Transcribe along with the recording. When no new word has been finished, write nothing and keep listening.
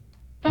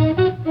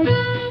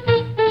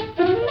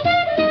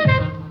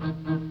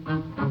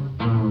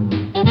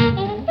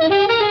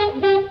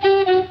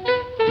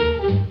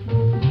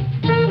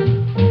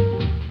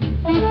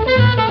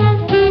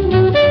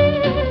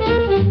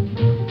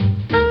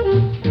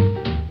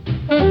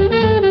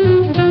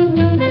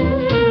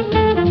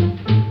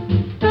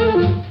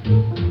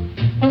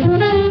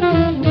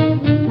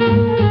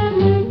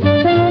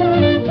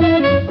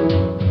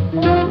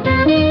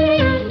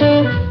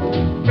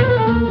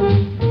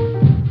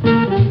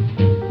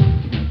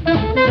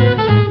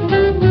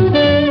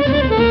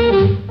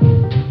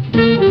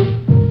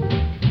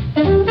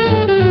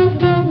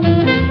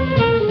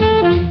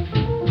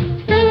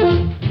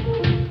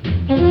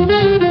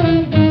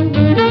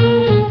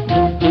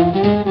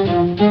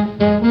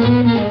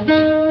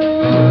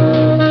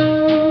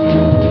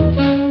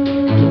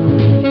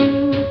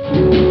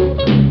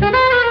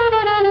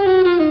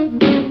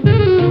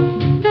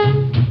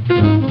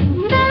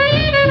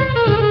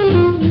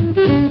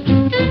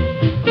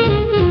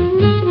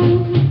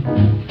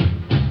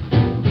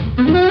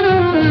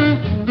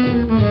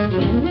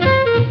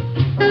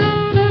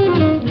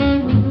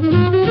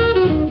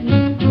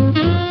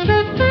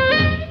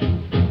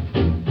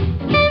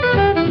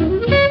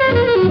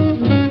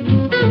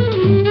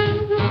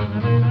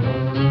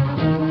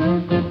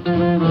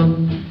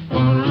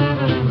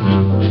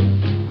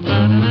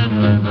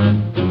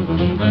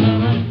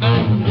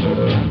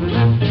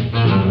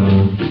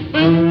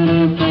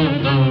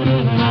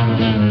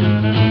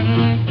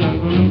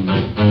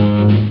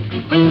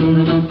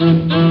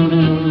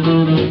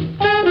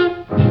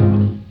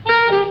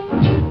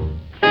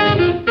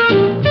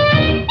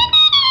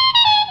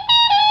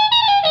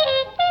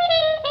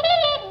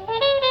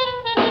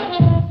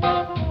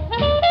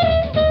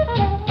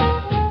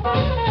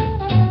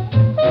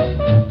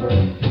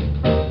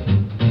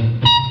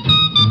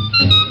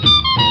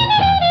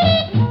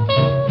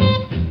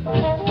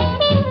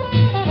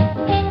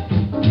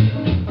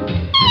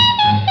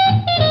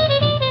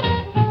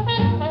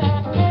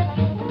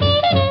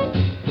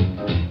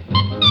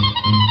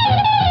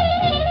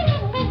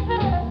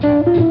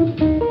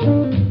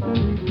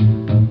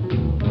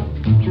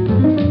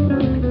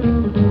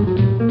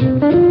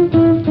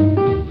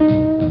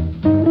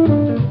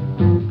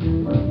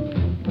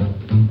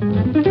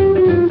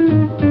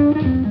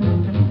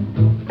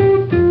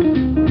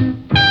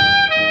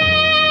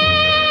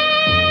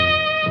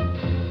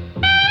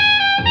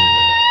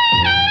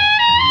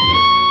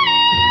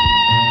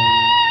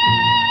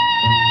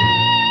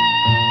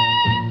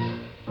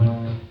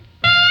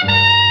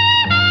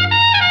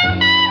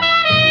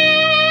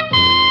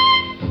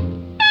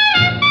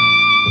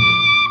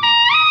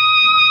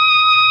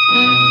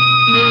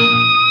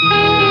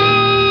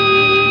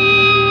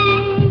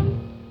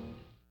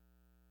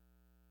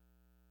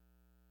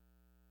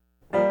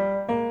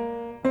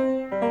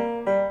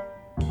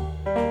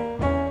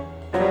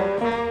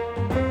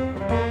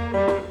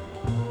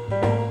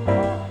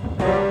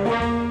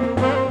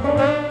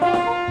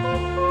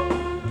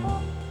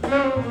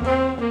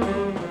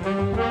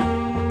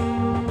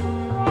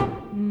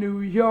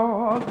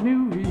York,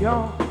 New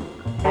York,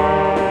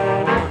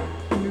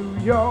 New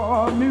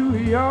York, New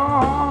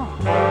York,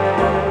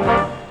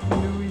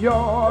 New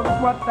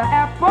York's what the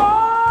apple's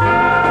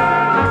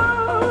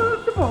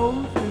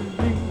supposed to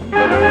be.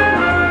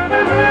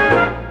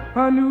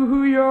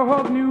 New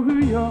York, New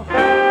York,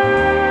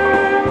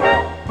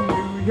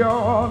 New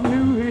York,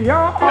 New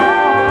York,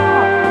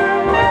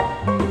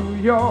 New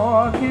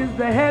York is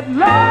the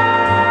headline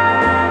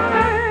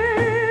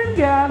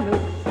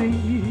galaxy.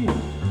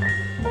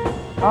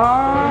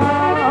 Yeah.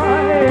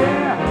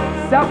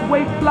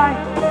 Subway flight,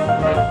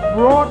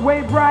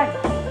 Broadway bright,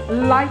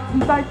 lights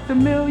and sights, a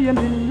million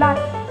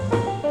delights.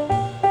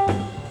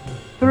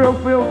 Thrill,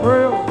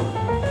 thrill,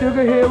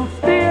 Sugar Hill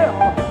still.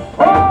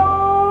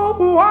 Oh,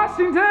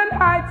 Washington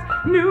Heights,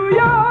 New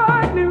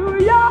York, New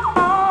York,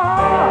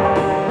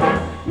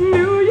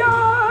 New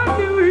York,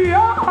 New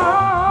York,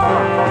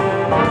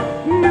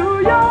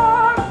 New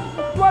York,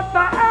 what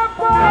the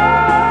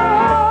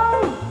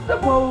apple's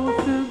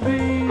supposed to be.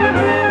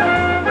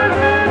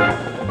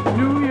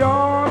 New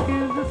York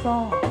is the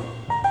song,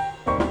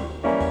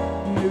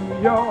 New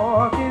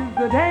York is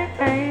the dance,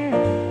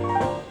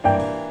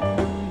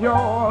 New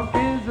York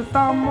is the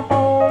summer,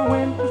 fall,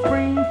 winter,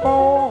 spring,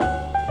 fall,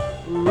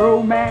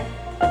 romance.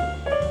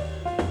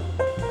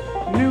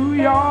 New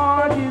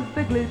York is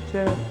the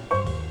glitter,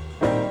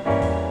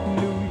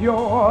 New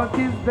York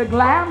is the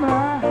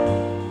glamour,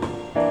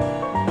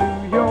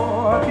 New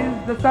York is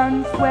the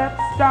sun-swept,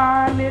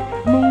 starlit,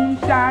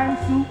 moonshine,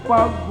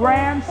 super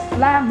grand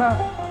slammer.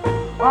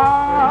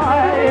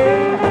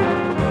 Yeah.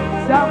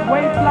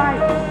 Subway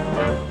flights,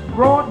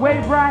 Broadway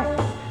bright,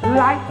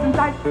 lights and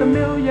sights, a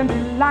million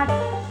delights.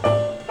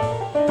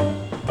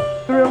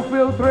 Thrill,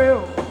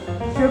 thrill,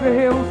 Sugar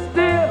Hill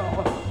still.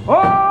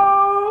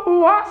 Oh,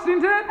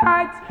 Washington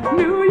Heights,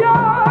 New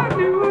York,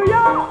 New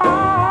York,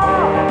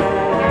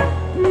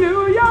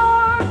 New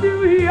York,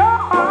 New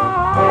York,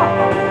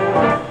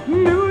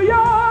 New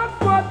York's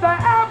what the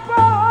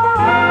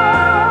apple's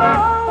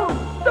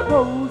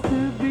supposed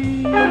to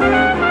be.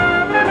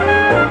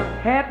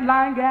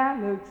 Headline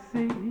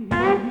galaxy,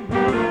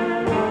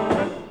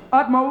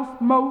 utmost,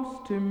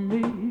 most to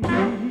me,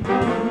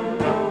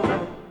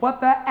 what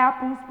the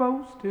apple's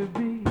supposed to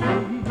be.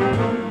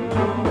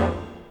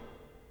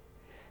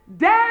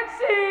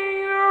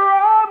 Dancing,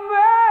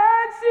 romancing,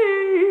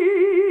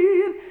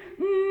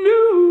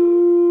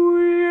 New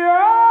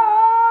York.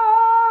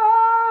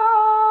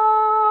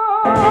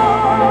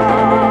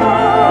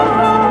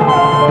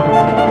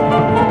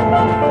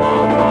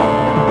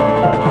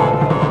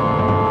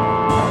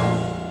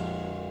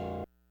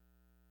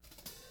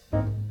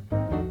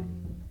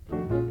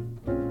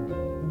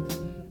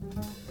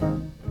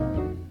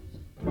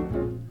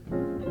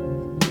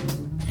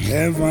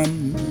 Heaven,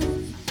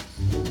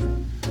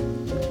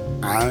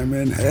 I'm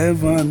in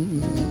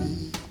heaven,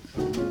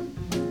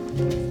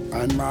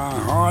 and my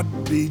heart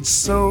beats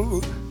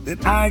so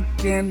that I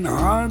can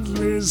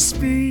hardly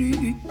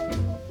speak,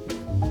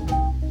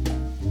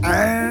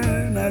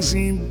 and I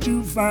seem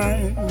to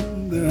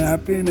find the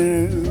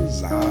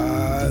happiness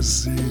I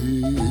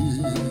see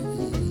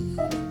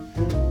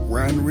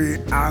when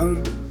we're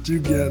out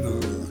together,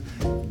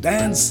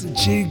 dancing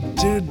cheek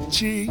to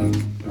cheek.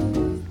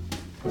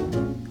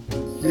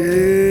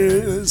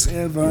 Yes,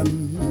 heaven,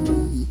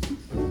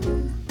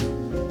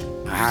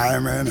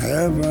 I'm in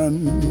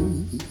heaven,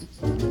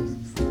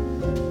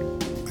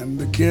 and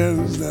the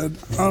cares that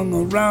hung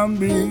around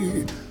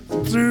me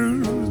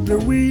through the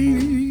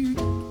week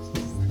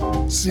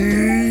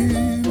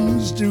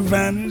seems to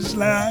vanish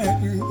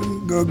like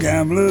a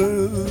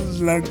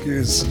gambler's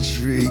lucky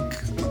streak.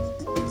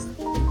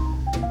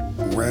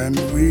 When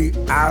we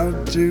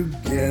out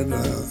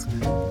together,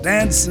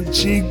 dancing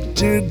cheek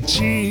to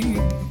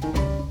cheek.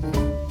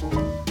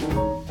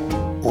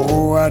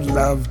 Oh, I'd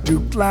love to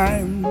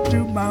climb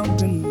the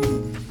mountain,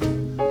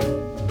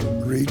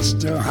 reach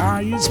the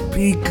highest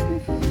peak,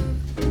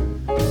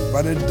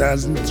 but it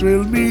doesn't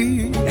thrill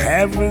me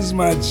half as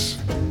much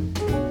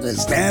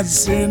as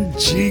dancing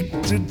cheek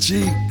to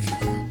cheek.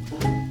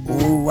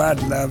 Oh,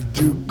 I'd love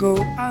to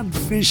go out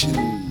fishing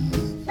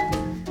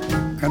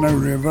in a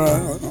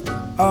river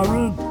or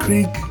a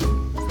creek,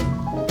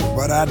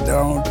 but I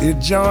don't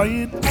enjoy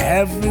it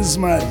half as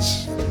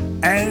much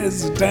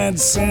as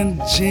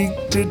dancing cheek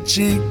to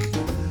cheek.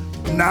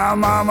 Now,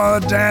 mama,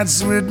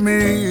 dance with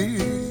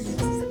me.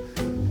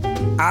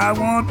 I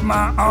want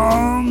my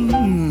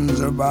arms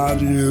about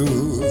you,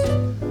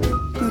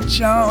 the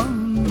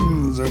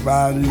charms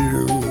about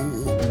you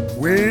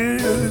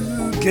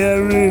will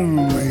carry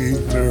me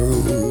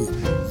through.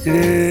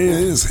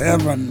 Yes,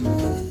 heaven,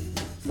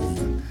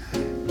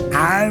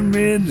 I'm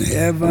in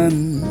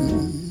heaven,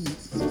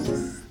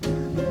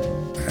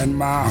 and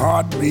my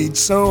heart beats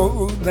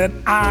so that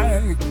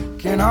I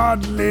can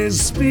hardly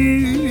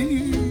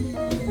speak,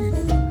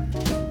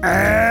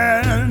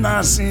 and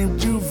I seem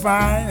to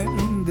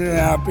find the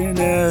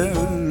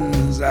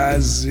happiness I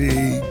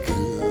seek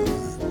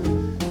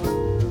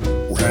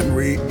when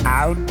we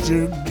out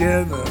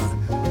together,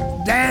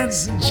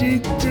 dancing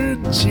cheek to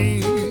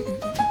cheek.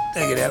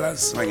 Take it, Ella,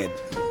 swing it.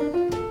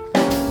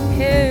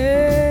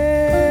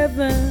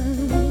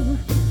 Heaven,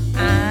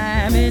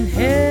 I'm in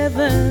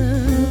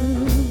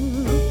heaven,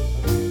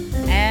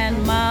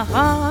 and my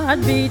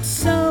heart beats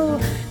so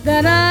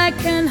that I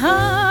can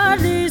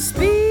hardly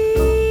speak,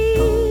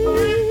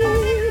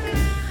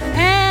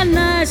 and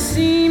I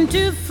seem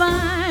to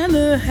find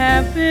the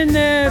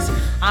happiness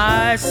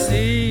I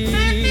seek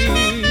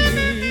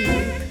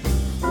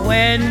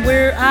when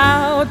we're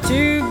out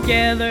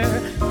together,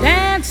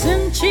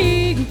 dancing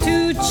cheek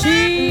to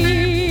cheek.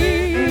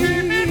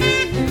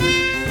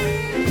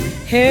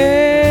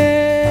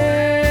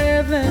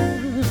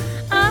 Heaven,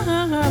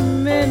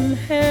 I'm in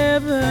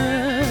heaven,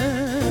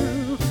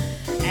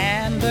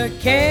 and the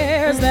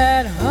cares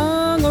that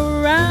hung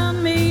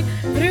around me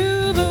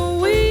through the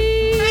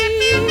week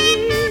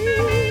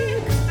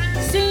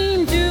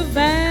seem to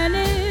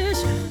vanish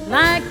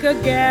like a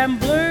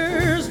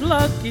gambler's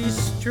lucky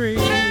streak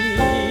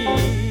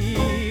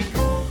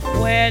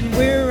when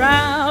we're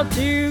out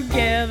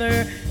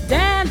together,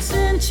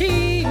 dancing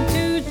cheek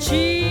to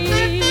cheek.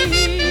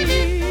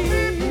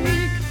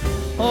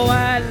 Oh,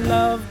 I'd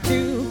love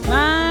to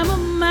climb a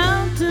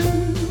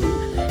mountain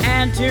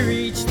and to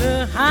reach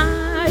the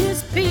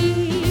highest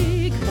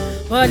peak,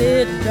 but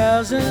it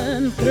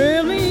doesn't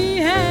thrill me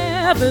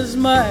half as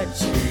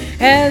much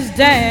as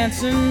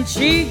dancing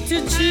cheek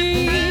to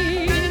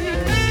cheek.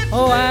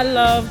 Oh, I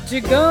love to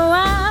go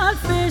out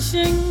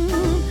fishing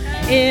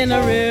in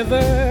a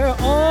river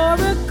or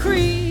a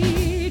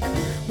creek,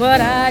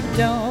 but I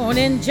don't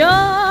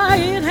enjoy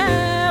it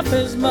half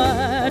as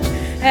much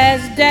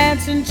as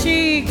dancing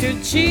cheek to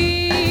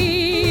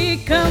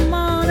cheek. Come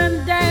on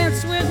and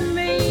dance with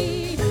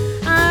me,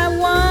 I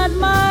want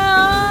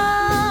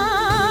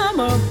my arm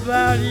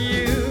about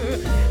you.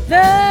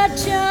 The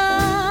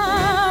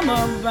charm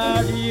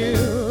about you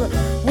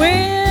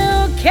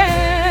will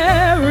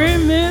carry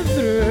me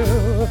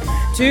through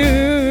to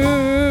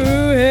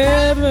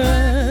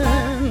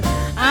heaven.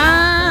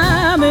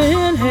 I'm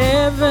in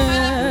heaven,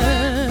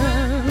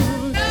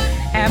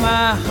 and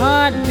my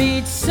heart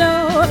beats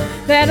so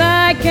that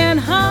I can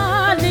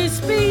hardly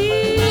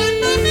speak,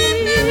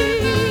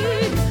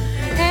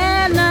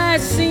 and I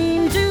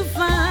seem to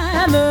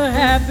find the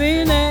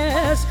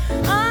happiness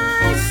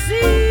I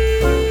seek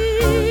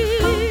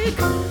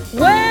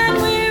when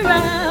we're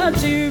out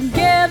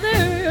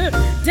together,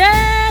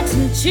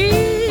 dancing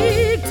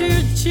cheek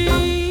to cheek.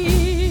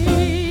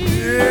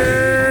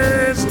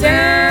 Yes,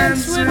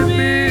 Dance with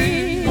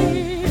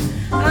me,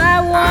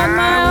 I want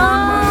my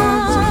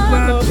arms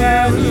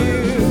about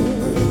you.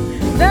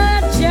 The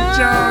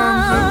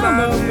charm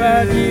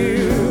about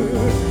you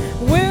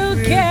will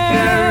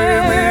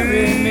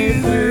carry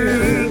me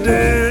through to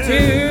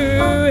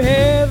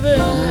heaven.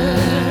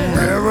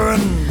 heaven,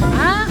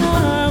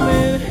 I'm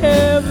in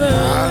heaven,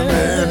 I'm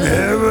in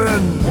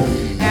heaven.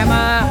 and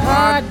my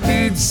heart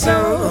beats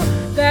so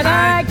that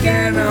I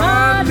can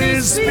hardly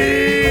speak,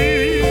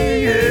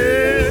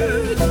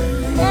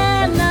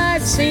 and I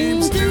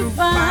seem to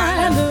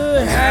find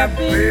the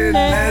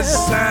happiness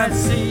I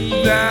see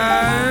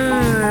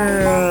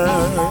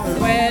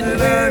when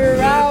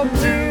we're out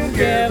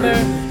together,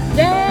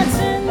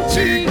 dancing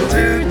cheek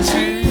to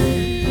cheek,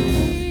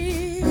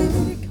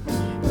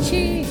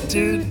 cheek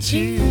to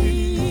cheek,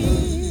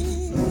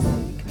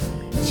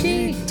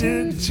 cheek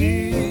to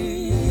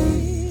cheek,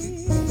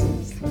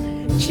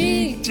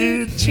 cheek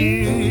to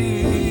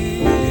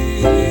cheek.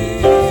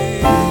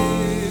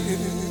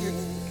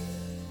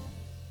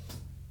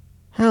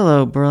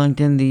 Hello,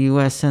 Burlington, the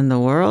US, and the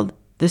world.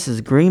 This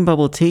is Green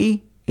Bubble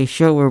Tea, a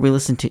show where we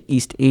listen to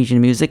East Asian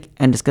music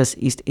and discuss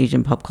East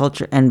Asian pop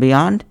culture and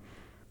beyond.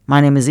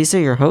 My name is Isa,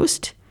 your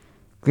host.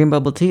 Green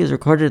Bubble Tea is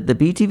recorded at the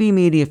BTV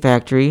Media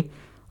Factory,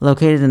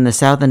 located in the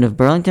south end of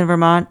Burlington,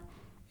 Vermont,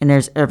 and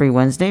airs every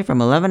Wednesday from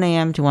 11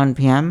 a.m. to 1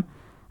 p.m.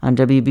 on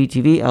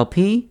WBTV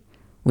LP.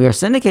 We are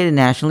syndicated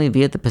nationally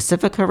via the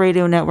Pacifica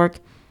Radio Network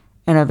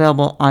and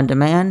available on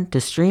demand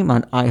to stream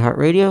on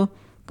iHeartRadio,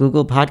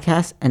 Google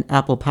Podcasts, and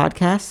Apple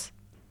Podcasts.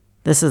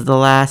 This is the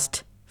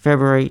last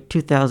February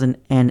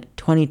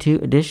 2022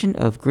 edition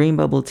of Green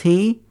Bubble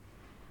Tea,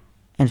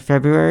 and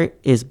February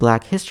is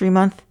Black History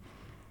Month,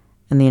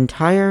 and the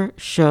entire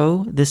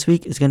show this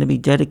week is going to be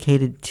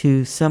dedicated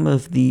to some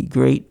of the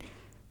great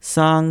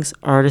songs,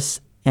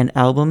 artists, and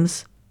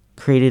albums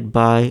created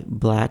by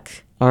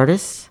Black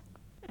artists.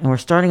 And we're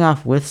starting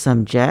off with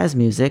some jazz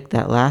music.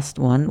 That last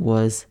one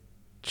was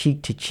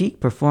Cheek to Cheek,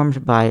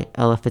 performed by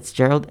Ella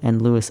Fitzgerald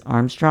and Louis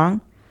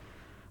Armstrong.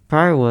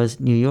 Prior was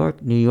New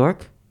York, New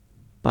York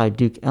by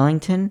Duke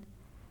Ellington.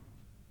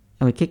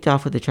 And we kicked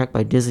off with a track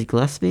by Dizzy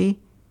Gillespie,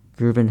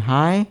 Groovin'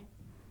 High,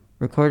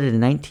 recorded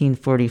in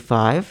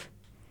 1945.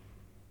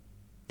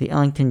 The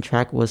Ellington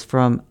track was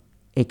from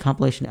a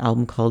compilation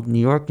album called New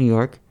York, New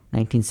York,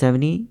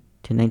 1970 to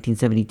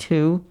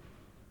 1972,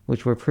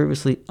 which were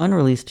previously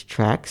unreleased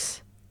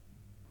tracks.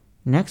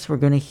 Next, we're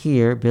going to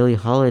hear Billie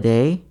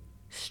Holiday,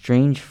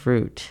 Strange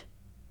Fruit.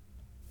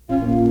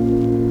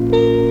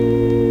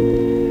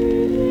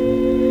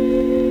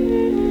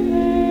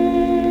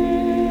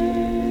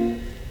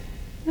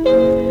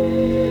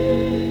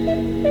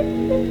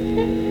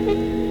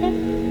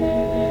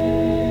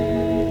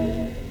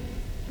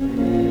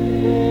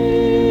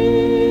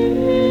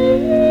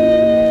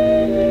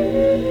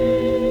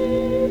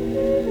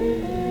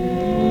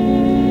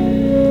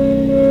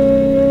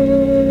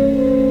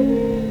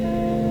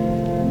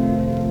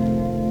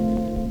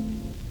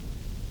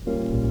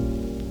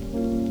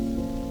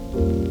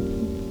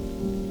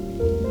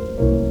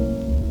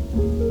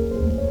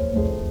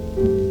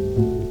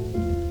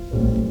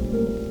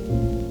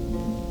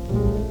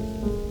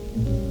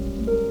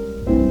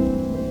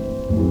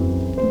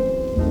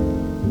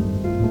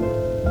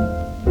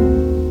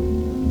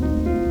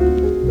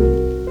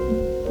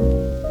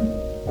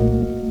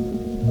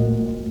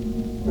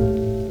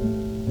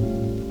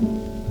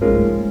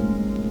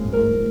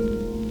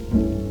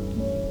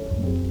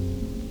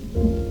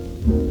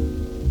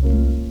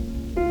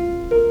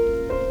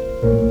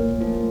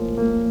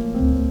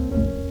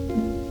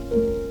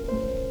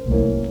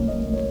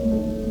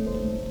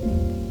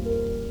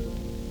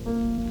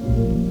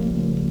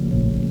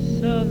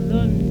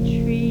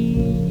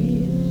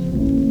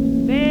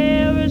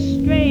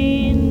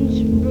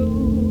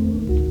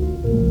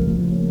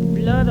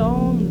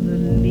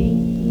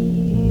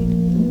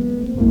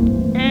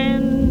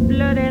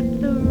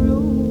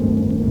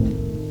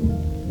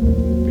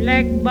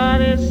 black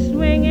body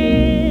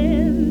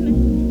swinging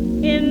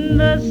in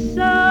the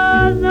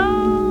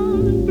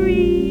southern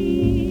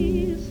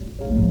breeze,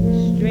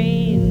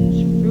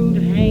 strange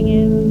fruit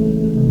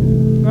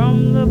hanging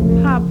from the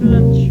poplar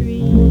trees.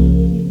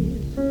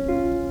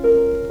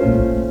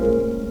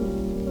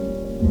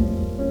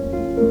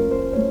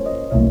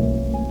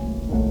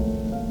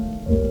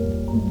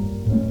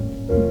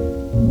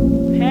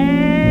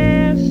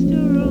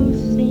 Pastoral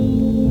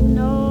scene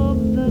of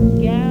the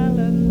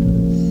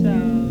gallant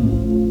South,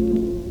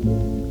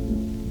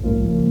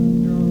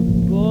 the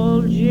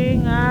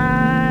bulging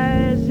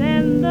eyes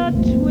and the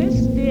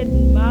twisted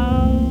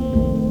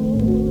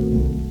mouth,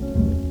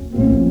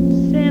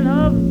 scent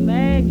of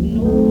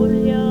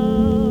magnolia,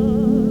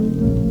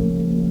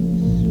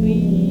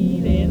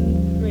 sweet and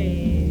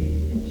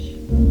fresh,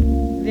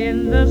 then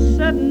the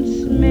sudden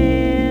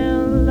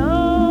smell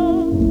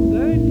of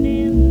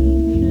burning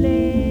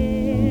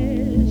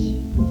flesh.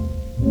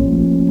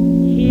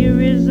 Here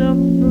is a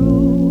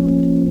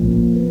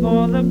fruit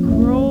for the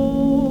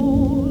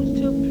crows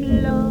to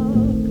pluck,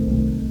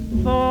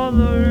 for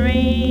the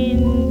rain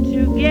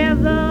to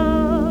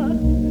gather,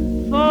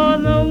 for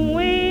the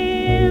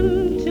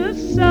wind to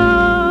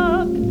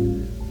suck,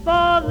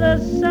 for the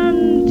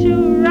sun to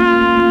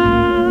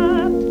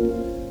rot,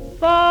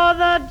 for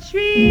the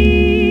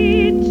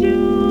tree to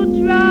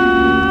drop.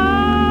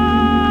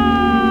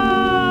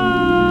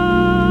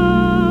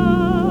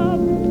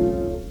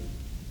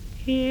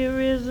 Here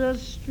is a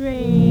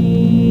strange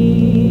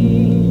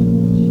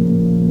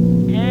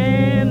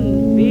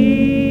and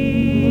bitter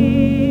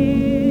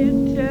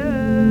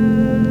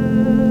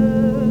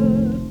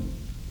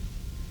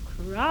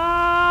crop.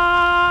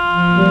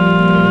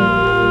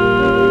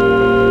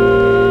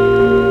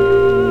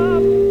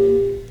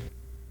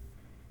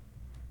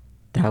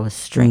 That was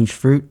Strange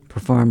Fruit,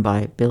 performed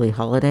by Billie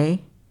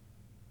Holiday.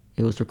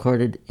 It was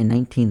recorded in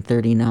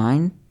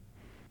 1939.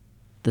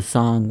 The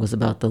song was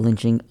about the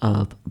lynching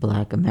of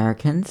black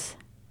Americans.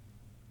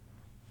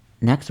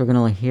 Next, we're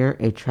going to hear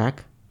a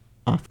track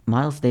off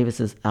Miles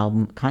Davis's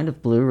album Kind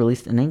of Blue,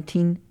 released in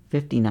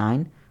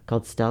 1959,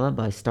 called Stella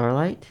by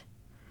Starlight.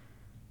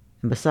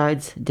 And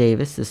besides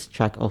Davis, this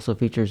track also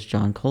features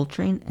John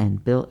Coltrane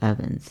and Bill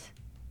Evans.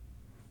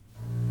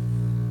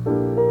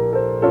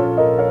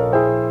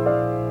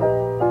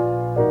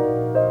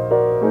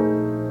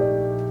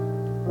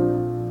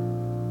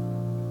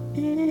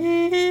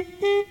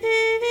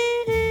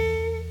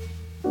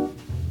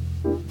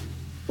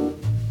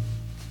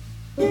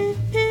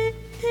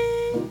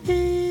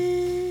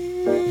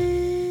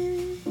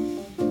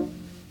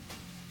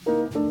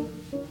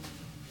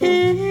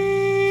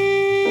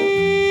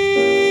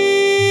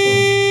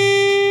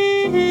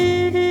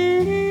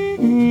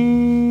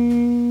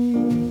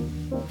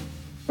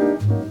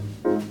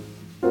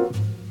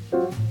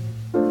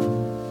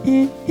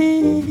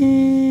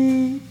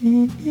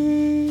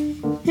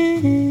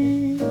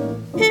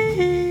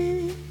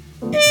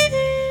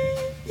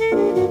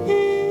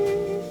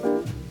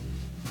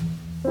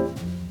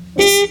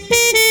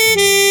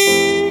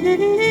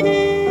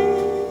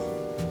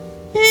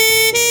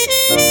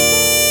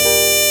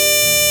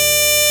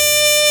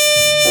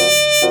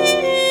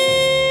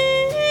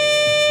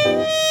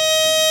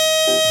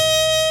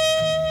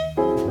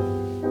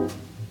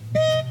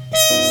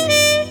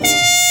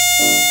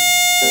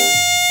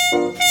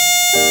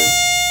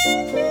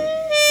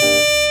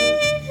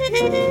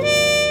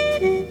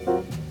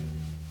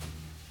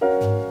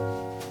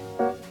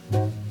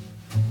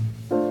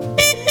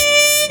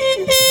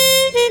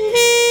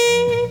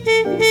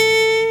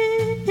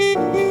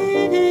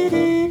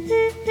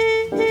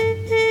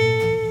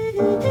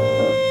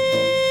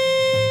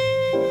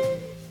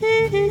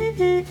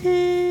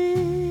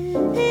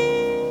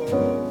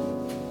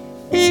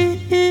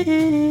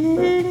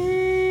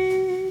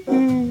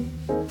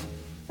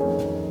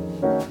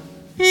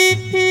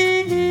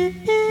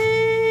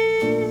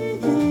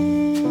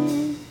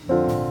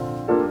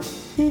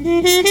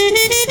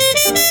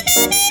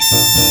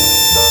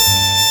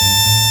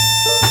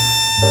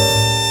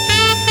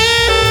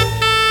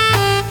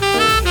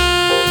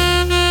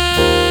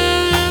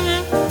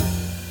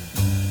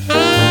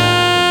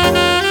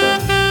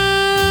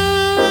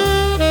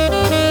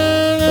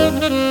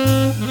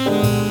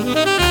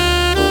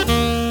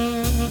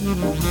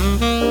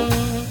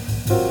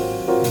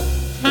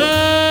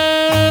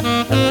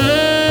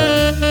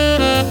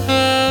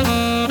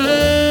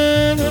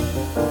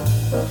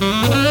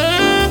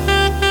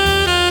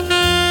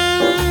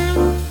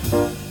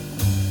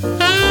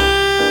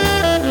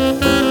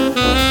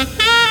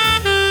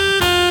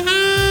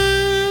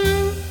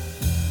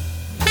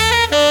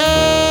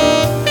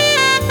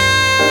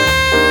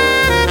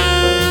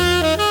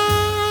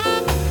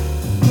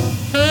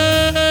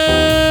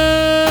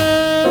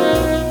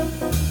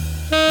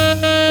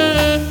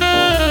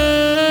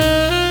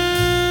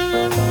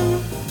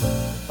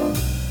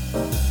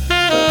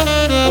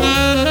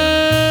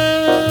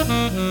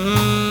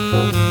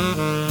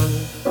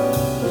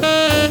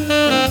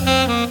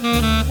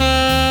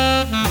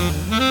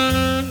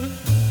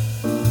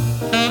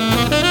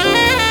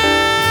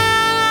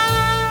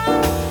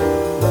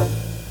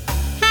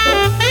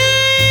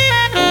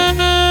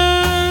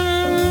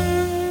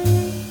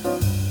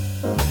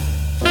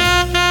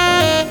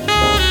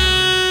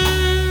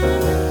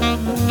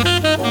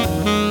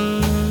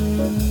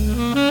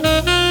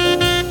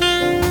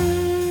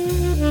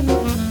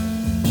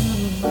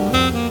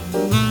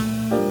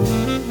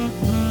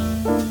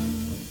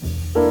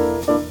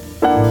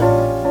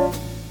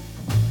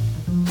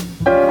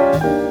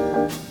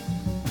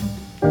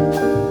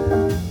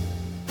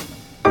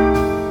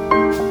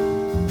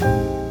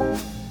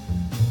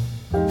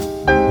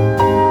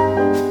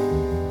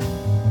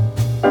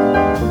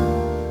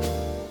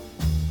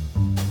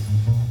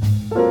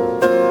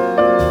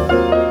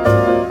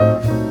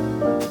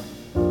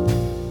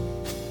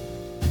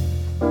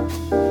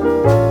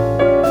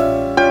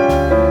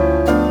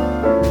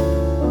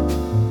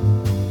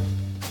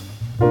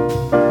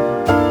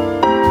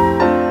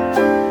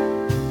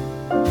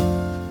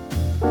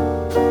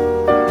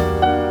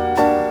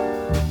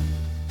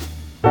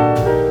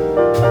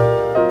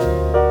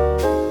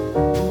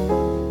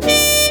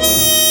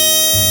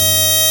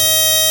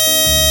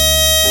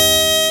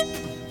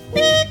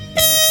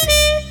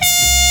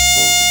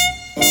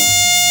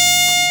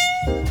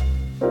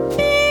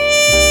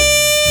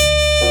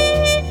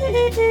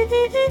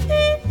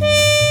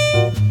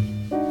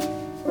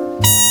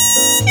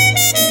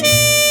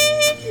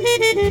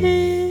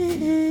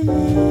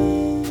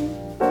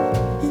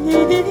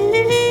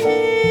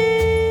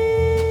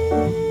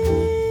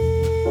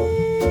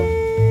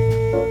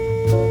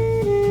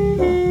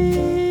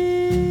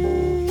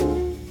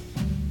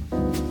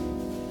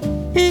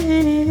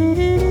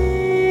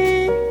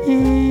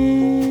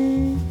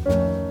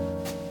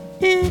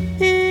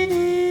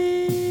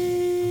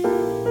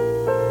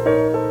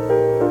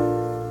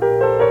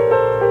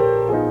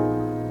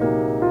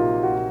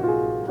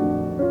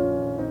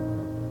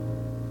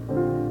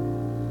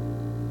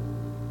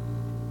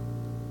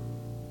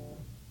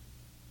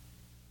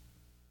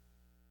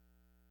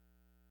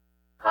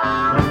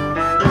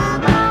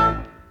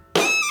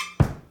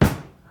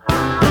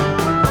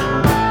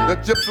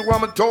 gypsy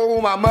woman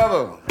told my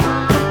mother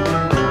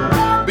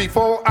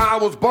before I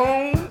was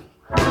born,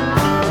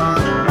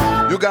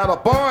 you got a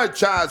boy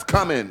child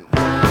coming,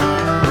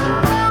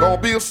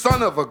 gonna be a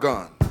son of a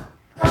gun.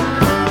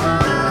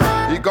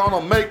 He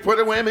gonna make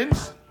pretty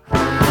women's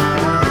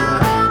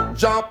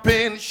jump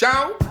and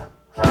shout.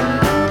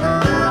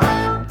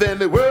 Then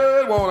the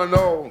world wanna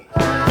know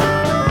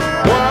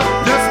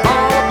what this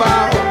all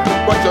about.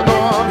 But you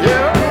know I'm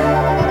here.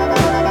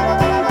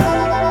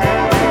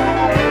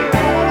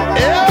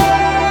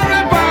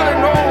 Everybody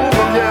knows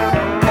I'm here.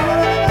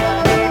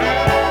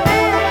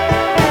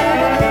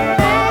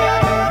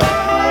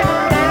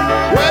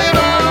 Way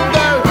down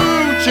that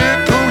hoochie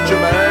coochie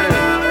man.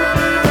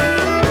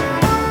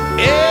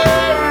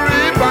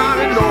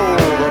 Everybody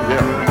knows I'm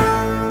here.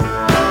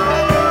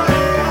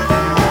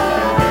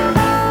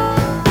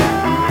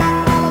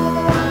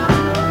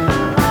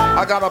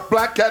 I got a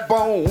black cat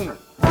bone.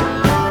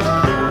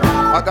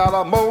 I got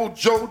a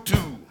mojo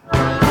too.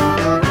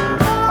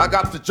 I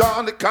got the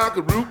Johnny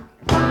Conqueror.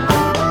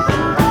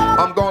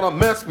 I'm gonna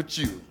mess with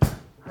you.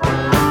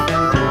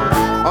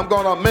 I'm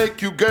gonna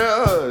make you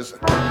girls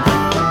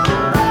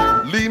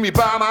leave me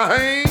by my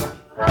hand.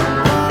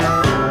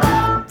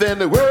 Then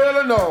the world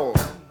will know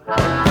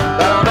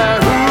that I'm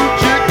that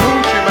hoochie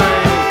coochie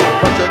man.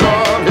 But you know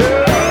I'm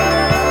here.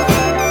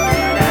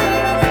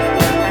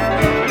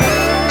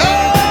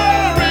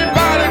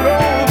 Everybody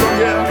knows I'm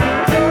here.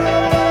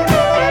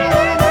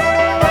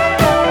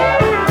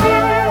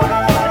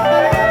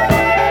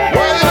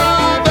 Way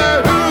down that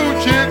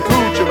hoochie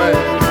coochie man.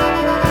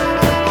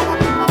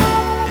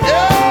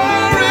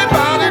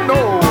 Everybody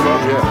knows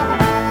I'm here.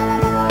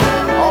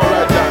 All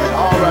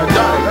right,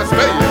 Johnny, let's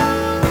pay you.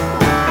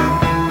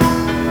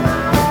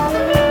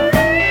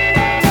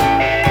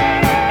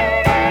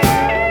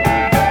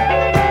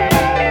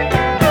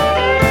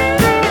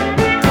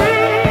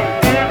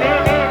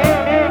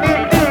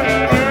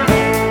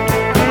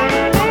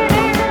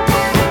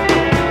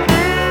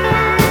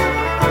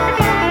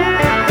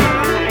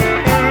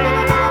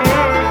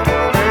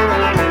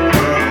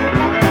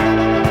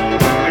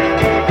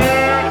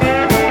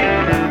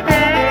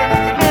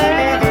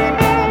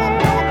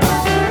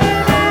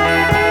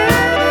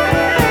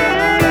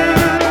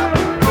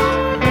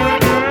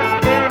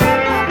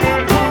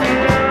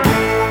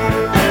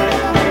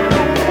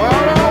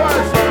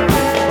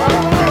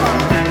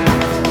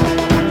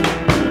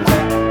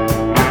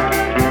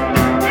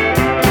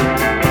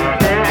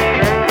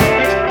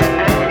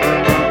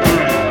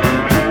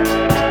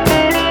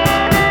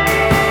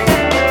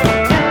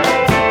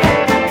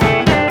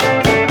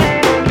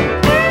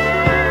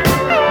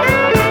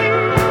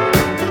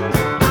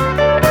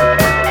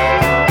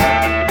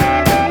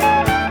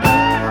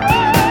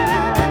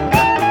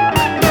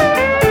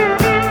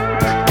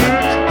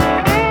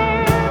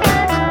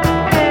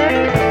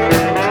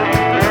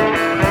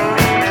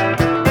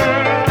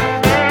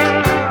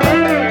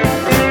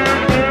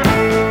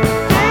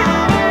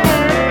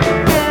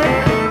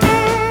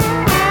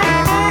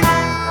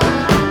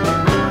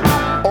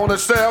 Only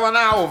 7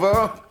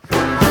 hours,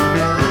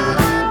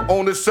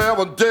 only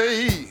 7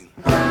 days,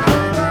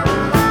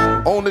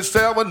 only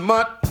 7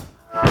 months.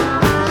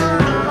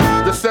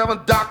 The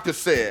 7th doctor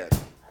said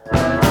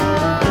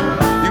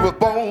he was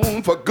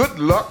born for good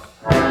luck,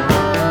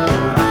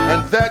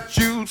 and that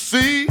you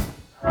see,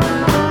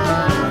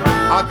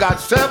 I got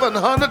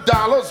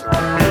 $700,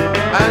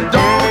 and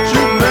don't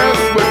you mess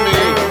with me,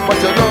 but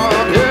you know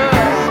I'm here.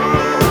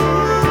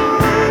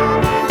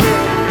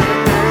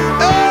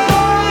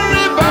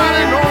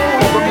 Everybody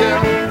knows I'm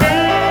here.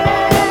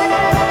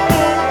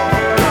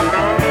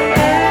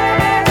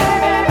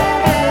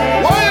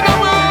 Wait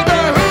about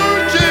the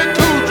hoochie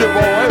coochie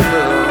boys.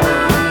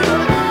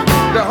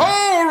 The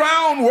whole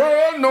round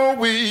world know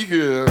we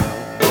here.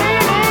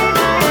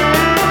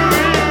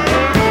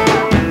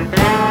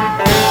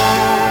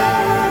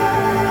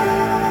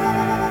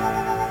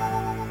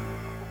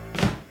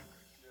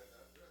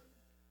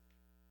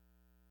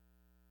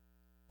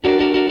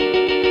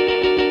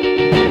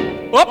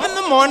 Up in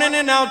the morning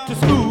and out to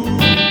school.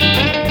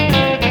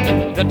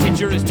 The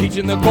teacher is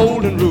teaching the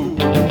golden rule.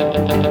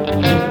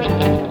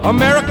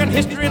 American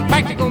history and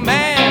practical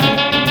math.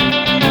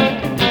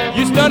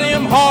 You study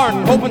them hard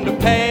and hoping to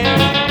pass.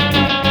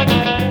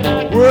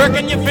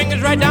 Working your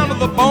fingers right down to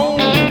the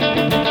bone.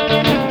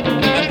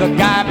 And the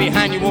guy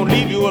behind you won't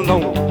leave you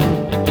alone.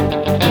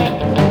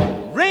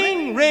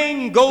 Ring,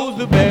 ring goes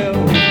the bell.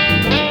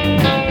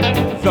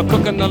 The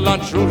cook in the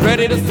lunchroom's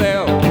ready to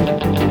sell.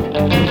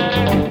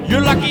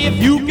 You're lucky if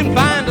you can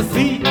find a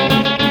seat.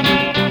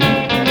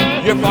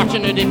 You're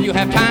fortunate if you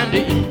have time to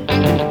eat.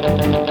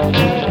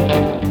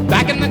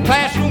 Back in the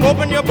classroom,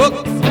 open your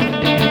books.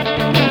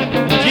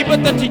 Gee,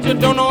 but the teacher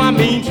don't know how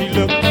mean she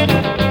looks.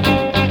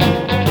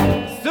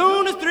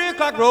 Soon as 3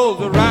 o'clock rolls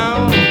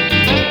around,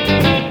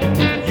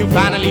 you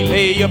finally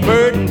lay your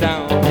burden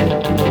down.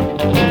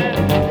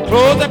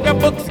 Close up your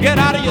books, get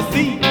out of your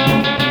seat.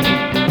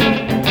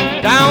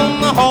 Down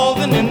the halls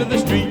and into the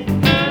street.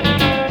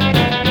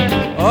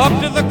 Up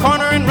to the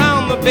corner and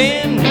round the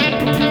bend.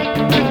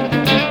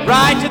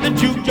 Right to the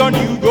juke joint,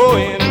 you go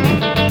in.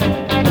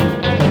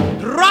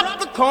 Drop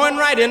the coin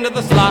right into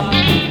the slot.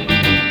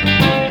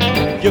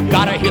 You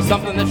gotta hear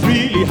something that's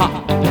really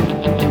hot.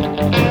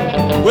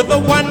 With the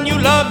one you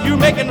love, you're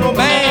making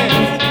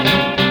romance.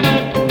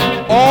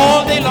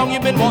 All day long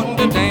you've been wanting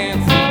to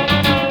dance.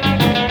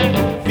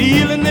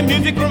 Feeling the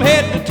music from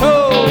head to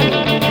toe.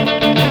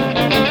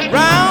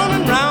 Round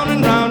and round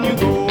and round you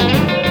go.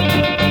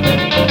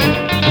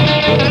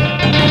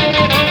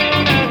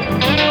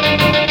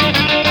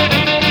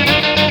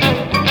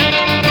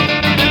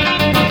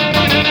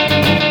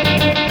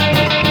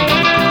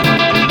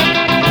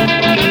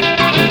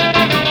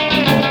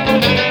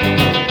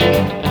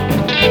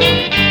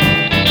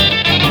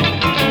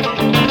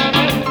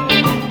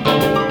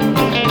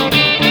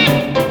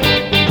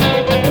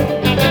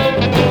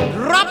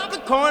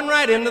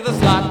 Into the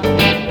slot.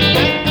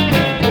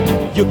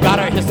 You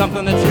gotta hear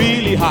something that's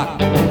really hot.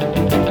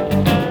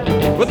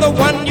 With the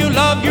one you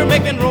love, you're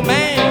making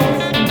romance.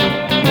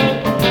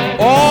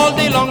 All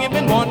day long you've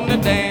been wanting to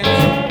dance.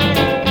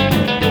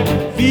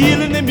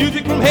 Feeling the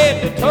music from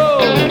head to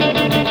toe.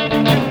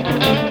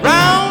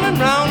 Round and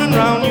round and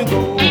round you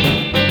go.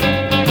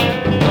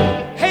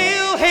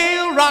 Hail,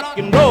 hail, rock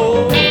and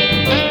roll.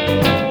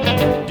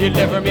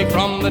 Deliver me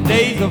from the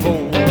days of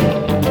old.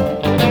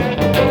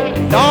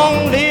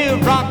 Long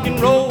live rock and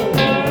roll.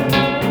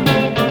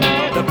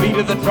 The beat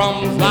of the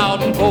drums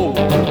loud and bold.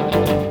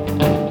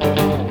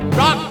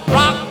 Rock,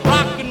 rock,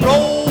 rock and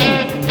roll.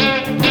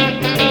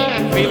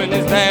 Feeling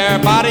is there,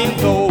 body and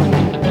soul.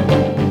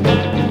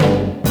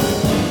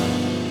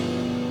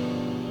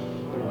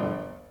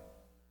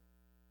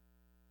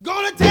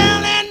 Gonna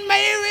tell Aunt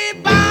Mary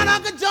about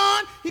Uncle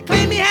John. He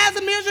claimed he has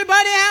a misery,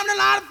 but he having a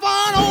lot of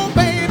fun. Oh,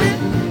 baby.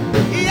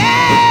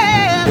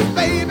 Yes,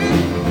 baby.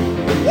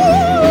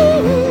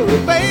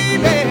 Woo,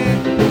 baby.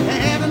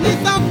 Having me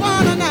some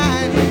fun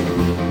tonight.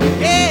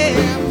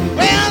 Yeah.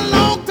 Well,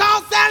 long,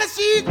 tall Sally,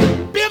 she's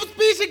Bill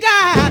Species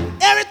got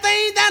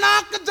everything that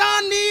Uncle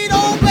John need.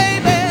 Oh,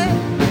 baby.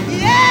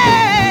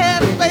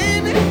 Yes,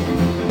 baby.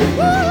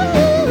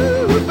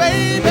 Woo,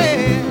 baby.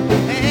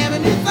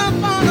 Having me some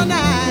fun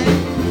tonight.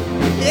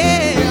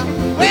 Yeah,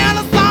 well,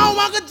 I saw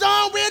Uncle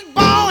John with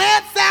bald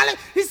head Sally.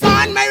 He saw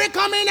Aunt Mary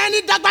coming and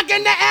he ducked back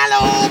in the alley.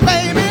 Oh,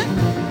 baby.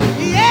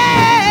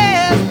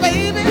 Yes,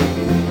 baby.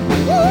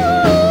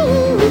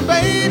 Ooh,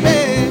 baby.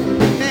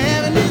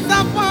 Having me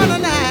some fun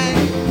tonight.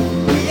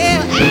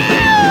 Yeah.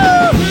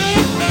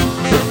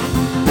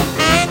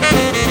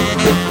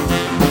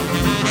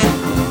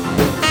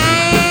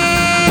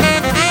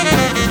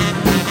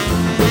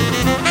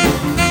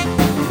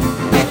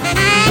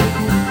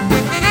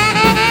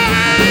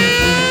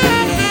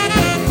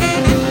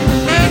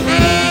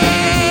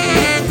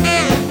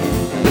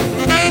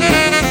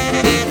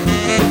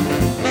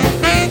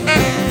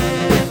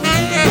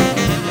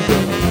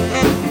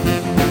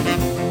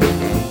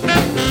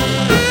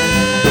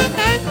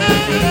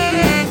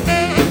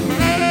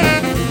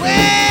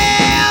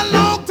 Well,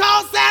 long,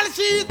 tall Sally,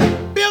 she's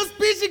Bill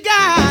Species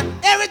got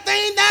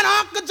everything that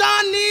Uncle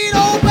John need.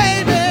 Oh,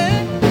 baby.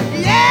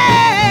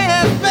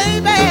 Yes,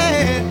 baby.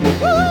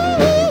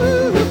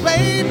 Ooh,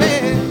 baby.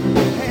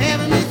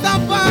 Having me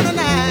some fun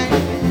tonight.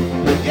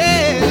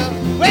 Yeah.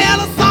 Well,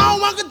 I saw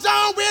Uncle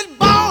John with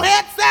bald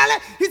head Sally.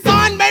 He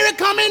saw Aunt Mary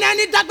coming and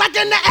he ducked back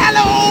in the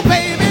alley. Oh,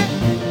 baby.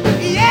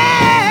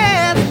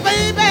 Yes,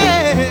 baby.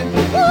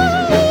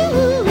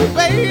 Ooh,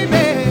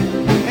 baby.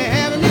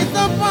 Having me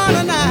some fun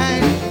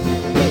tonight.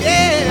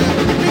 Yeah.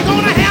 We're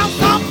gonna have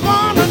some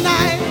fun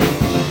tonight.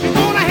 We're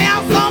gonna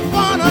have some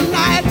fun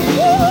tonight.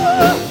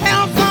 Ooh,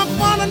 have some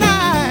fun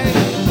tonight.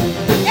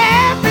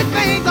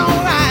 Everything's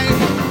alright.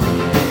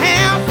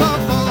 Have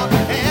some fun.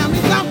 Have me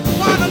some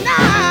fun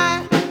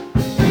tonight.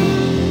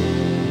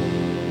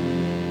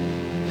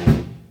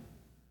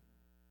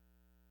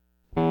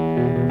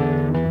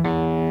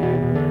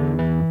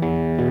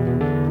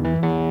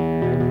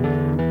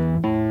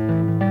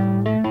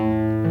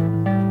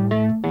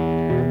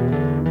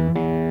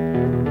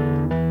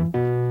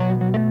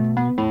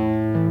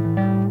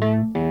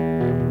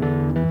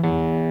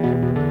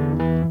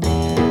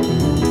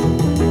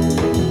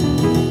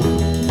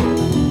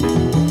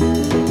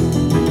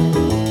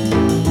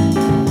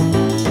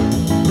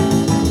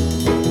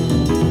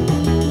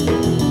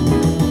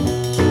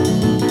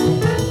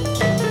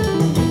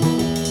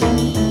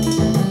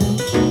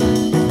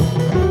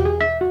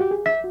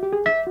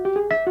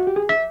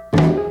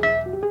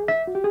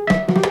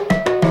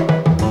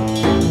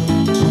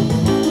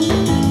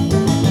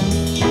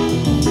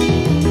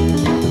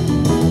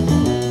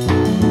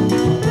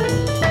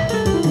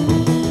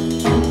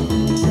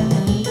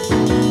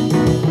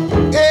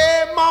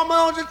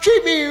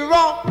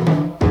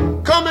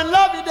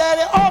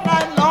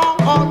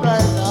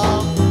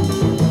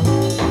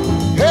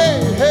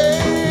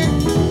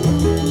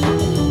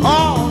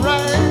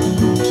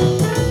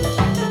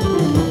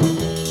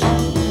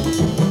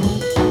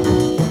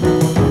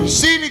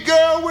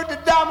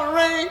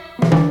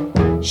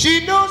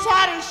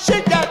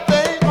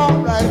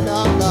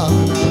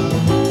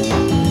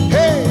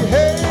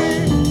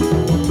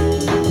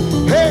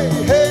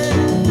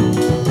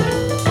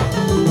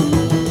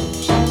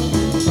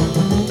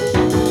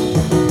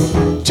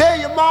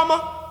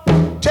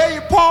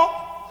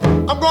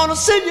 gonna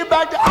send you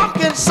back to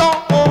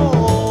Arkansas.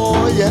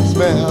 Oh, yes,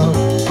 ma'am.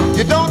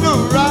 You don't do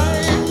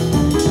right.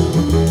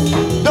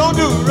 Don't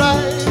do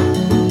right.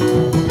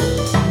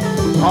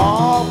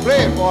 Oh,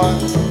 play it, boy.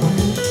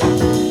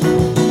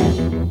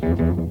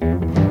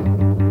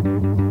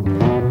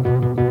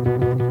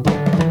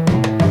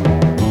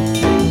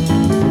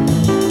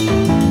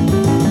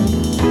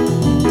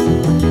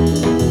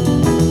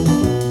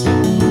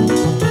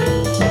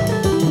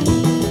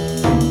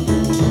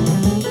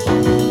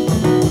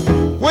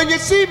 When you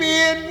see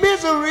me in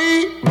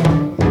misery,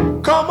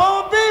 come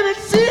on, baby,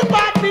 see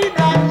about me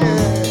now.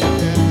 Yeah.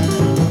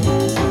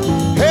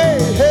 Hey,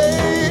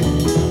 hey,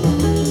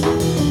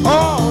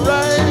 all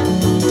right.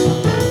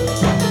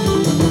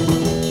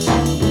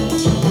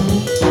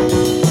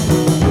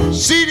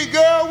 See the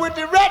girl with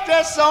the red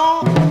dress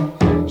on,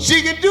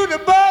 she can do the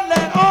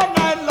birdland all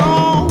night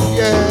long.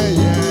 Yeah,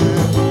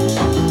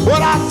 yeah.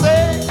 What I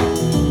say?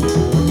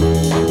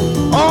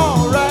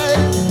 All right.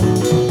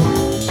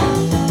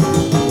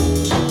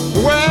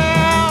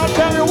 Well,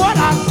 tell me what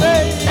I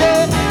say,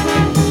 yeah.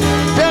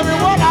 Tell me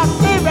what I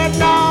say right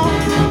now.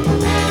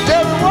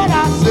 Tell me what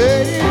I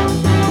say.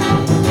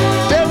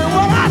 Tell me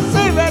what I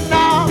say right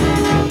now.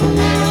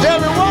 Tell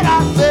me what I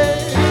say.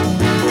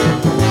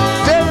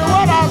 Tell me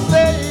what I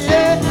say,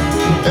 yeah.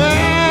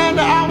 And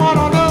I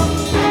wanna know.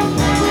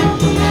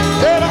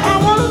 And I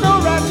wanna know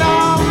right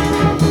now.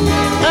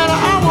 And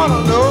I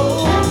wanna know.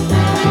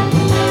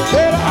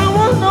 And I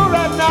wanna know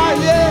right now,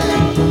 yeah.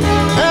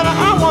 And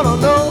I wanna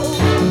know.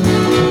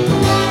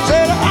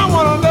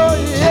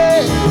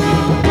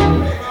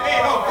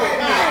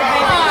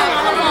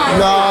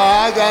 No, I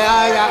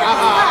can't.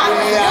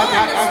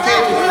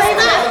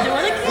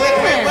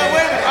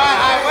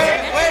 Wait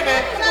a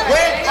minute.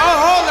 Wait. Oh,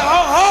 hold it.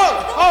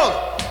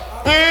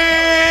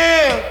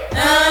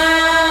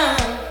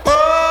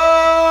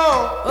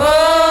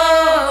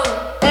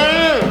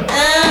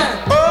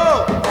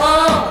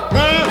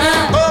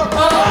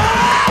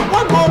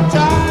 One more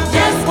time.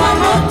 Just one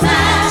more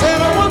time. Say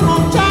it one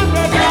more time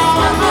right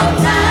now. One more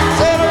time.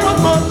 Say it one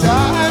more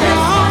time.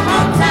 One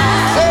more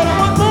time. Say it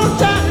one more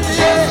time.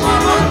 Yeah.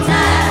 One more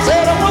time. Say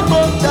it one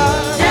more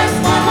time. Just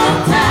one more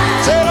time.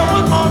 Say it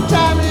one more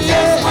time.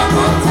 Yeah. One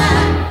more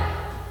time.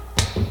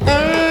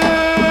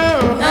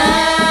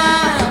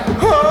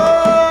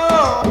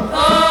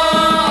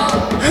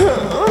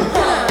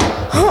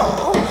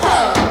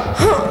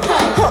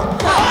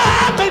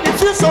 Make me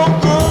feel so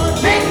good.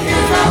 Make me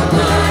feel so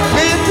good.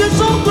 Make me feel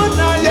so good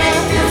now, yeah. Make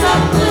me feel so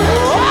good.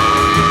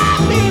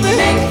 Baby.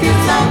 Make me feel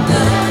so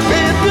good.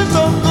 Make me feel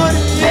so good,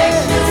 yeah.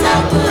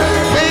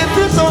 Make me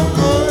feel so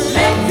good.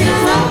 Make me feel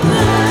so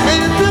good.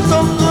 Make me feel so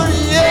good,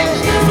 yeah. Make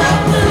me feel so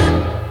good.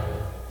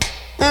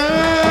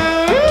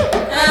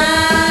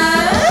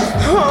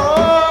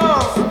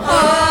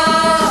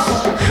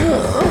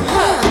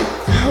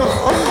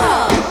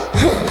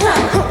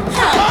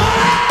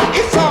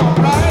 It's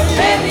alright.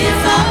 Baby,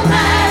 it's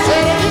alright. Say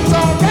that it's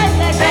alright.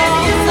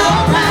 Baby, it's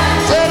alright.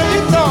 Say that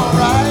it's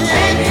alright.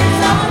 Baby,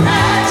 it's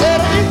alright. Say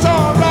that it's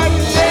alright.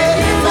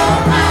 Yeah. It's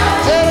alright.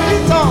 Say that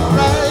it's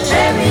alright.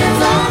 Baby,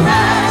 it's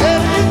alright. Say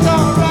that it's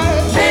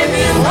alright.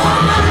 Baby, it's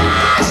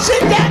alright.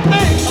 Shake that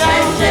thing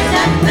now. Shake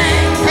that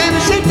thing. Baby,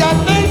 shake that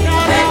thing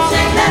now. Baby,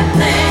 shake that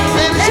thing.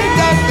 Baby, shake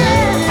that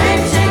thing.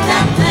 Baby, shake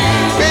that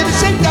thing. Baby,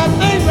 shake that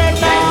thing right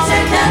now. Baby,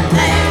 shake that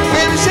thing.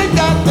 Baby, shake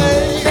that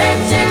thing.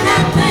 Baby, shake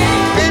that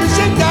thing. Baby,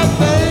 shake that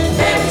thing.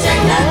 Baby,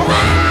 shake that thing.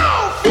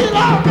 Wow, feel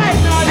alright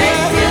now, yeah. Make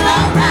me feel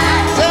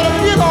alright. Say it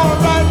feel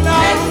alright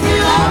now. Make me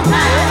feel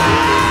alright.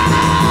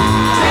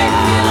 Make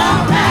me feel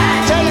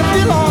alright. Say it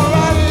feel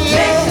alright,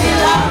 yeah. Make me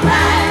feel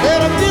alright. Say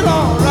it feel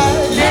alright.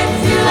 Make me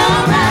feel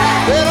alright.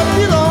 Say it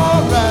feel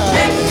alright.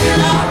 Make me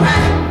feel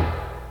alright.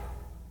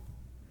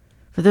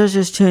 For those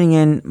just tuning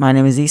in, my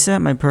name is Issa.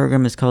 My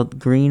program is called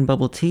Green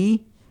Bubble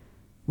Tea.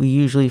 We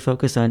usually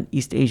focus on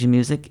East Asian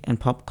music and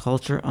pop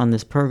culture on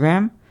this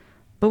program,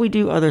 but we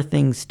do other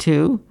things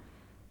too.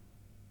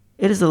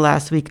 It is the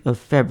last week of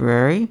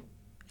February,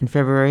 and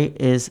February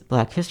is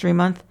Black History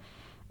Month,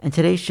 and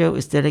today's show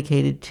is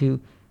dedicated to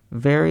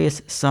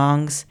various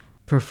songs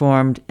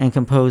performed and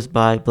composed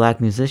by black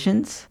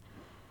musicians.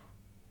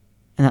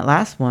 And that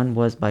last one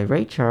was by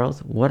Ray Charles,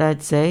 What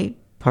I'd Say,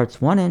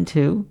 Parts 1 and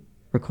 2,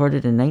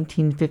 recorded in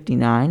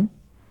 1959.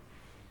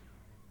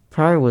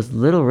 Prior was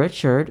Little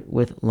Richard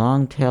with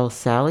Long Tail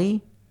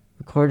Sally,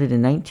 recorded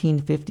in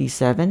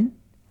 1957.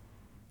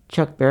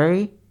 Chuck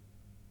Berry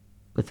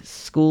with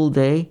School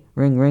Day,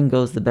 Ring Ring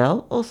Goes the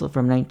Bell, also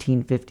from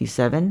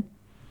 1957.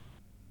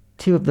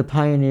 Two of the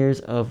pioneers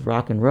of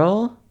rock and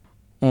roll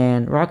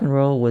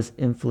was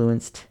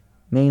influenced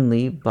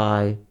mainly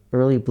by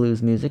early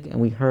blues music,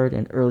 and we heard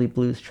an early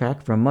blues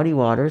track from Muddy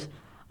Waters,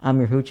 I'm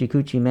Your Hoochie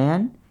Coochie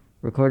Man,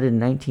 recorded in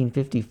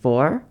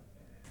 1954.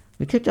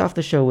 We kicked off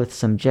the show with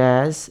some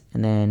jazz,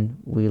 and then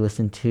we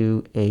listened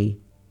to a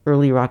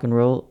early rock and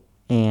roll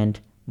and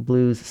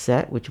blues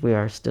set, which we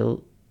are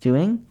still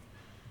doing.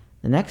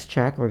 The next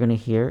track we're going to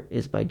hear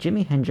is by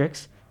Jimi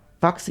Hendrix,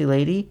 Foxy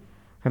Lady,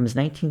 from his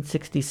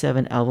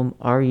 1967 album,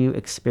 Are You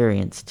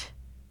Experienced?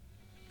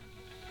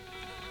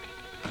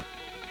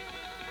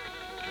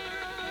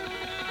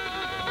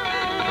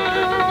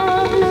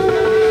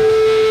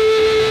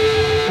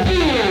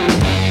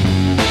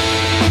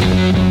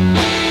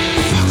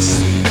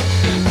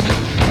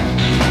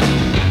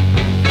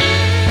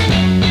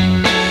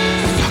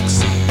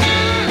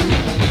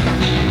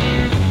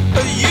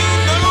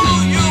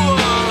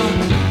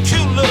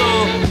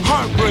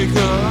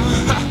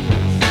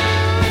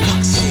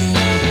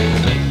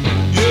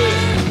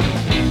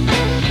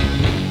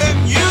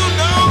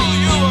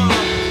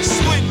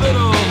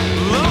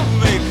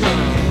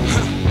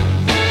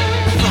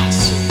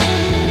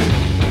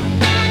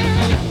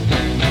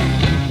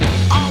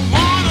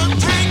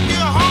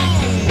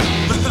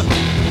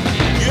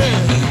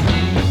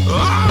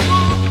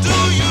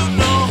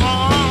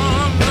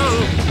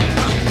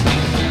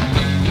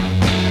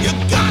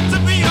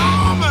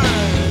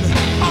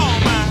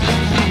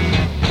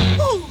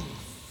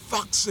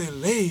 Foxy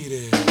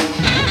lady.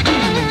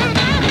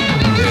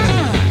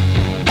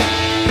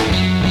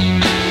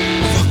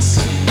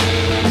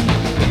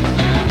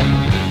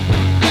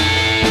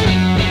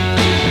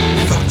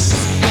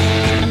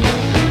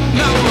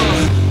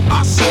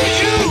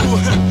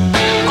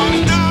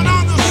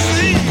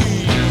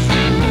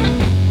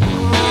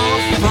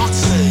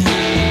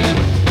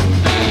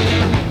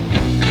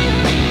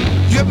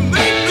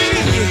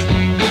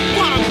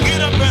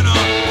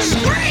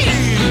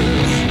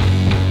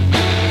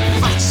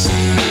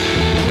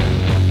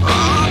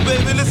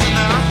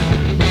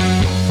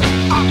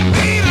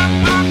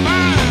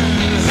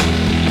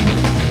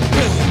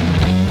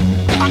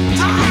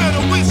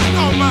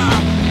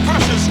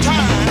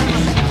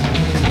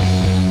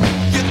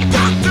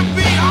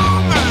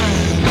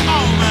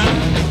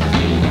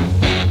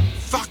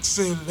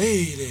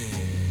 Lady.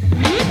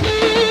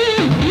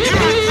 Here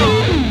I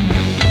come.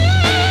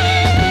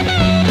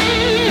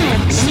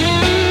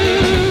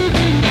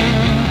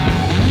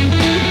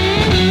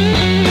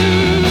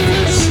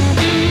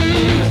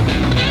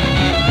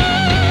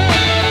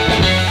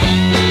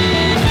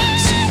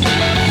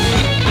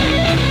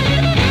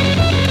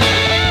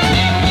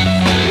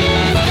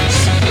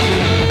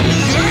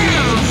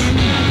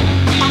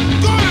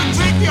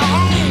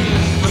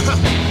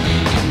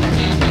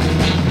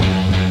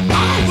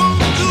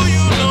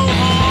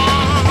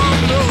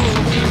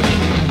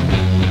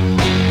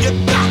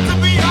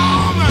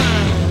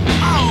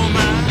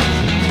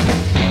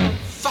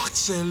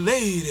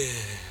 Lady,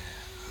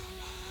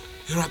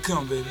 here I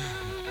come, baby.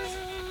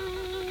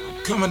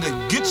 I'm coming to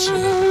get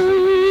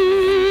you.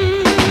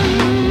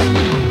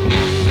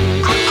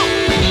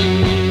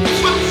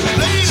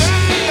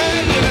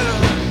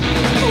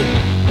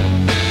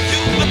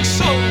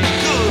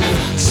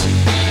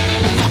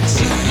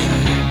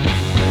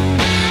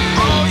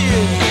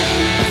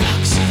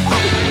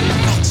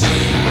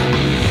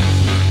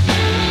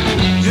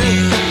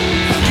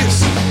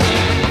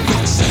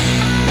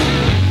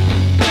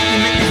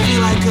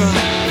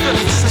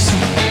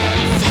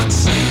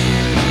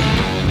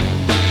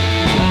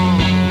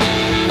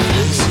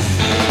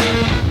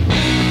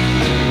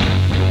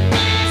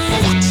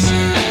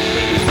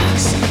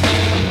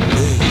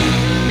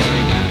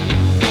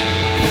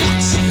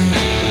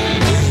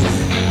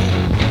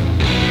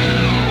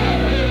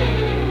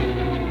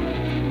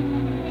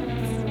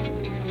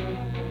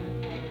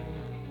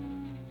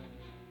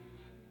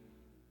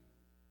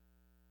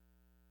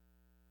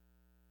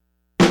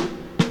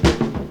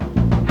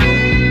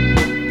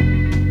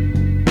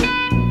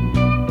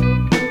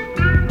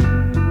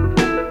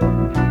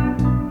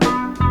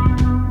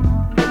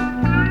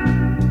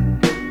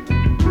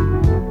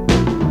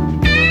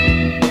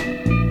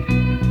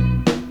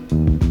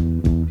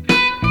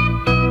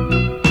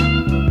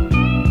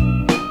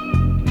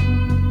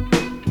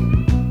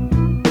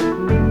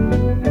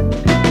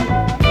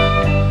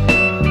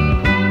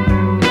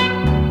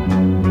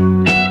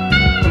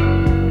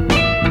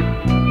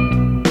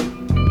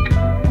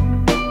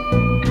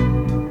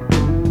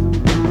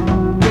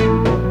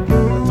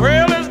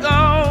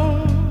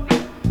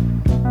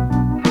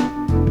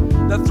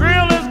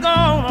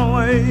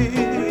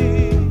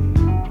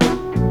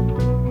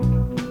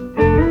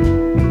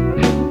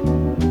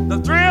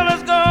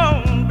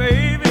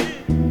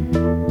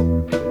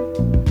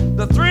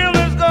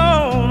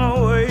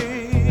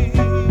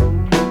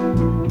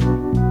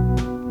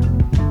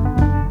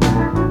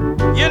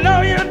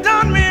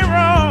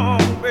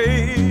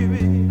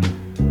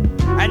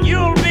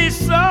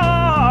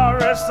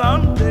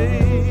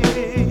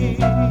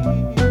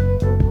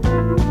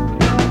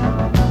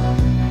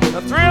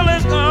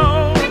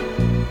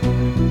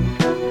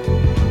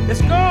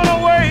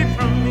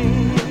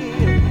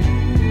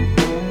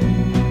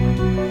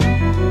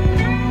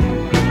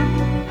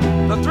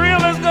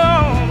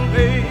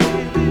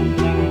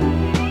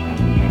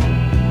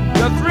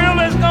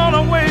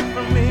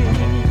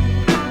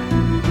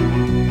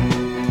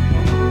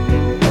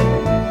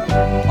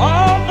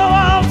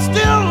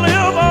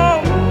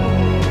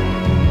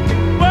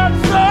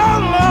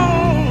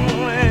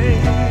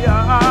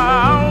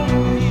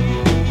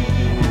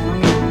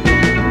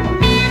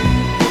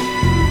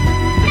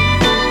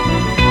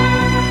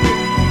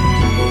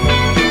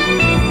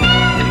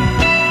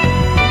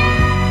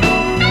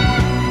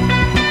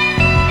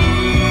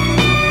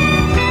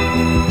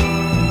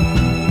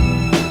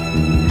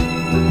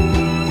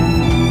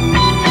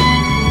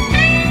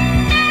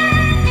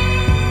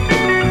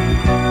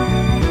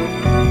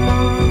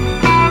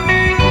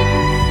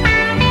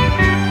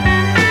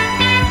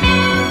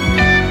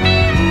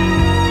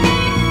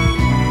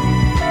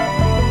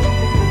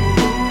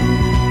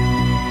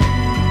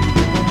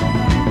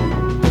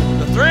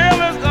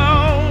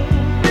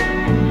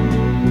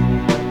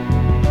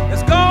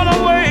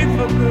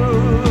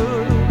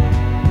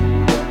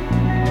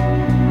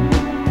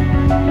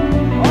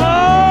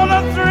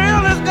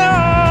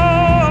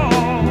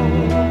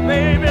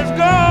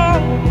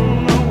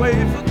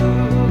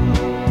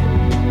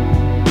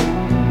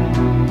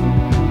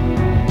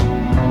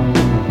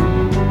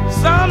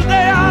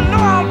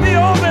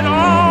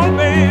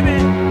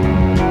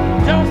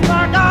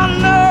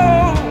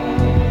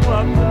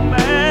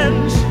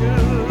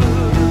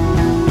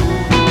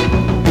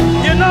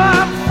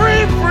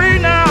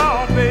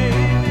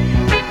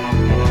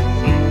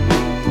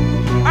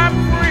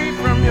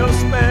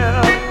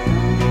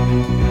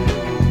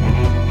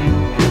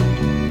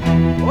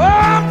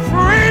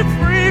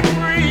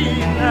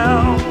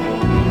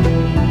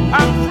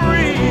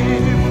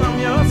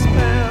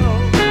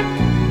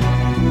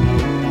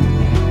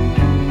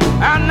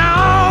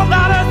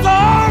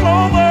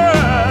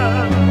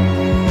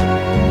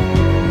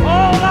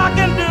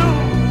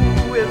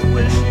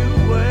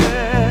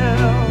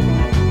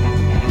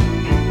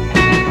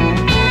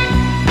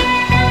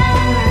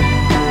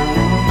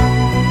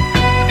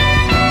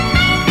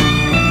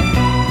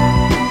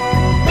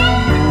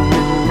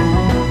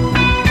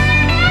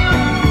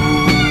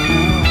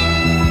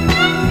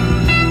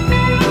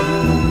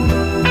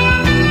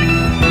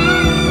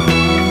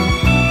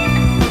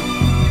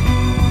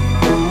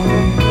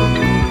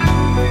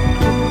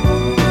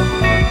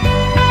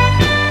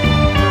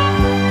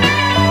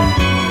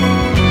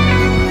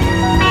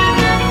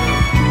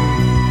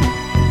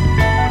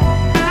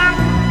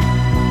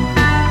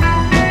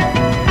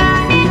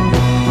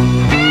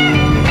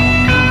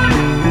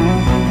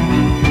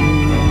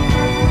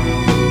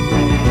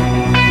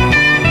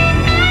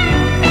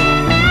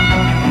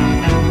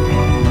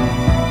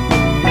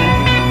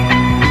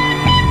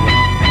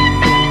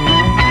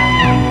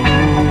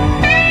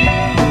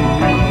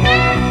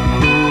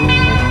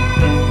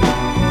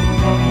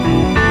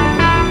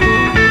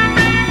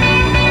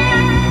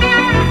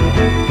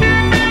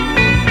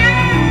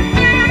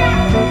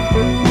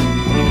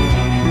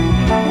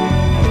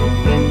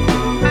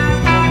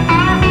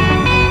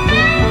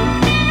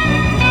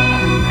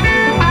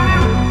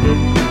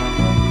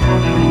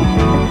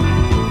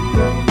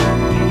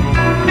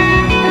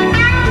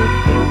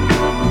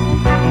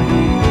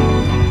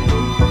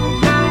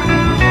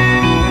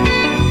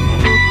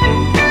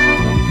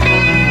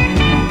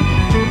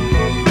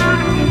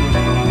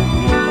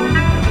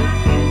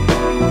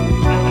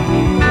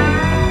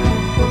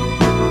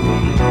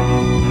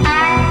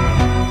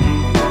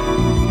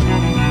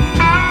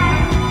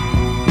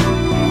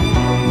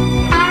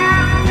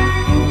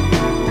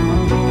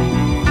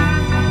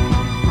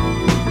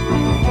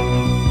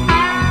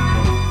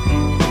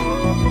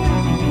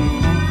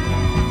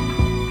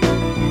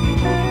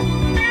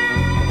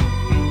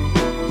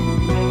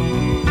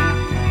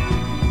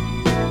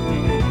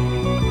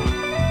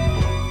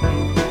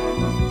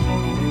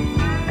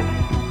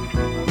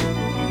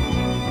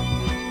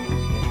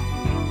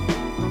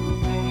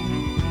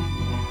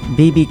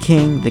 B.B.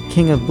 King, the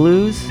King of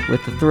Blues,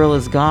 with The Thrill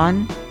Is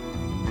Gone,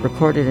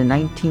 recorded in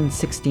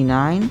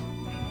 1969.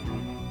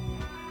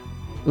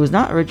 It was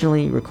not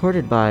originally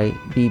recorded by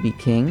B.B.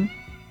 King.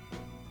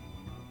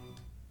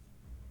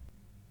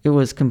 It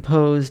was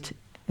composed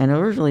and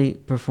originally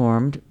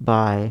performed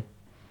by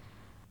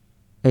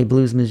a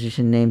blues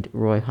musician named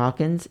Roy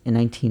Hawkins in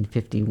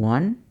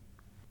 1951.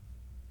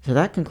 So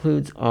that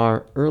concludes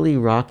our early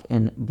rock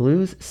and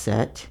blues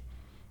set.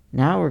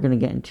 Now we're going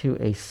to get into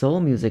a soul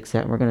music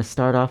set. We're going to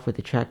start off with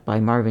a track by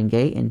Marvin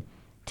Gaye and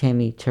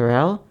Tammy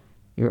Terrell,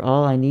 You're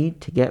All I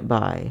Need to Get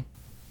By.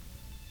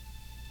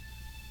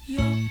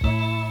 You're all I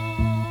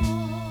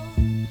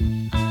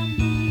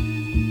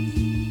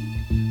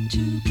need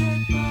to get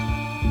by.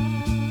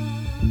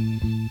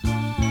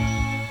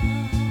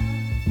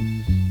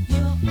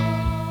 You're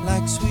all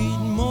like sweet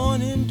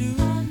morning dew.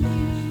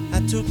 I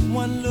took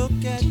one look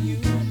at you,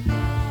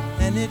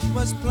 and it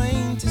was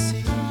plain to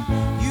see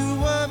you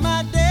were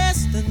my destiny.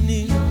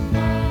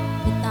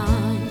 With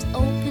arms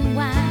open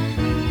wide,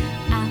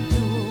 I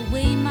threw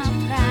away my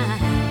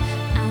pride.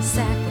 I'll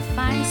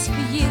sacrifice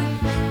for you,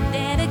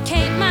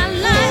 dedicate my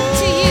life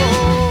to you.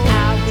 I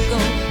will go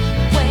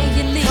where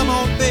you lead. Come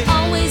on, baby.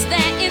 Always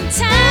there in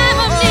time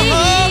of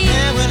need.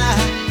 And when I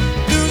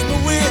lose my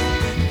will,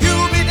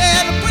 you'll be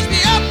there to push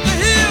me up the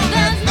hill.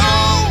 There's no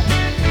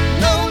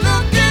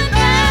looking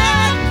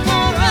back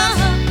for us.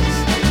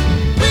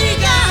 We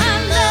got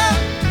love,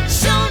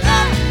 show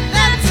love,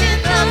 that's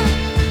enough.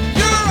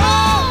 You're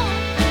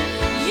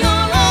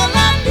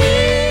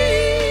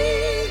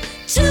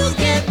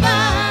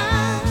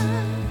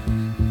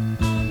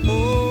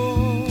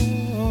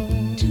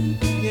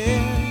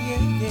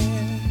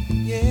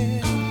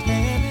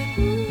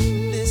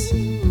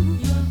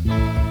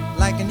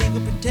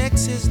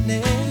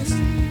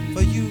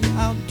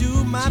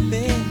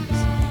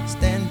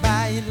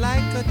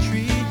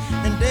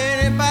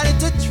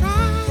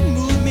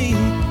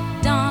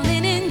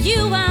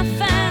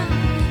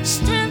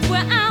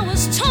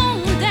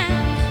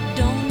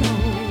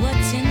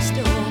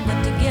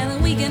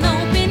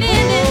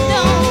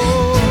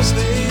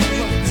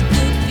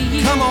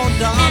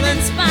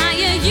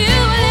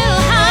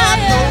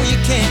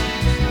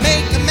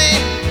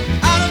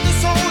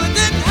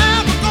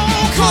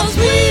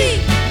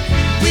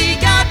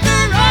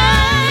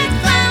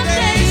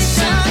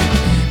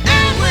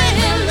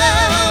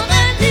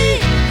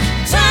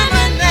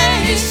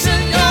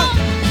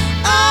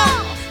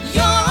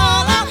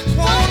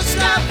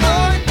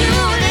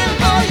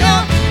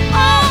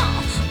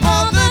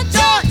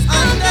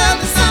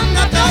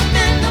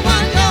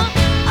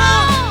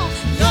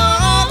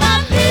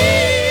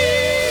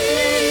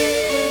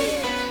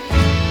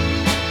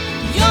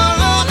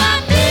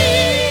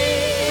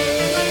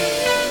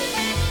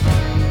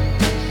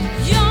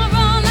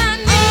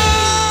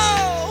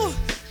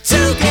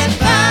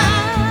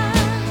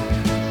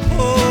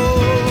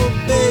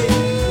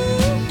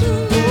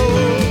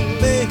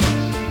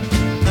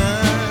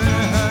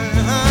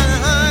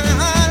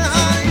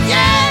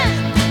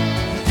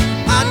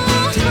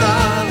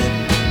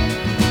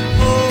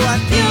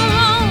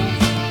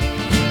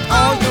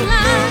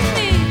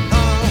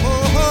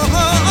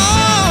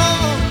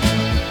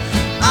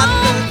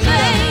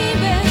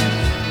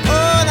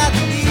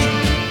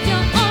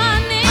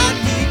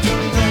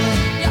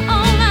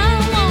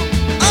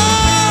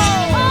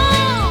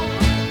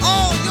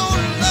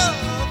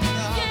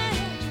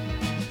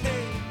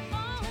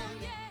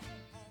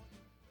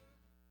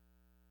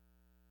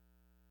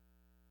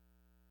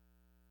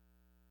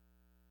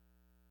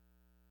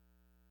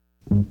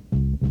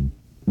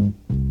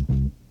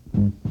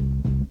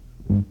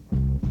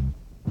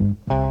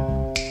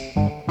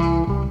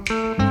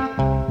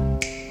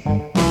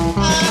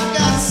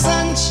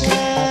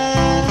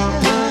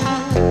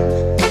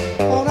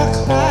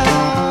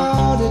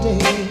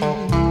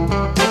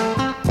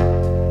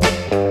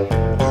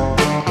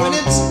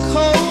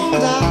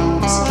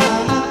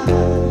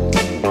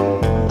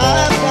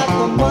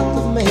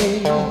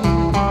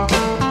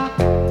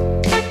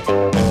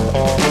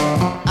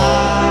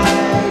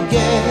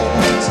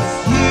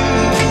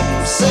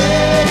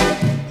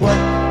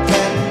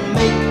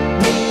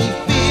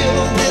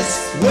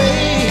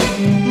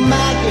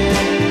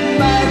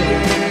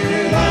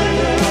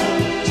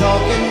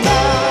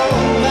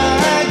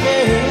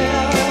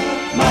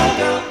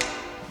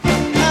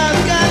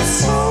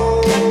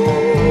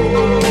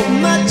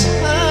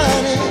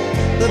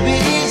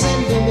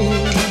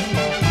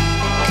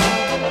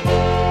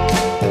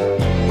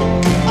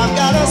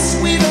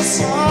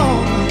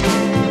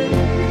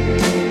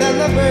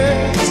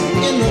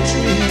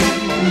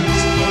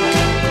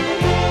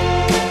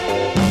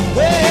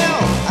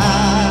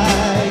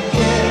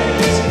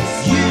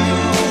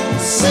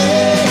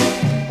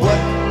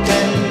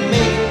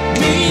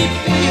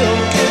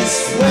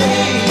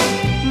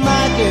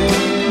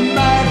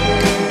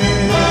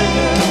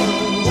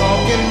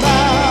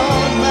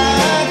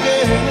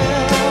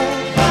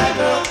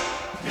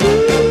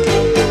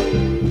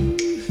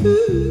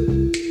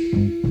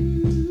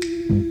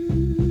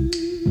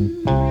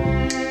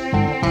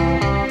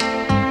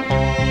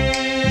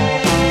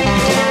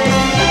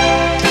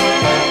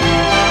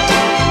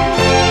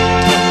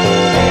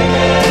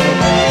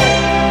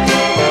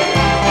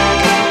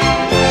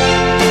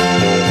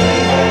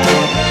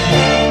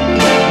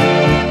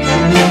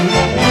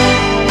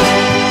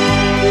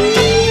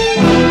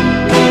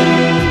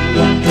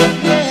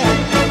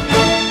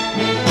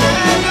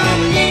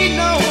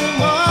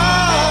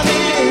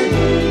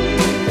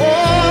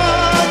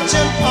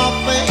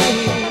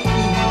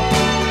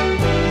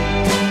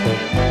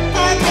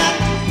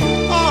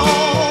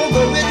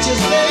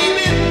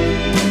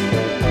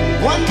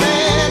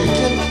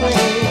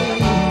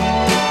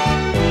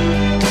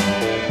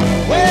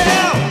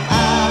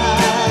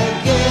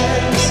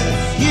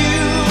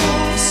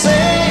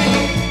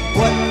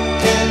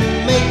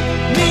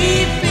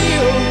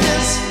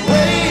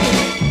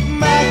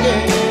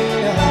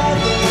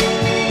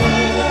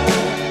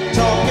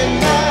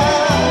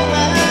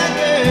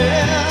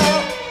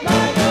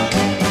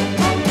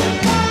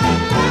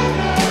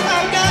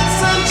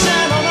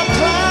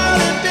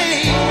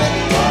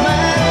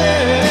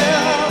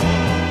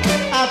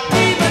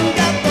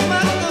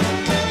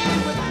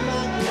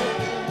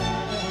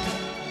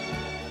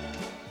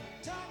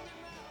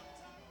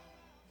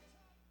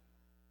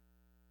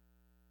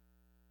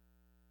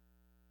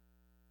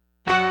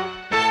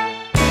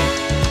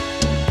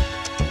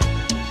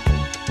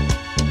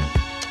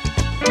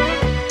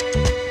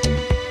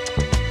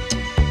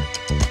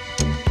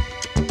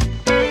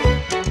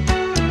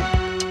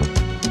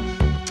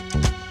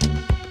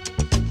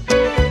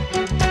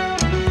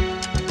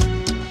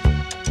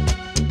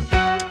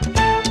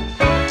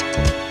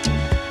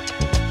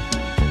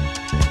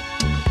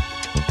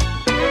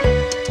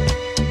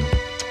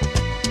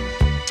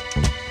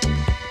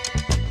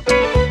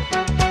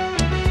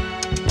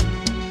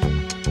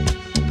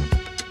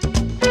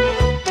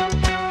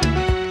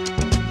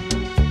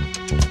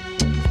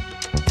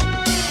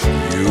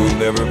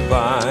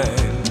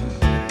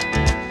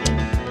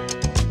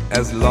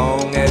as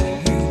long as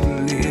you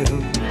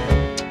live.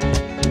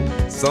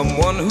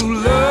 Someone who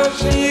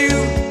loves you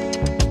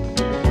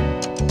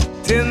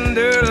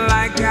tender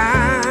like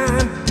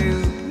I do.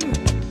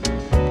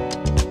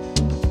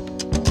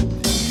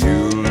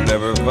 You'll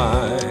never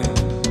find,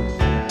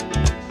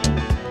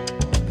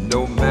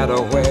 no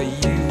matter where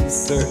you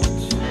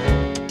search,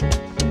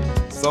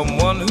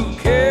 someone who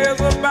cares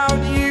about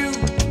you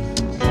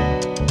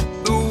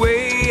the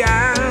way I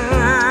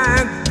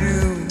do.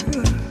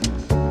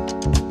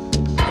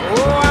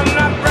 Oh, I'm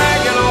not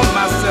bragging on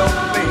myself,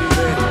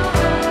 baby,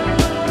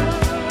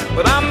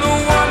 but I'm the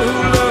one who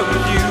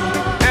loves you,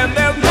 and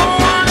there's no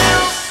one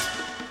else,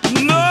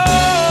 no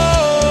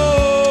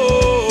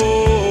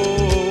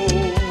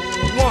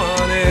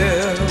one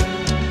else.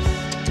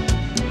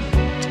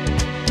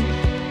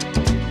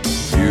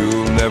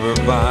 You'll never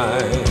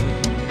find,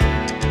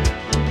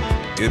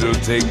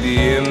 it'll take the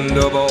end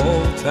of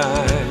all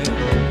time,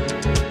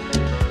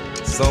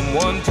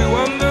 someone to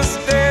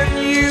understand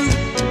you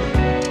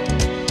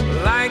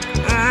like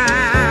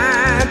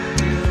I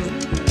do.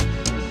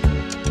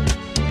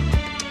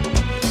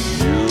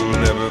 You'll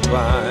never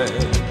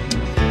find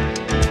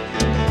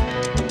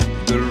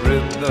the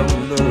rhythm,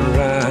 the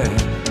rhyme,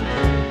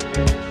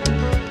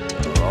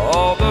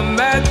 all the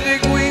magic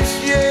we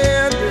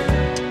shared,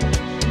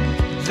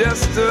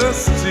 just us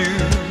two.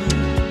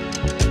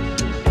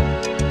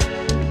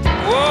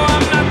 Oh,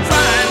 I'm not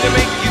trying to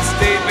make you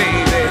stay,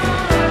 baby,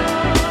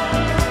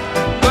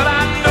 but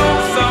I know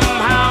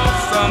somehow,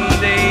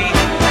 someday,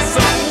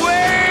 some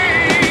way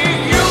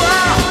you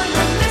are.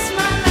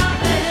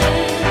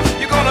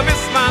 You're gonna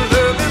miss my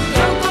loving.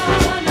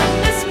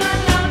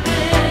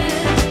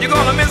 You're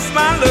gonna miss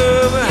my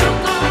loving.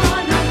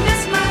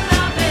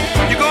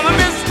 You're gonna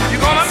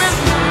miss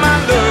my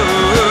love.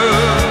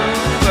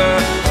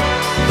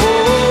 Oh,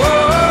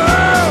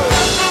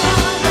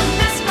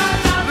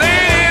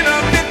 late in the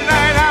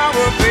midnight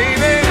hour,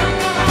 baby,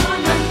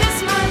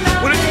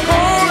 when it's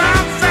cold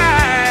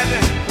outside,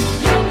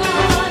 you're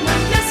gonna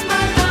miss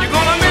my love.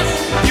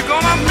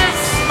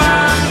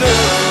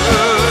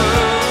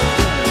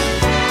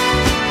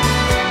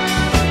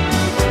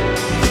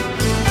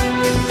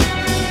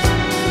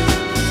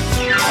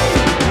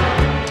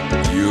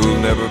 You'll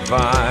never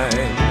find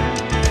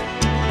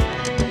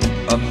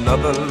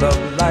another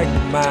love like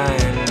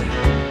mine,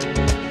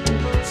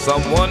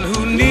 someone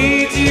who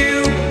needs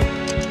you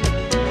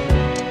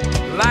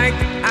like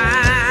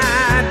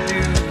I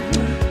do.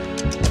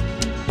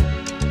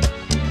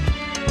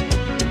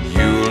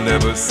 You'll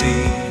never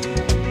see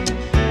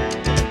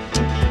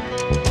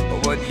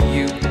what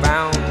you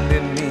found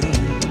in me.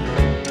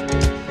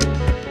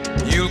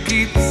 You'll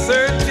keep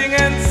searching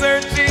and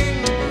searching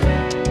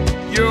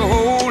your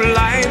whole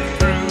life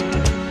through.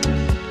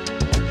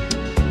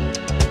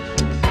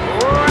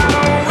 Oh, I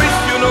don't wish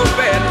you no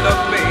bad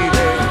luck,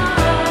 baby,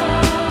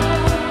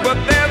 but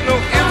there's no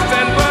ifs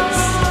and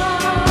buts,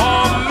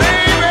 or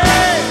maybe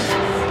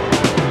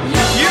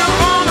you're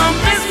gonna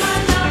miss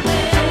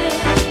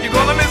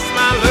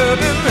my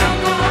loving.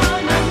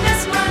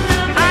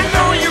 I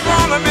know you're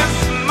gonna miss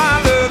my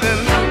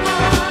loving.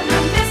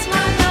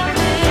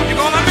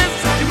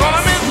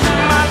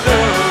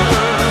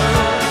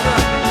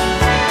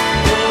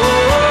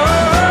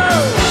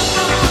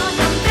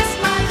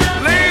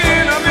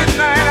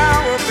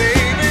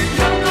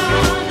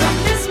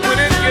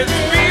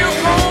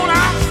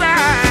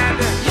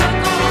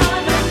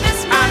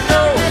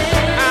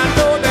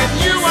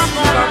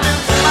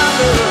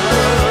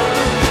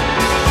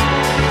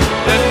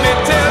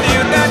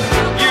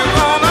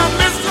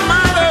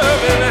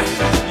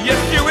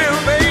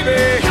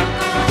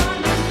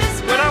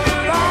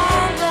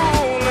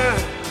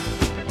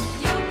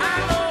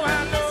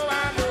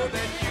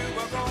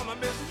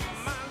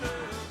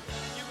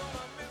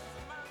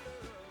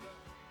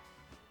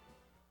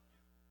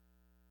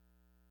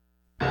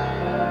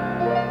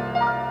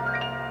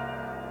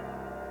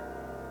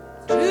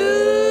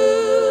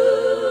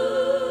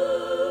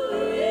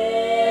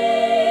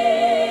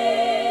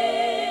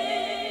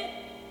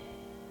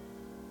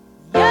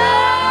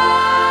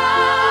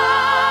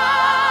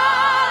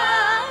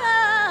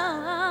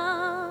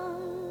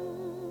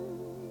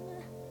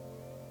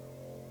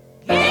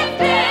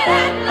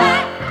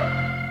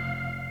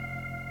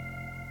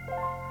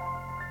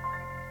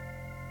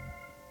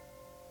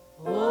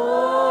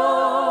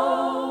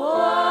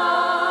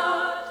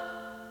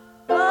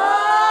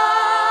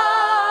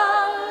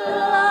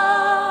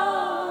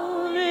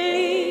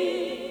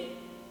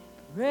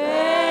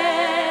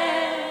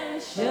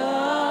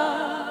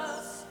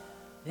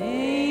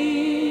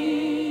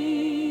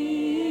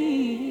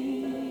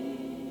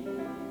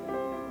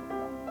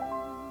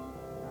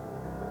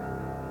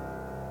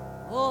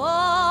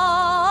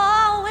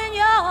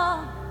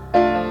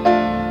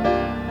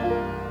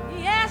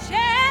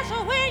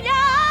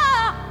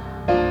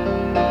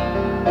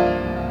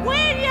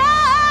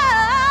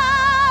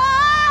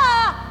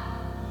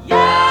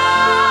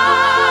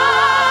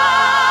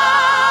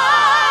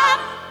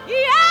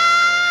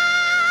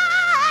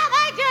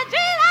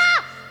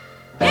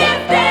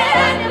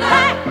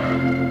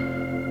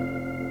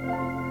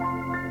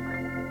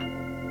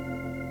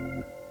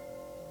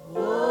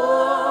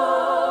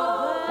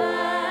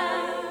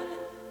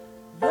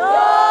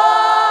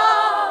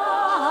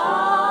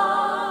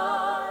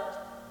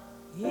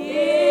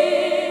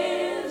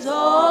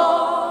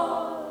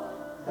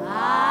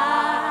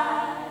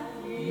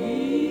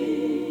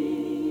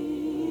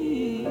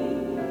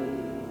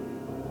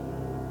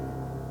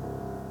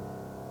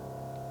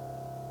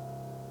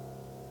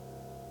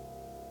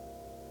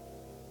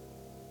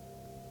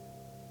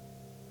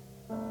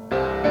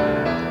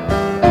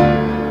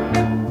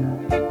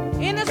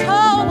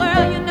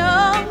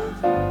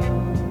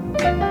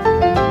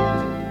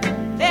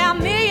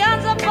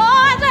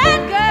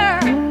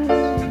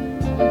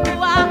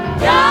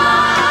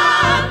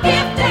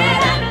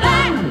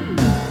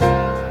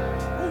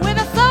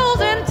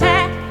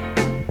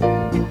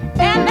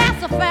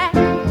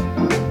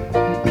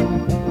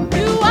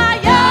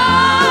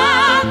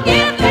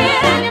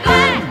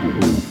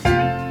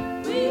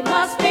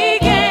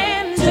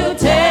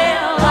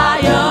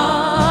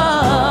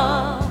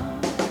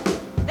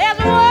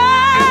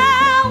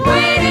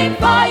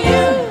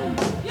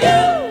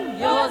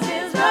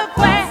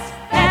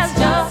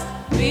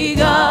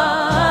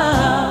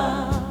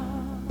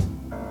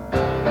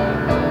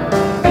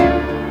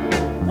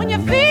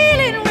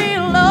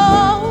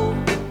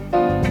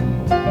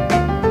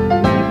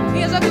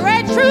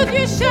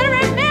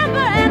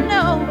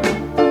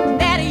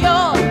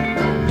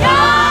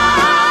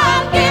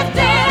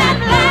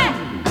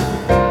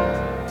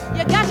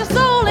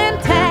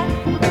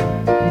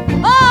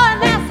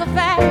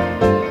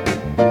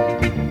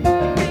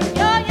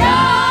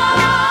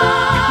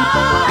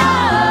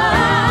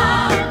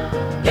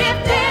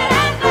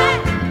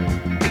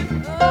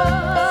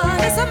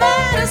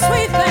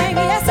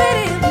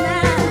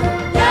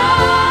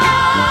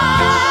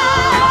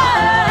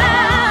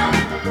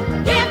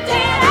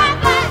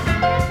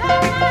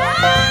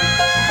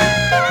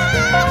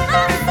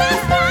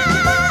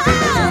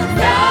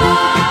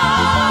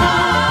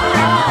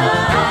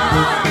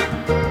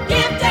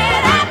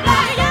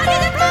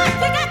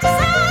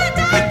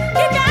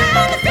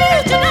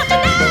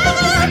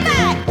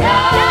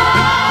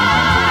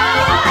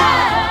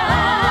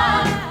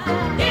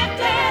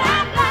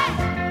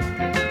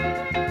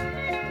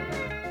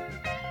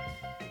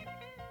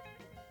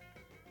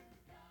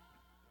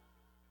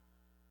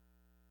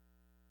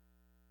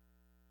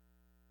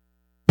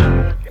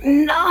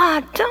 No,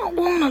 I don't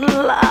wanna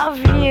love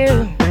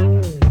you,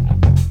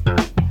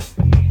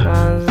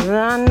 'cause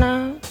I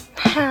know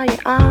how you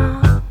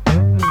are.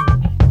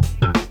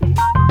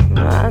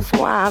 That's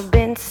why I've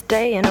been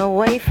staying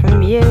away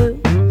from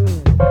you.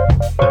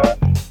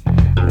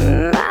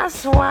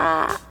 That's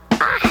why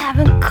I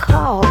haven't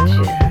called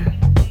you,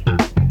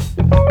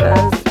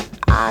 'cause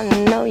I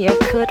know you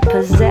could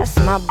possess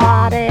my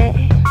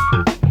body.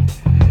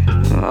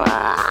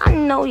 I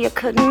know you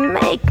could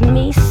make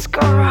me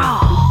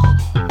scrawl.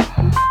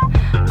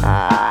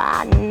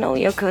 I know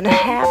you could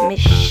have me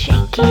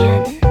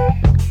shaking.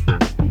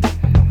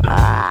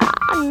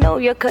 I know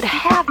you could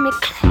have me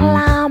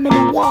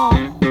climbing walls.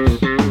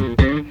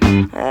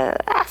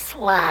 That's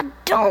why I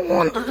don't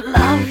want to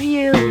love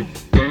you.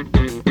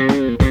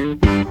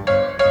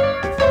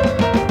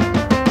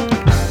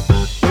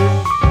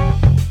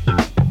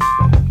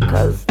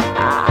 'Cause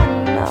I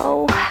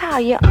know how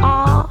you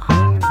are.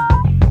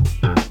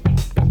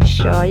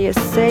 Sure, you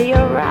say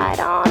you're right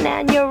on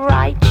and you're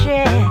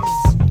righteous,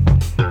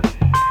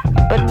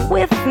 but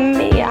with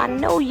me I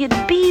know you'd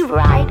be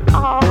right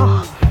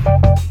off.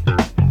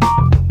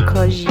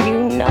 'Cause you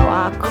know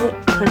I could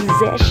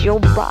possess your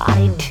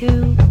body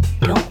too,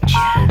 don't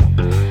you?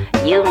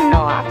 You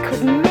know I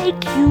could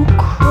make you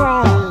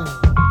crawl.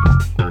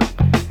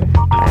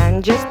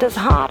 And just as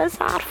hard as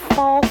I'd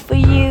fall for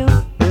you,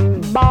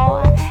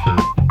 boy,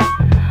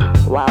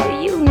 well,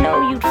 you know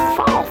you'd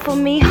fall for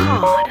me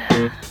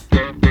harder.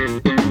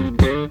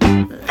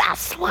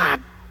 That's why I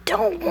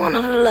don't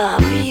wanna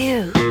love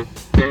you.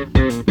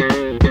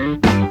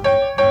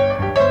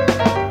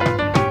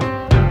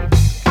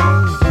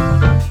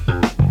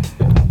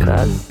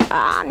 'Cause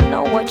I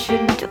know what you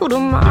do to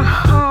my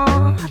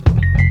heart.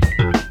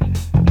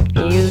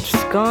 You'd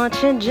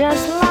scorch it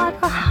just like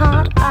a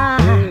hot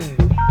iron.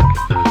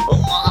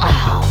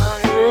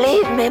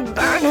 Leave me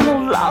burning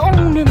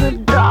alone in the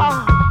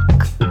dark.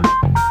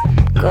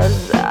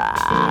 'Cause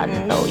I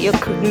know you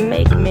could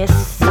make me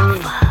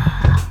suffer.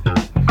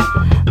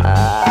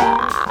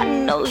 I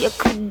know you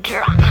could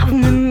drive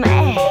me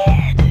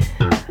mad.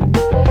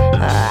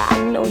 I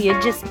know you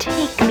just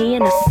take me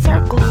in a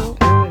circle.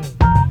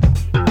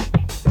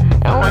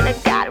 And when it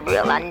got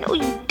real, I know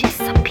you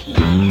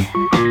disappear.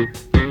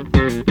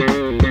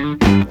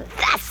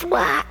 That's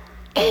why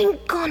I ain't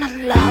gonna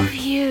love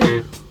you.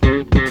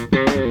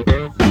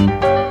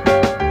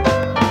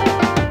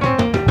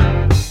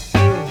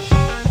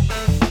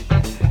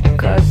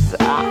 'Cause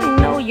I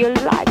know you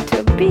like to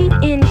be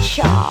in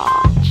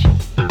charge.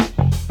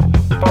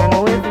 And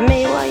with me,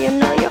 well, you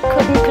know you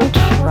couldn't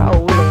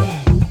control it,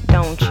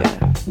 don't you?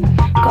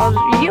 'Cause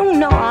you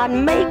know I'd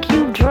make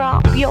you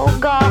drop your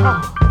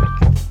guard.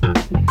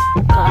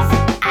 'Cause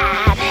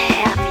I'd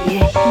have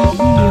you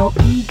eating your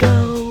ego.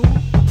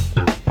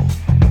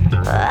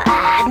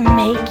 I'd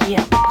make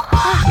you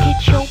pocket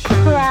your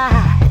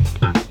pride.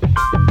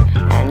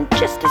 And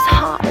just as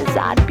hard as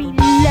I'd be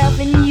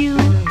loving you,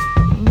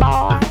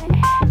 boy,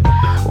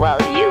 well,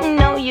 you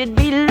know you'd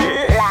be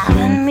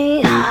loving me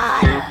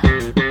harder.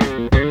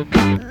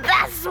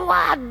 That's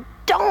why I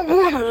don't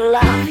wanna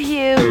love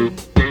you.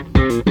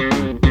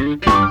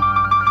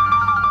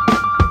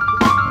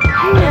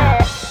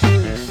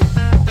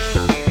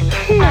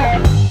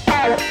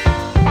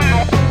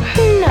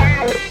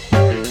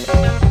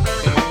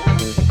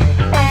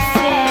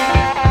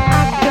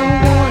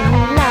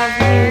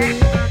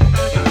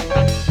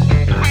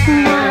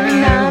 Na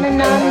na na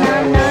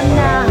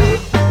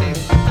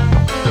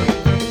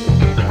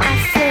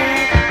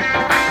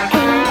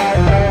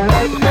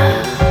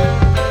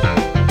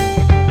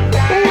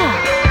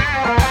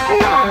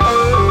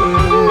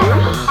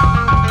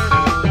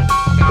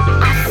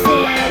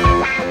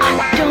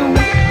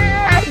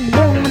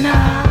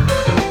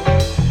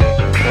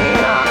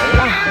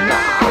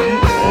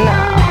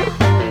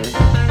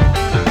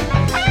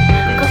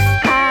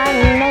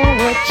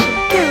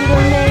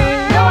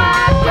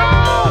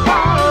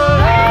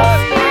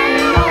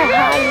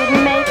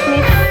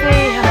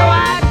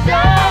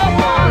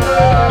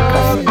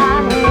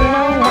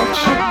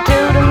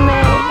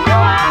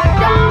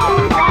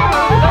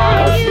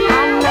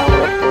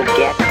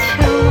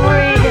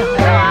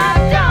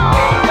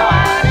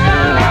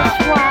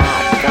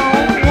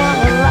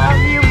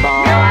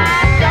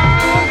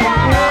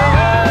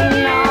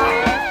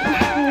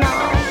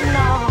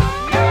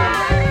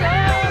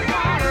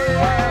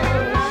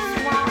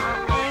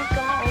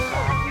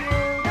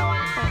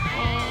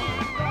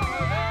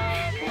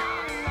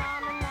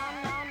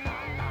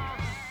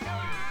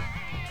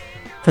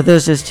For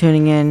those just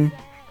tuning in,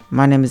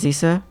 my name is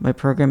Issa. My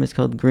program is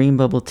called Green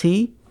Bubble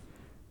Tea.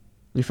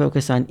 We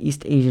focus on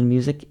East Asian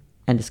music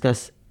and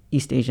discuss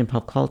East Asian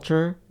pop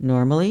culture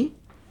normally.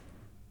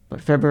 But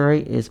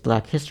February is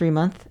Black History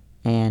Month,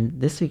 and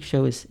this week's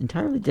show is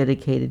entirely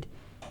dedicated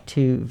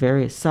to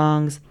various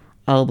songs,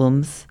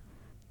 albums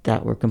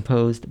that were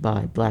composed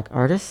by Black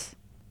artists.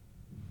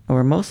 And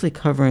we're mostly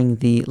covering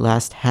the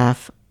last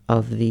half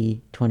of the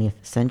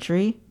 20th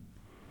century.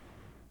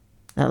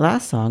 That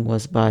last song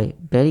was by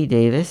Betty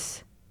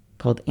Davis,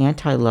 called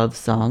Anti-Love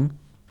Song,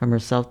 from her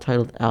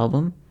self-titled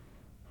album.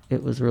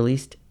 It was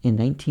released in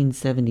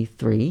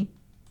 1973.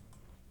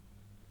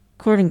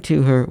 According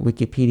to her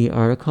Wikipedia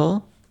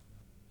article,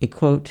 a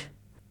quote,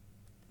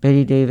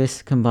 Betty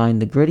Davis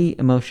combined the gritty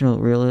emotional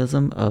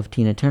realism of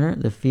Tina Turner,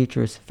 the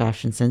futurist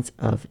fashion sense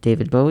of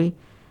David Bowie,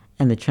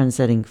 and the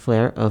trend-setting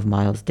flair of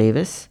Miles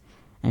Davis.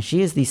 And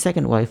she is the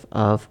second wife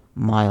of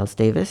Miles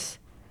Davis.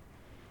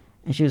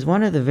 And she was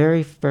one of the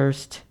very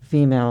first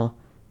female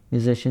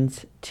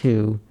musicians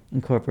to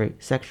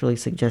incorporate sexually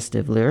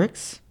suggestive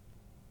lyrics.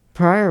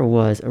 Prior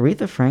was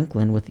Aretha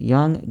Franklin with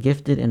Young,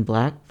 Gifted, and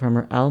Black from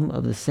her album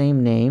of the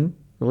same name,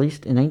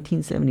 released in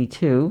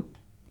 1972.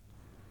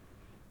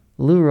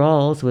 Lou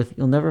Rawls with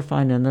You'll Never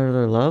Find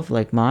Another Love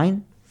Like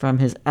Mine from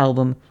his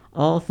album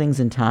All Things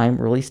in Time,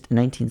 released in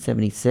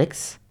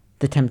 1976.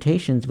 The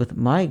Temptations with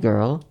My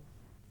Girl.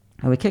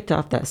 And we kicked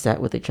off that set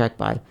with a track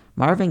by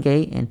Marvin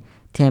Gaye and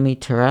Tammy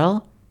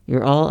Terrell,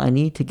 You're All I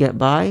Need to Get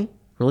By,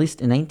 released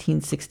in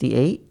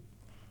 1968.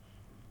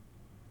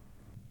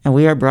 And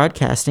we are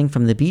broadcasting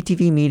from the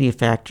BTV Media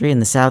Factory in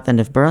the south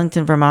end of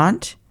Burlington,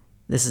 Vermont.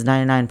 This is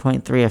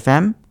 99.3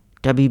 FM,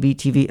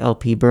 WBTV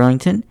LP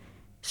Burlington,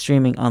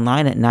 streaming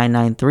online at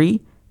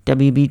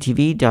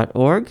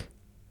 993wbtv.org.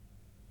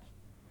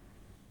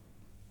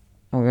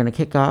 And we're going to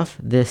kick off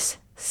this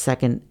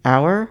second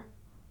hour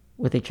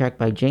with a track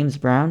by James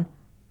Brown,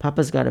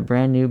 Papa's Got a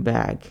Brand New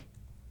Bag.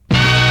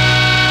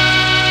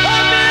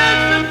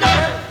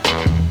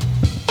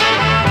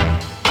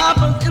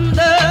 Papa's in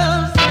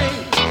the swing.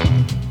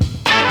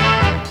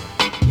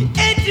 You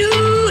ain't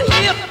too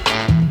hip,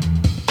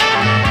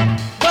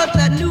 but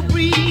that new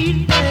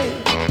breed thing.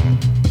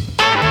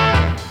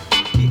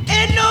 You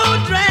ain't no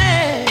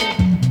drag.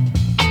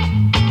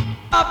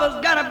 Papa's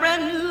got a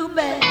brand new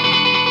bag.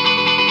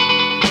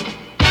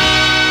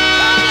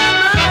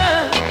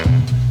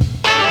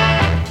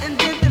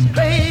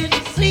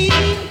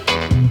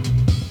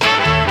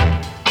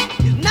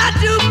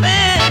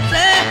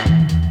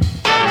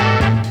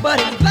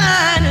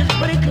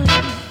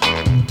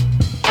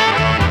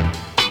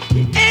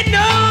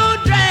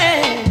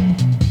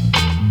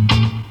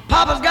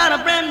 Papa's got a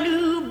brand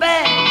new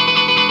bag.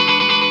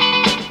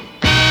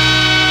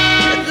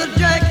 It's a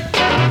jacket,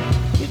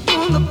 he's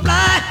doing the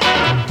fly.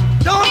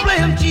 Don't play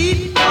him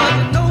cheap, cause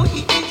you know he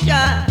ain't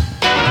shy.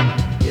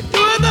 He's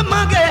doing the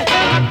monkey,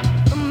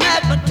 the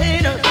mashed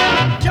potatoes,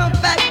 jump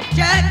back,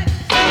 jack,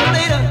 see you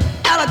later,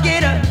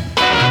 alligator.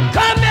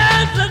 Come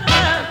here,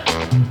 sister.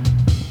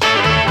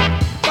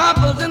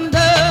 Papa's in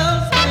the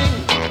swing.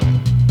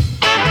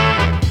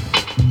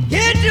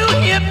 He's too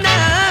hip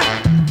now.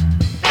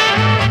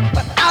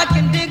 I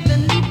can dig the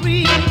new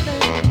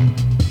breathing.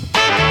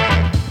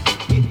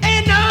 He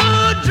ain't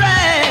no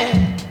drag.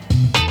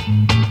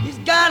 He's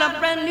got a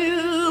brand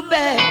new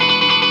bag.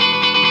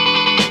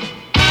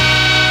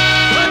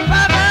 But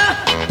Papa,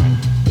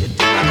 you're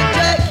doing the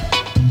jack.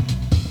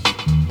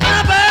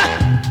 Papa,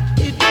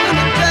 you're doing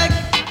the jack.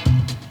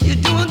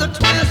 You're doing the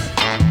twist.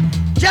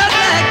 Just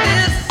like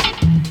this.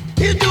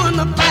 You're doing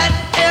the fight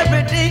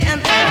every day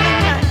and every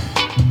night.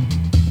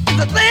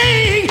 It's a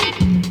thing.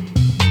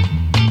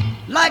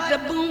 Like the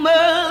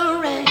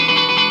boomerang.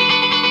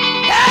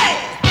 Hey!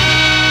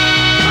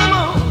 Come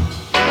on.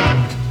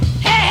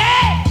 Hey,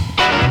 hey!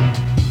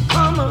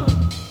 Come on.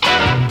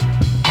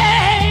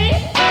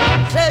 Hey!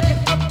 Said you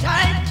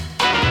uptight.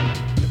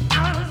 You're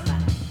out of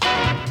sight.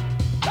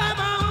 Come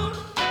on.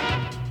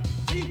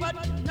 See what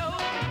you know.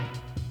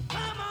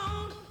 Come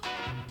on.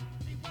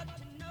 See what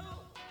you know.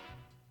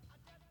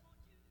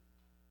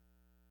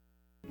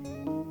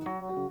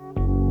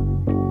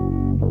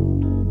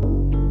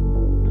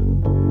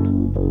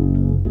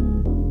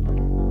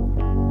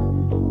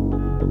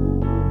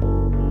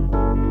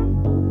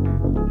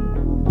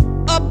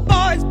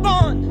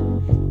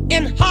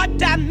 In hard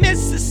time,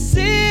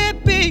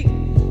 Mississippi,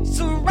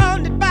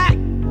 surrounded by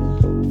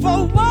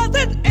four walls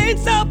that ain't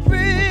so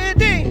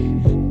pretty.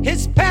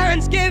 His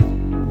parents give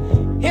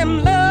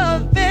him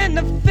love and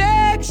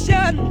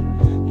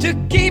affection to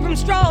keep him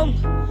strong,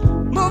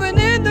 moving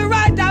in the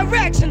right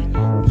direction,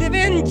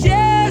 living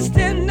just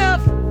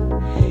enough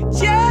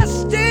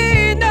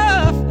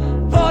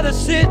for the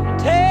city.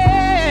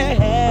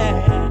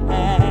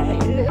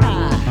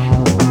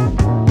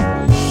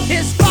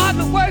 His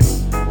father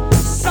works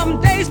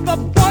some days for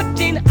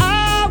 14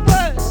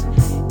 hours,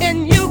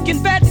 and you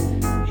can bet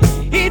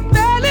he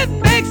barely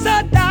makes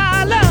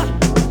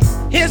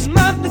 $1. His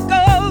mother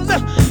goes to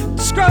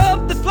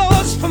scrub the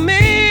floors for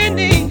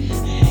many,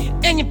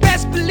 and you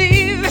best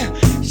believe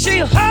she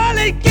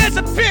hardly gets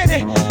a penny.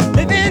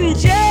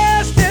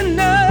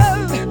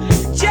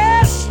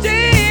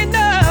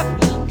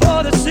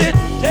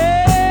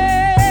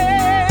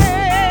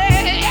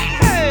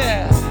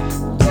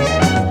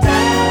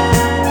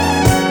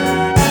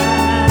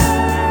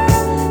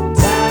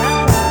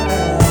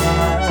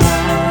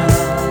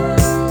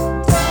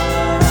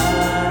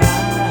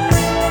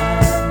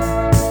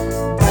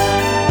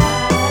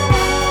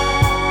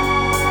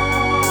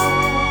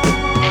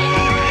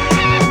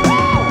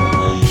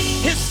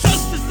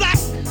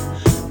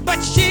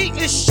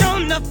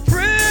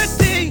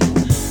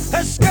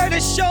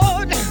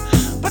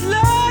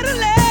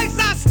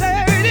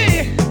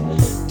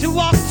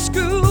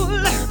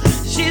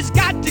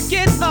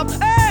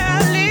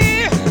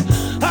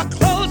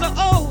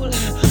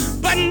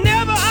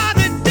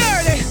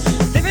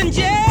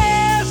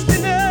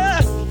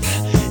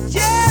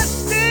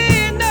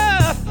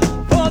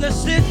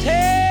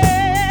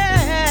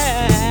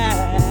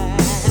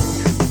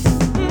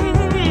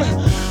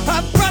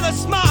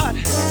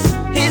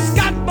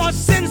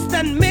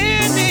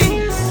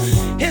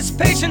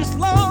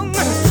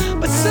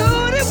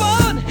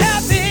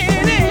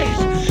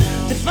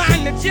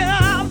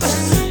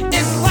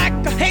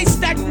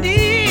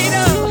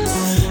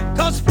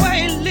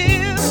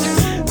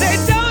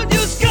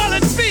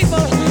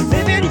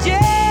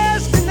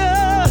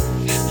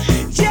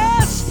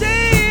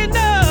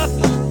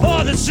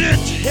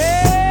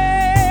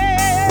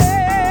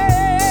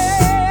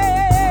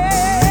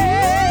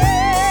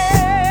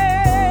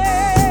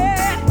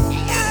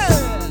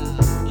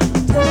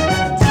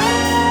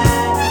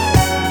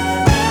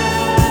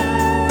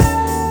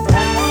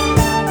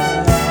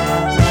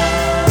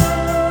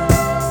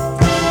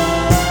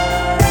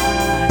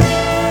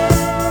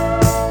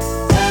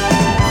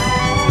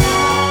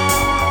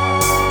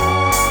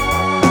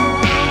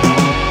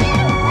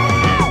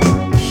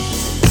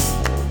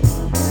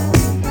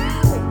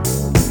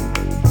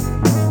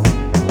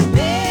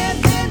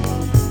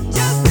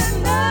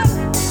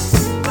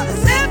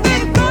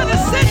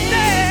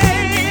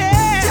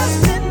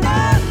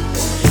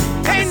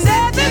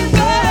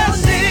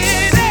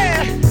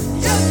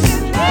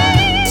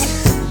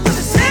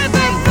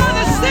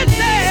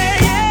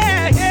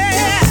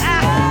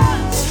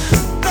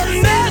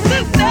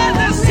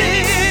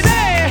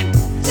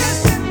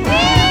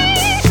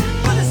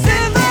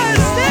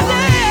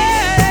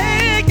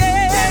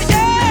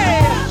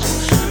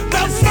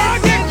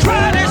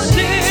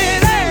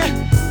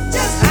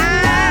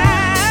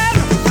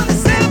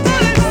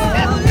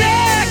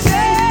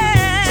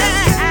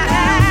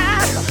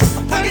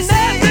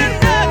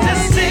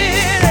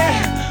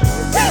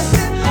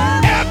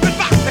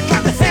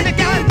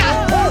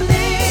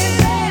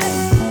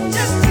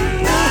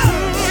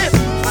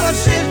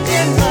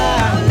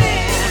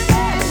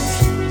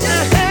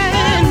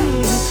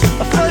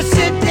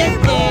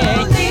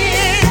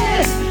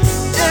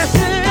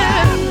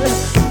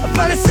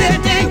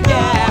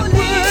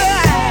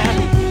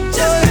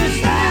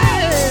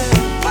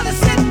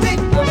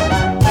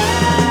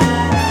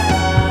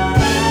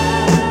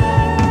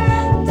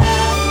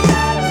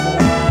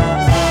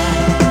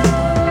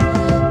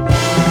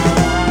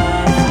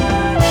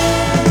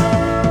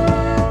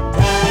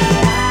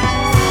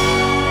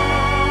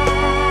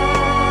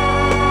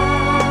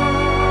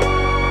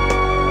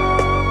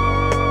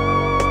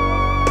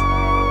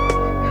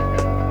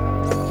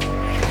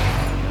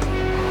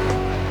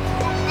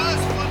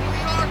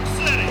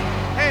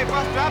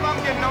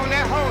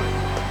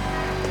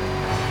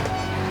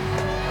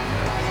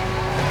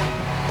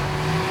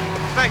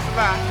 Thanks a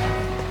lot.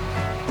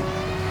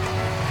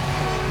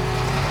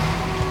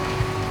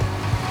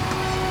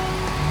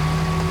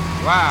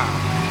 Wow.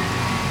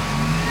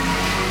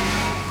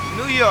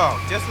 New York,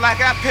 just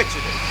like I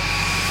pictured it.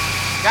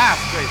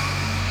 Skyscrapers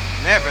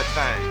and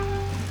everything.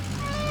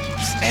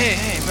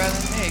 Hey,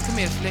 brother. Hey, come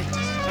here, Slick.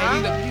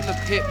 Hey, you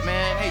look hip,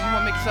 man. Hey, you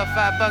wanna make yourself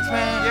 $5,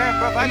 man? Yeah,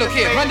 brother. Hey, look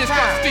here, run this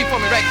across the street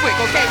for me right quick,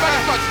 okay? Run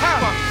this across the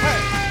street for me.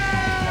 Hey.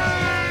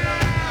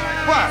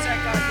 What?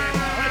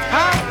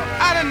 Huh?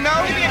 I didn't know.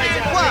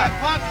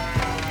 What?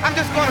 I'm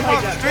just going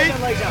across the street.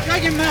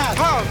 Shut your mouth.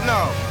 Oh,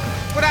 no.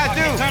 What'd I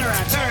do? Turn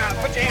around.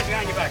 Put your hands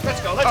behind your back.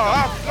 Let's go.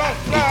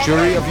 The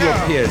jury of your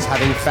peers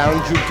having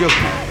found you guilty.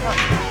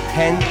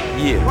 10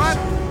 years. What?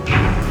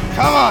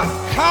 Come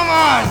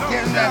on,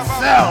 get in that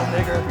cell,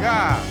 nigga.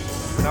 God,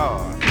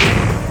 Lord.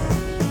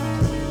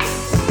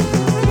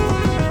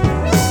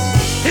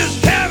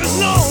 His hair is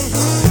long,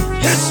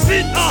 his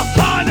feet are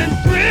hard and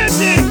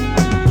gritty.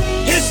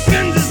 He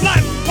spends his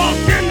life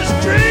walking the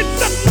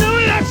streets of New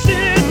York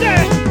City.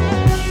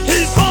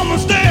 He's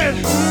almost dead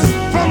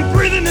from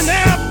breathing in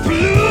air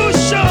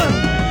pollution.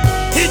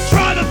 He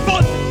tried to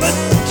vote, but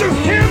to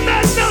him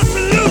there's no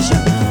solution.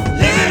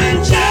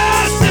 Living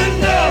just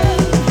enough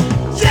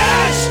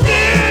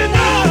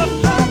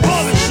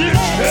for the shit.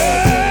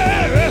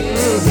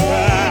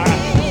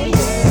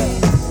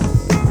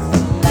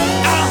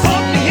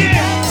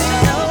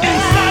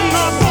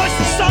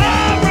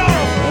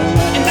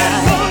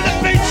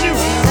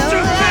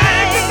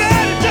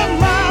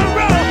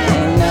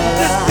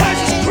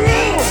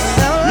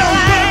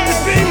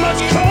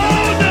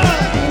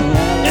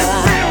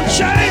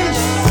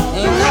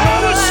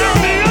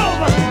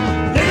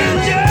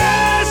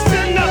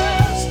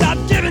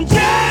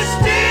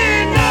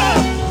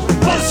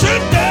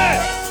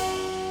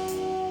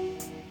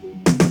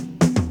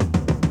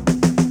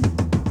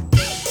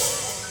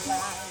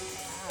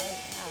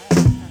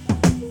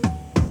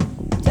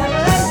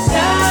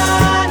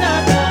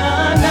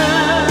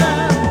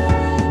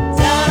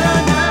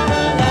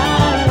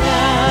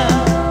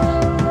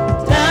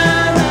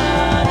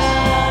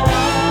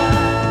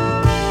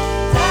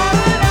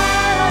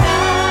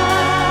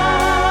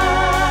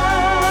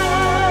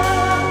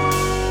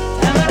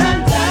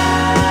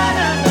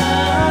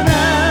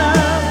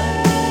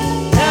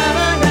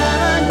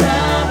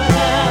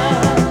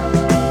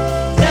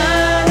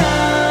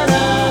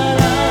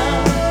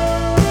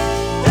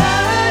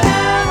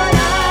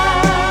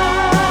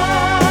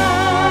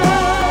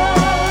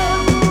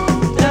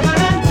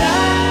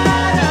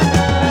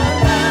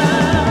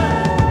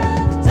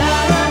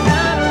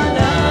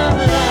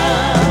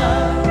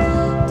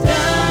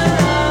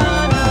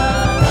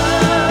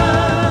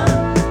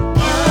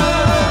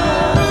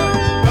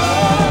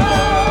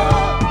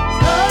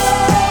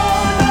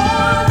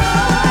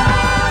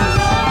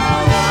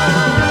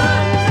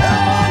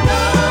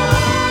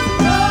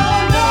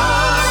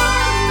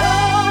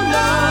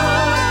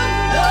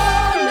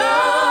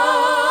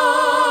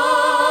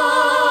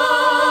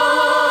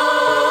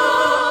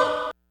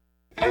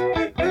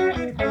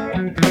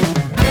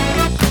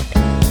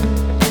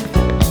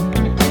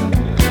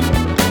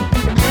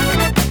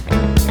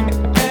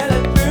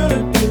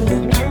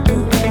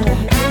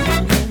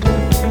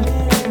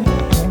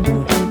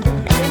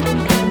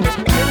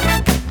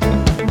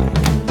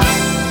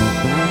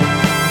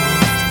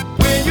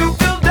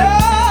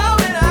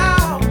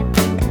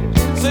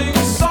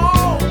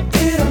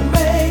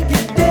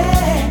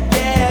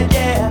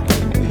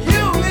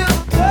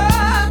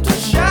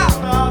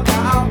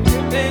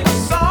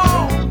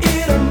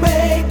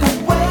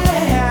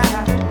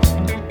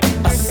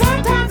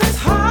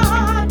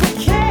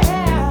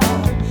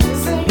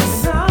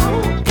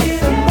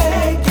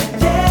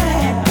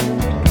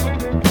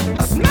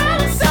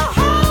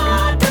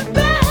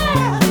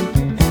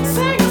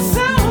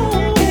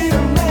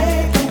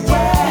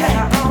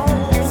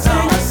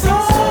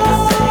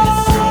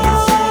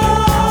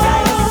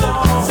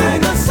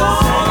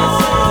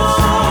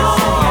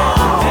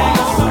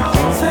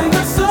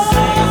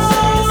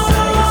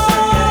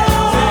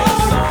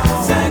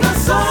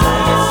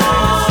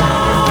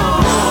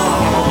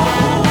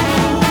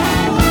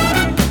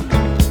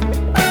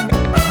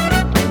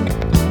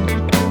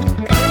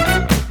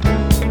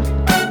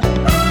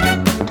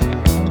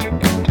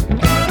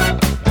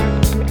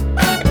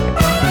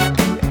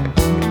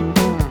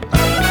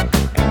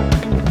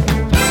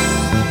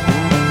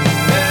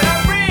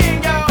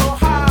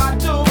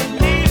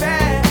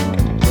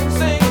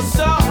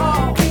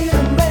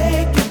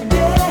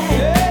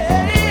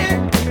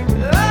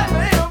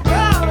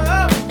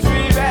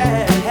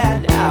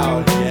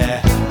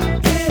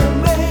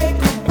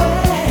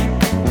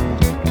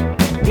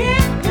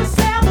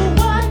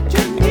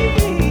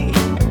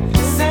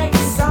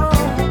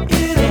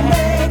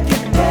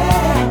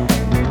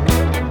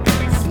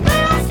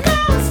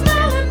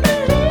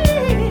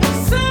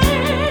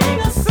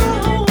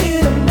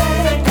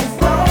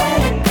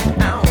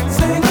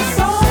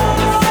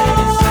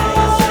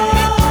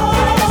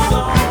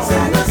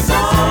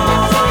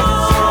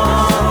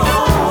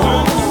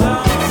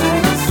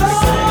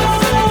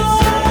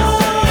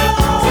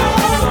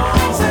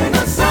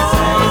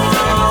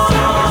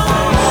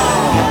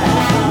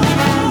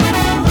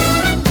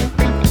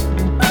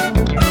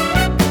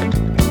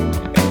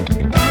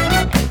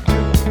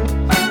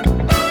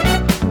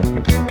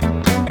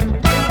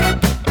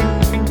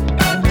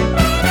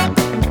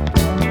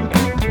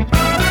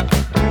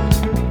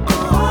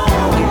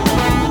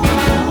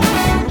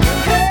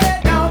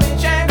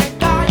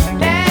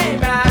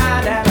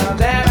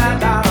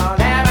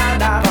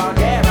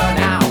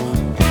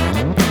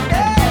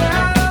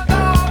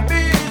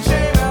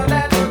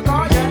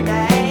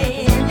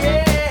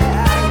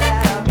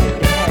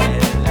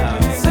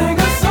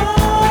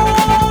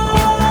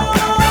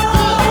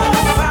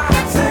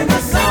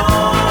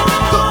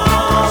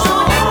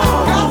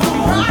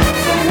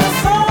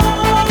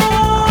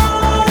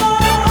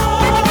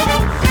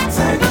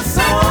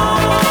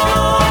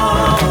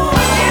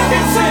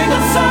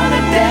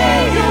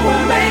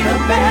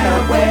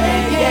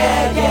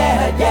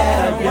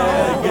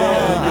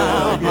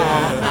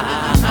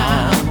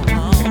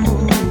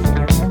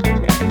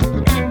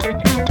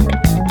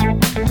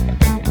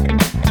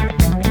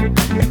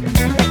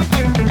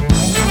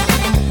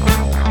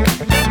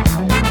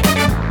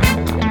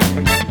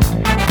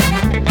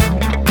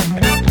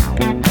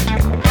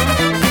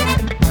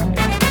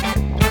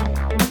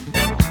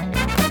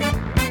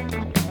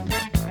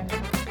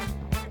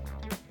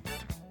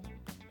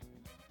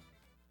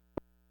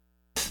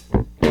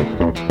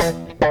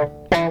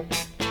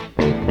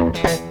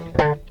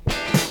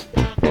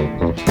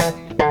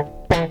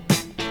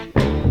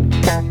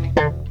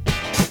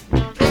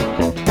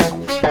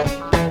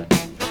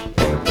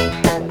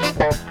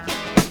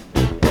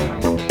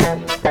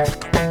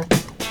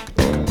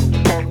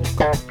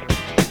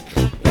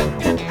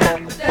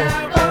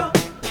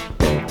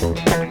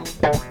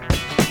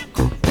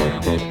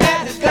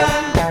 at his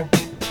gun.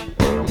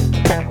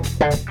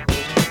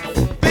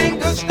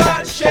 Fingers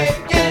start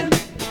shaking.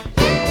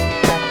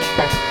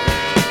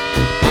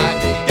 I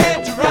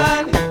began to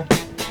run.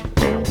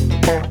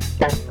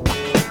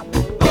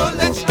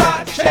 Bullets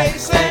start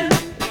chasing.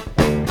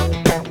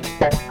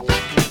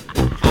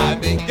 I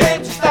began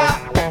to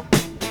stop.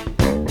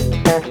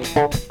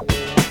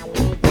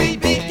 We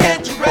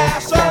began to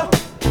wrestle.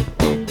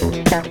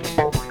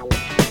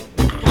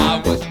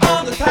 I was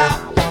on the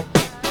top.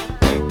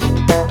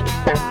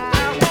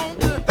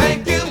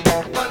 Thank you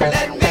for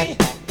letting me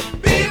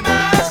be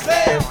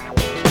myself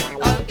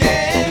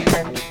again.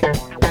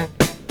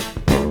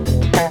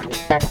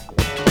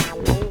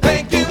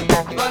 Thank you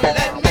for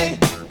letting me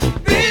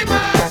be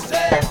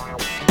myself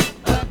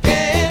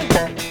again.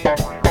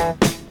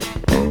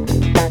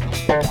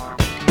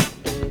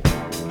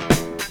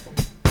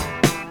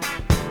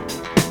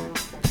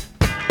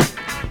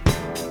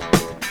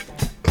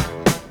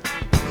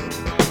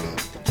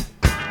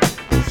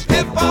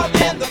 Slip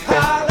off in the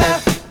collar,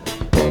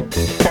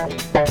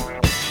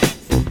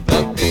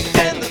 the beat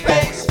and the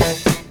bass,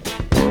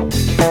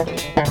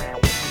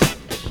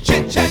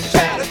 chit chat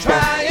chatter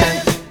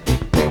trying.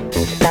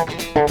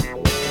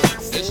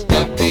 It's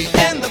the beat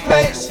and the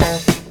place.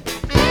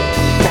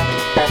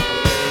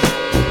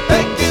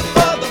 Thank you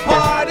for the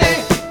party,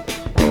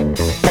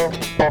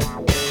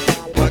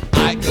 but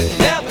I could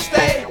never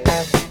stay.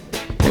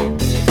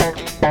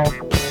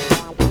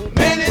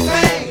 Many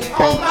things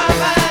on my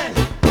mind.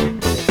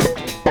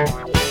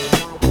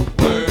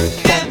 Words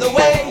in the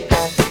way.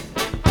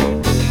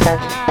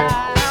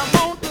 I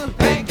want to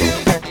thank you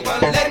for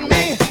letting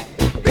me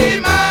be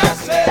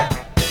myself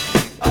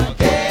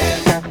again.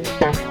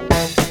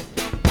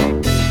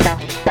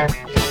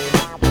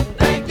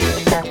 Thank you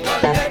for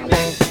letting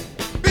me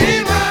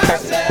be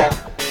myself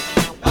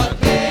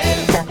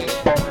again.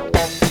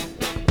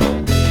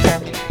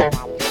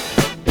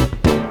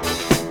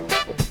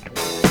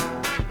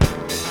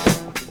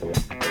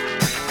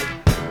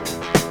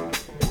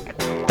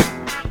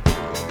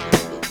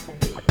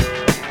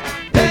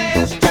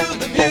 Dance to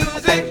the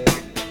music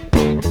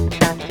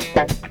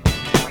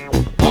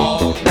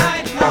all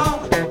night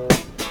long.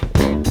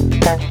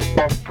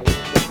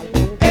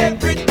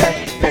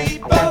 Everyday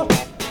people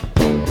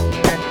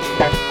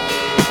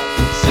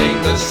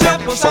sing the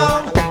simple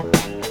song.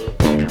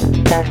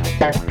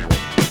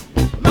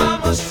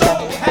 Mama's so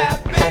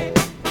happy.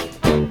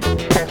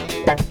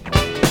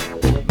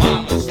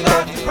 Mama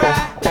starts to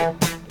cry.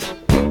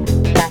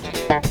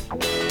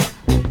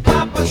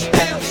 Papa's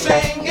still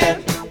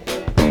singing.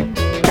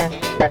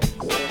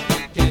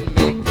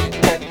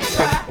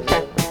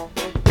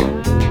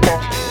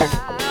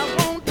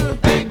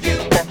 Thank you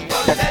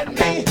for letting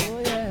me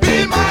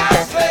be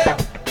myself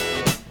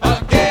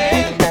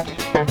again.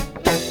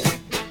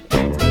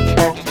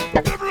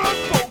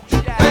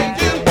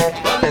 Thank you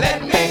for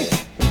letting me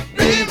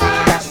be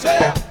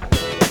myself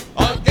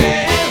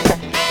again.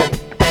 Thank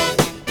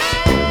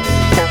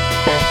you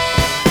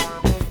for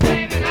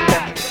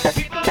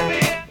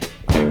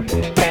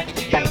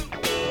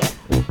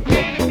letting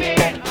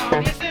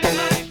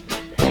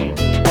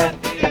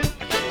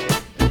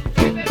me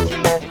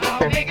be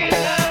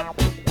myself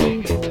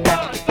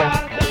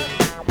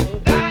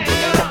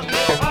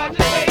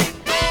again.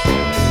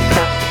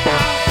 Thank you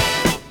for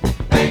letting me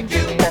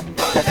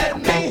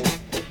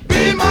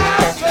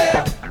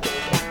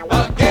be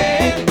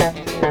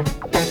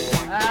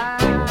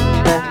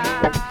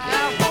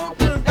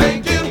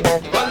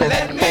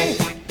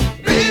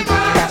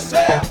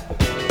myself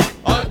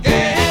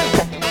again.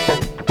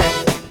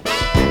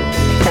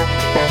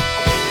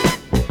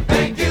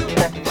 Thank you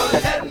for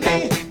letting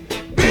me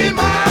be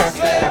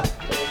myself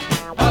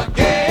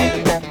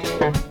again.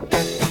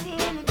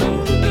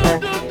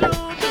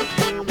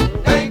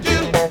 Thank you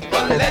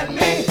for letting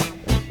me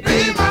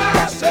be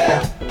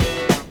myself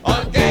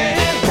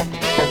again.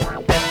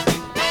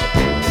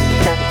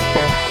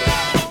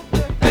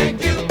 Thank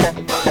you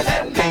for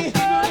letting me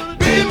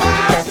be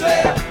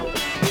myself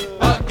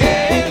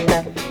again.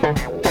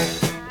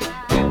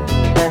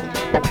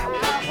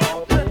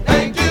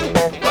 Thank you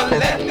for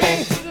letting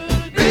me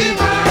be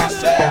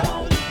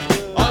myself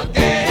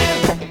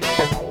again.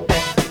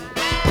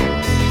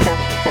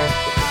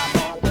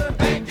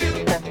 Thank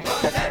you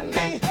for letting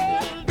me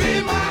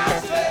be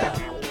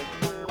myself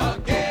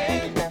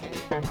again.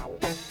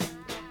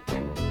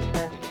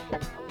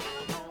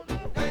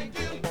 Thank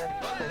you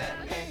for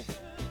letting me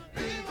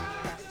be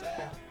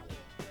myself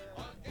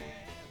again.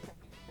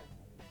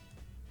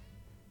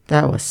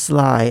 That was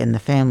Sly and the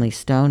Family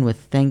Stone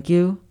with Thank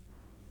You.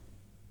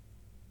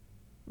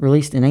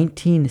 Released in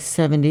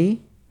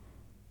 1970.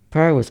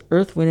 Prior was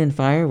Earth, Wind and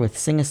Fire with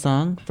Sing a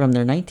Song from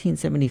their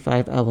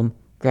 1975 album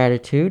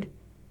Gratitude.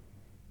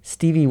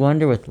 Stevie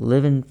Wonder with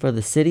Livin' for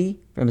the City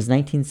from his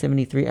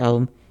 1973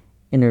 album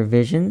Inner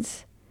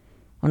Visions.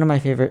 One of my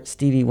favorite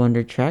Stevie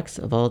Wonder tracks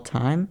of all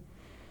time.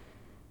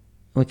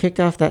 We kicked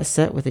off that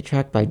set with a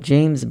track by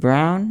James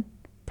Brown,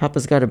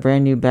 Papa's Got a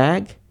Brand New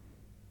Bag,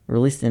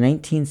 released in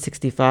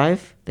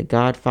 1965, the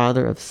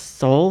godfather of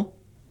soul.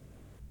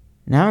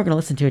 Now we're going to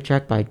listen to a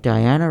track by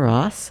Diana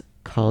Ross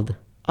called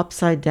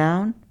Upside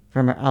Down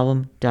from her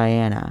album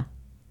Diana.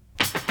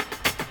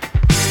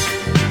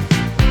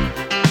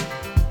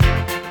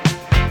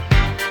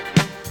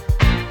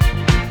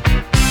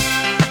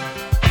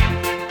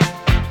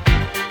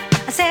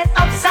 I said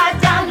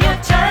upside down,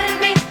 you're turning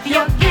me.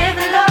 You're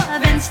giving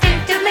love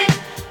instinctively.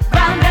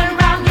 Round and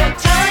round, you're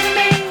turning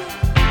me.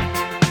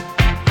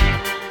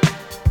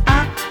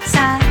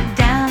 Upside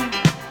down,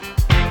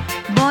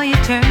 boy, you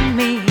turn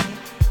me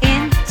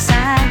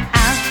inside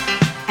out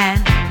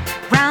and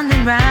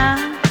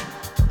round,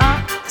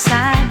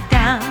 upside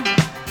down.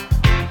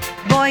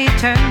 Boy, you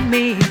turn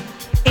me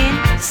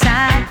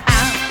inside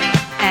out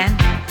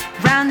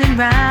and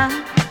round.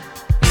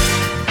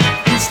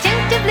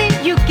 Instinctively,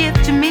 you give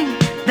to me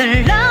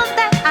the love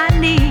that I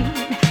need.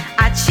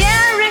 I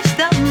cherish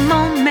the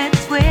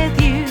moments with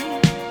you.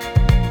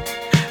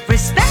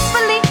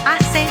 Respectfully, I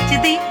say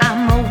to thee,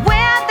 I'm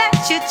aware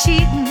that you're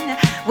cheating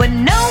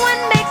when no one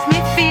makes me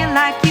feel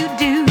like you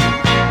do.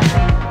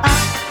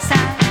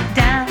 Upside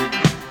down,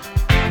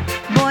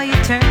 boy, you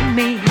turn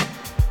me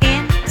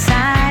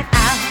inside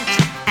out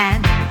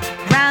and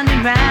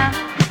round,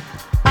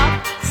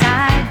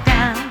 upside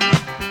down.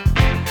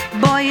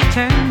 Boy, you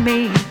turn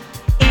me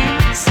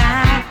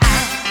inside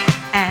out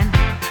and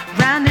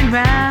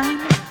round.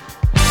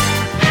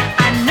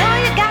 I know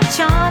you got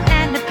charm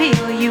and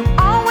appeal. You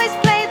always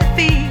play the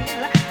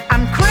field.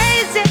 I'm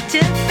crazy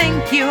to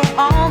think you're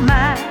all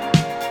mine.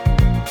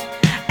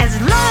 As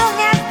long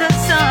as the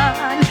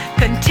sun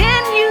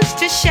continues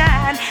to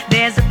shine,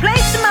 there's a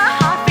place in my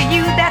heart for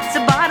you. That's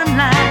the bottom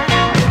line.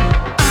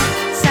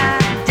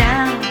 Upside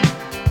down,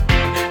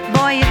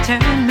 boy, you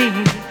turn me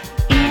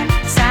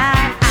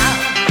inside out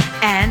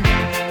and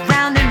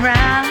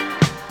round.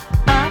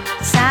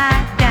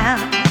 Upside down,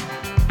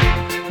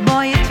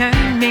 boy, you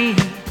turn me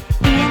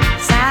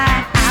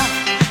inside out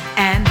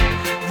and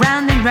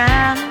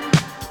round.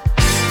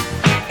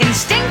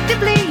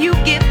 Instinctively, you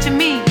give to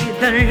me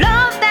the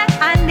love that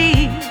I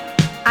need.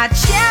 I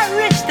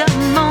cherish the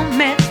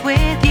moments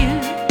with you.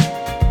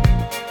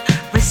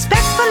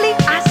 Respectfully,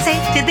 I say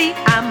to thee,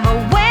 I'm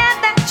aware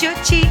that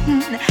you're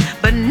cheating,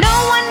 but no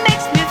one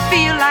makes me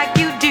feel like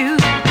you do.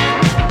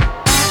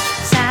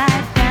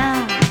 Upside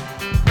down,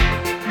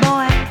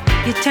 boy,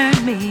 you turn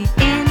me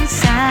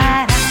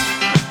inside out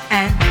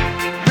and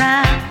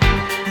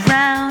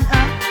round,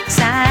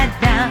 upside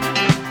down.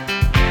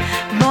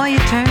 Boy,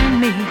 you turn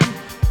me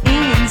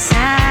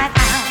inside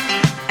out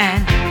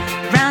and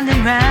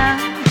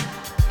round,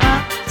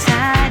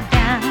 upside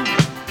down.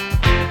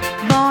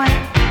 Boy,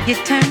 you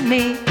turn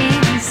me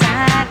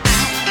inside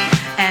out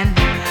and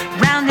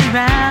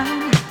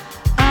round,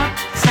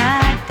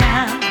 upside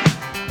down.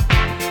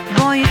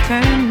 Boy, you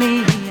turn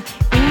me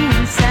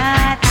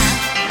inside out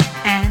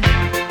and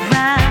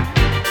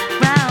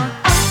round,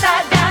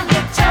 upside down.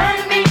 You turn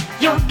me,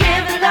 you're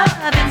giving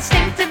love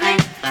instinctively.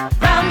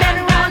 Round and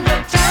round,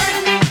 you're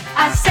turning me.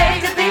 I say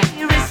to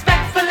thee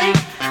respectfully,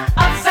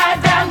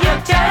 upside down,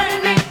 you're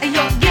turning me.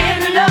 You're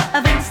giving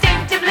love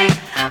instinctively.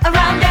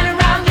 Around and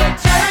around, you're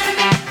turning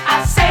me.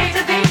 I say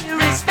to thee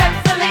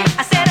respectfully.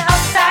 I said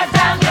upside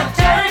down, you're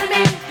turning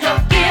me.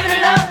 You're giving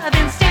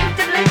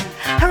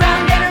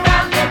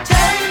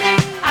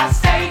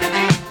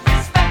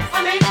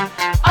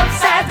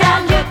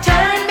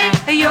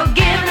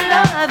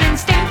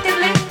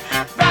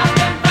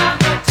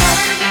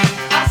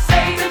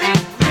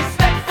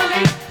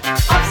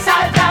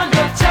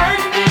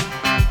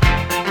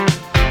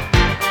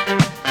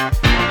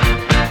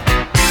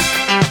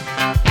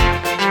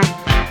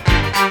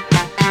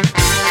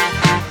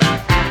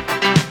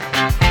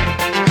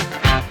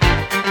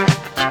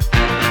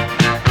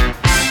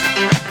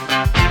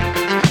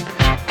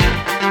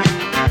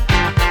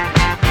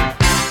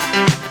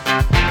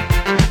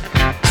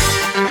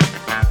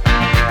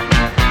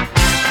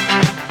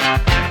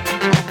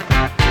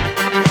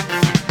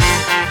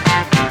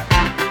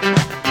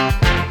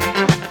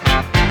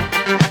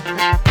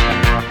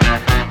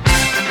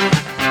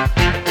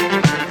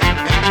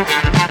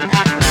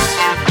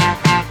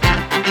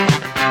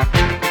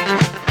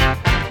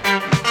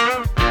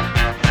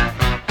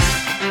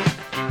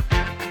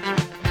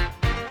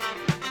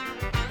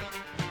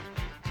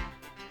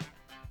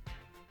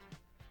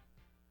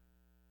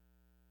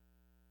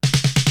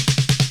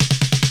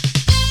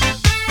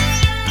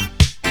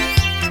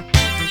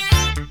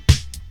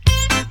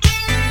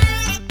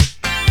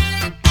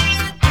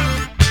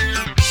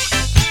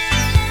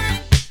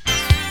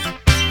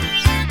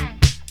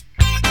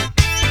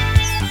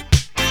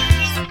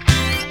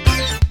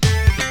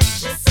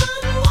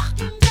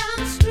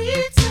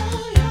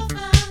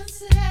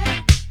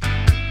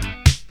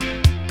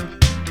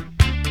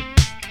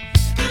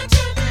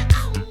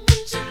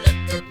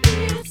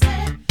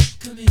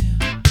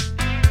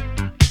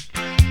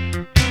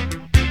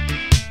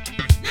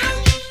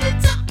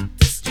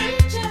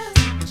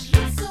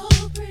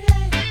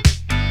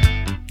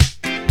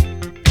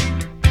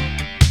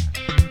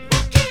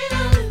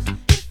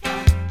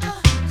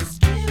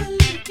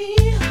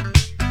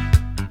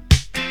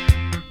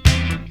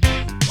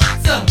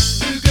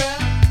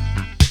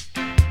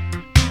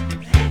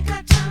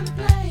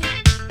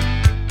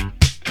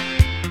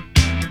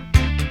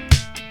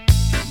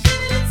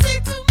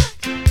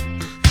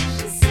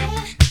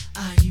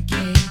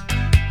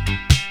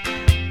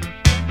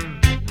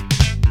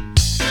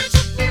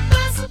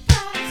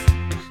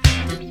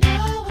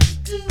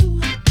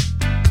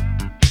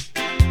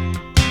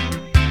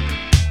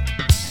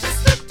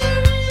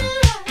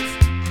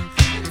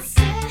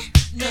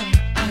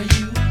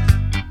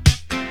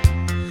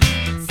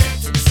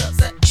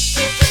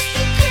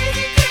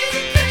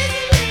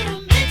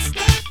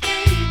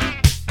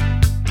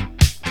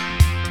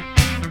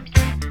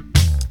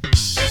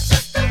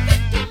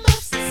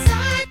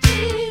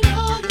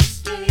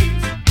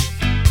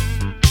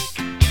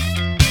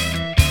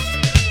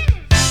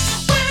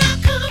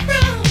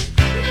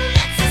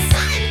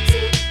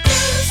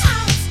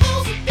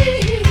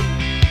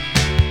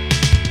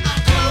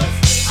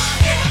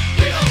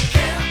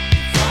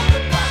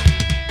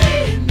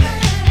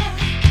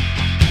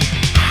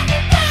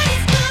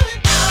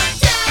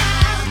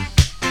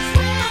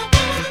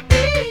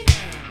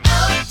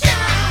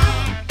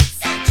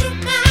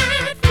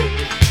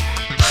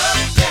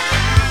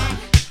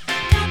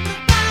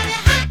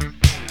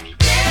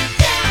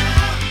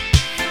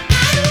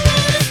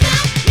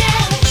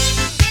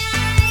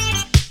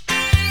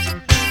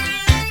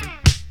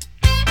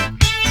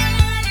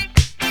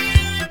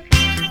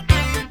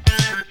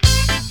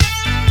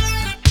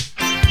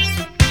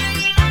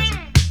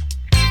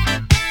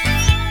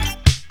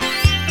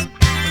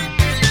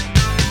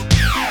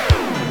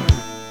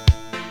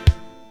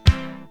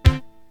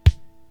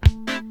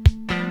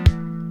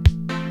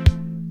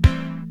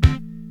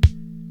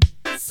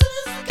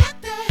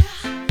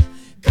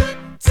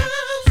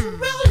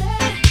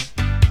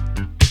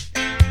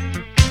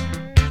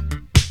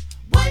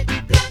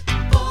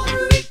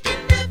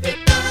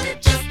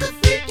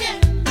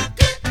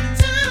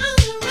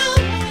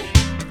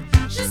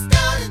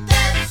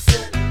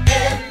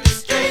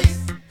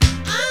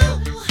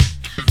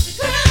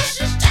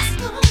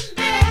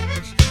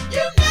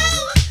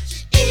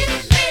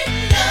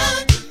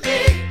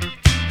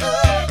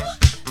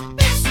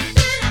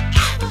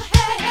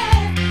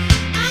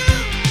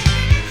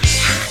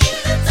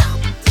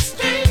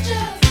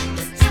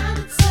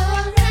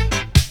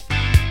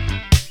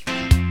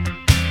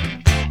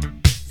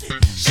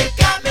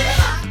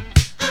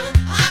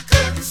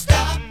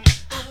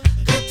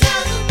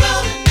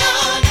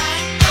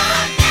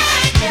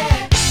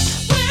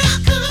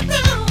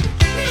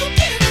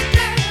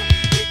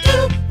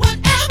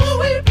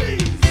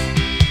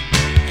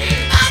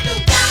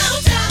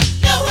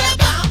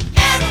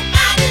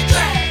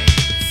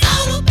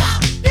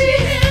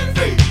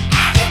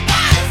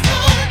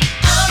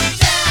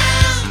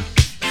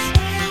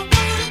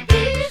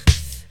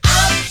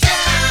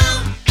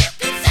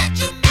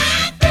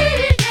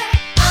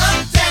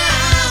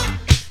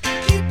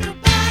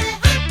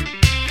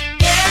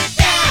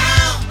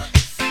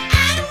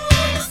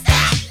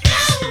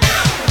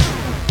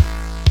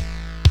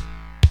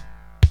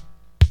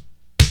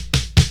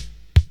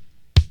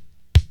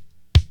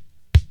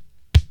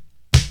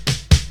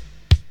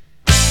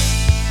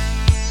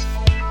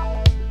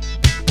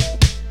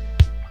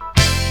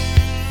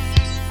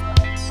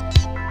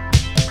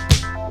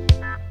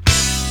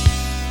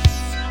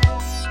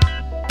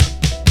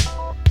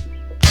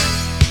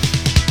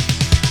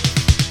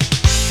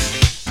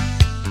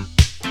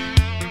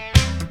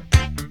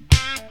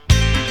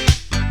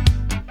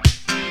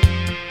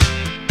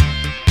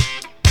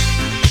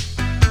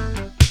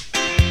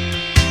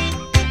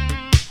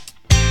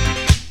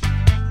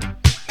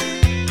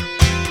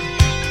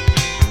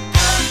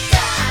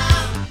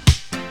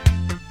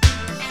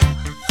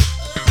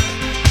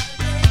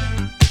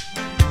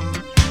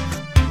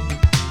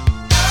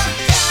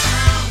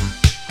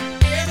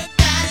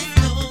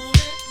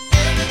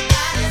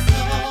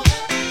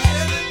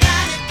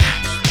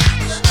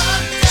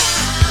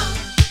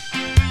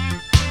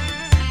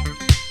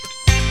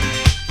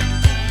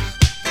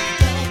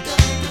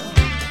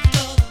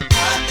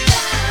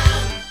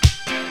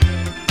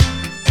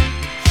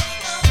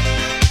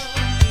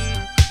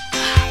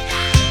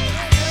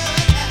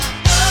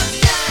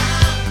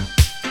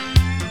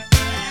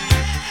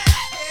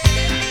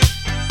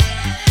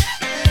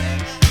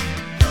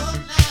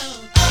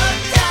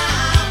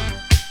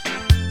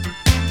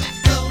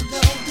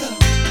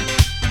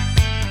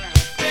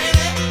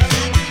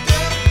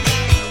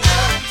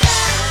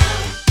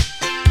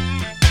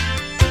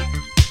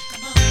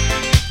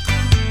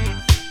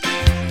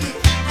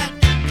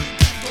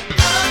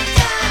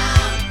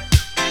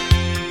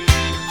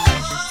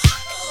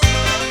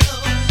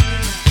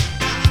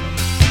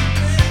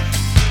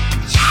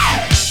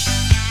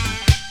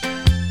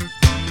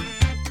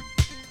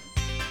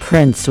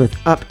Prince with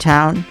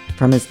Uptown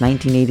from his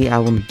 1980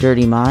 album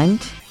Dirty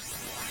Mind.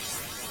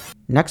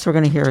 Next, we're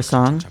going to hear a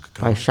song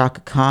by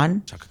Chaka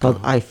Khan called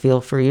I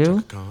Feel For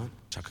You,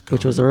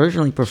 which was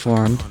originally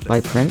performed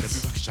by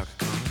Prince.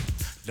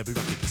 Let me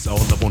rock it, that's all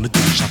I wanna do.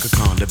 Chaka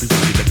Khan, let me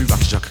rock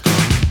it, Chaka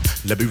Khan.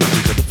 Let me rock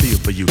you, got the feel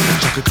for you.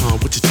 Chaka Khan,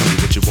 what you tell me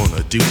what you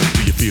wanna do?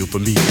 Do you feel for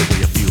me the way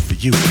I feel for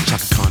you?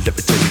 Chaka Khan, let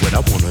me tell you what I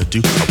wanna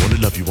do. I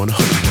wanna love you, wanna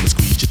hug you, wanna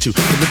squeeze you too.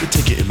 So let me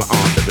take it in my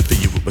arms, let me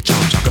feel you with my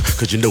charm, Chaka.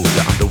 Cause you know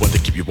that I'm the one to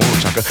keep you warm,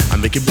 Chaka. I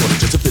make it more than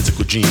just a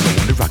physical dream. I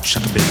wanna rock you,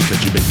 Chaka, baby,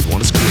 cause you make me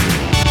wanna scream.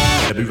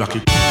 Let me rock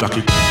you, rock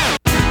you.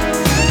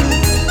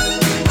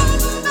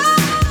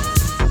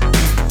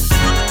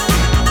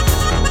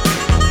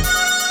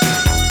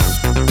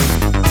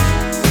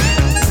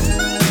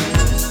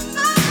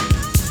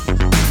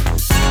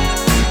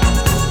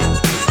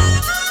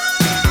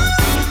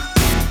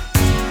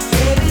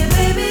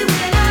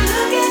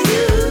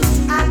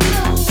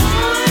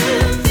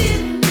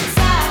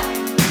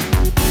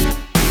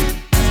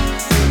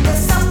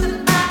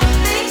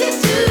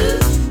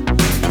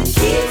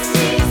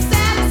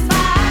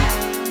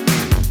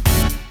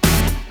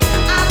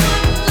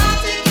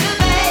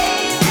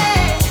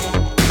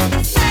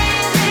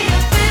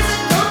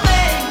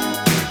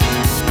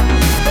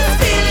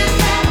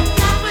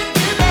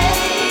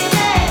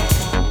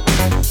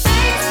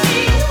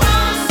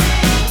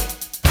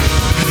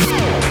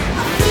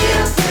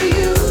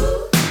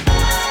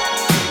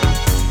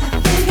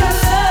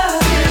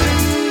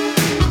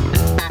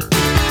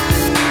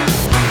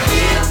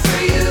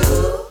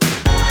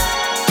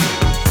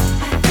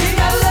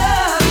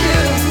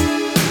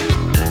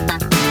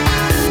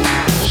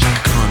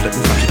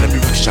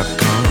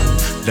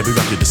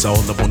 That's all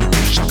I wanna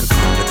do, Chaka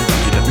Khan. Let me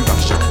rock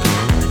you, Chaka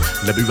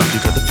Khan. Let me rock you,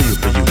 got the feel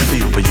for you,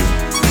 feel for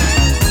you.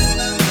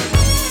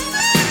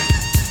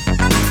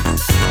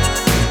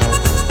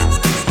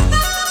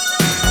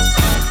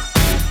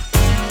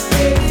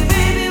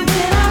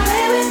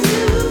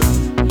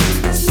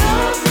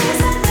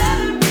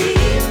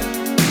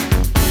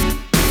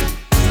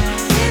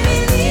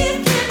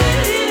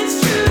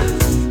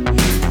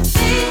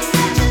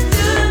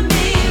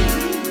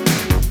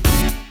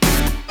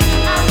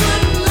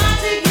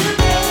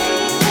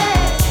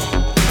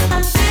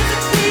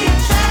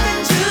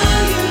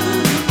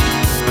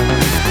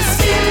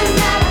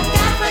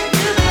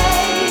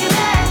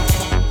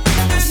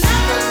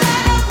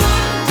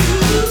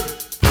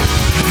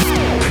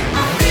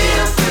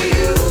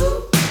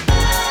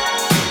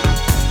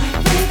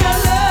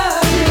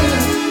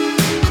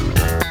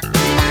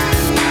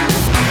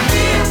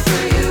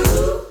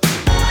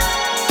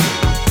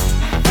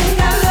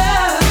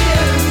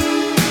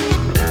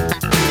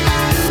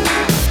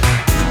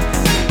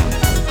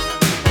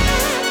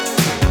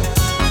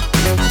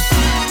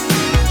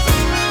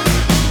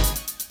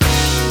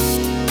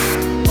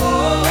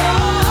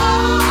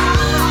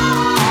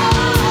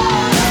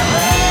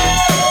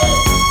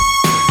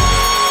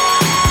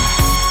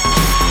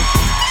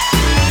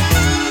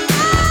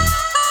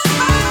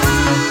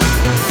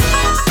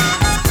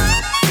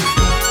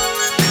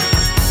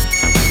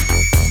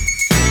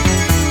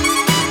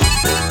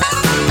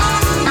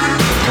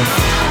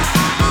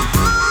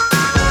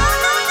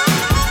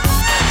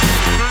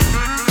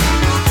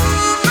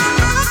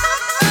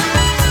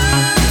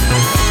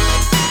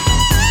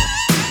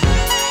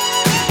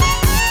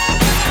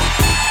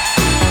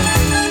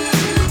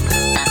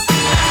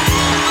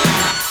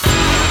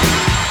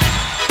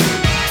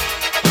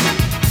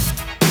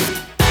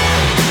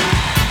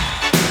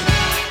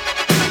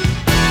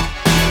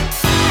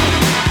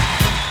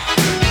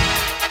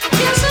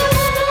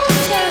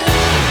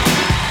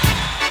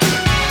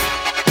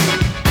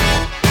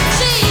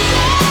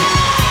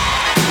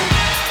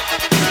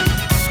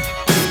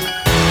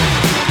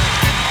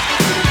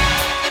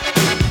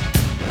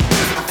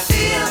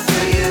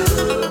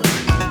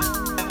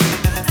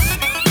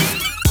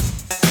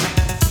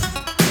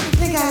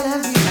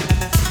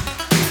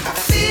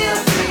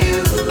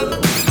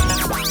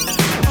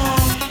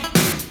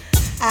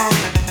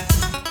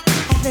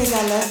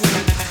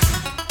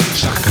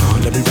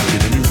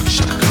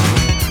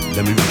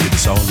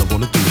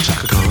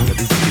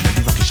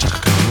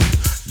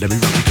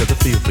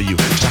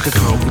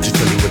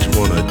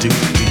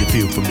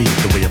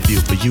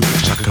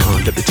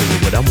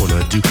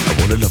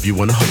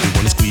 Wanna hug you,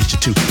 wanna squeeze you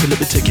too. So let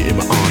me take it in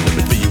my arm, let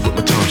me feel you with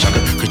my charm, Chaka.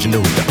 Cause you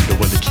know that I'm the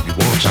one to keep you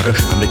warm, Chaka.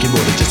 I make it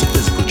more than just a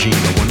physical dream.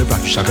 I wanna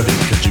rock you, Chaka,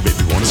 baby, cause you make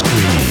me wanna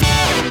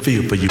scream.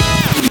 Feel for you.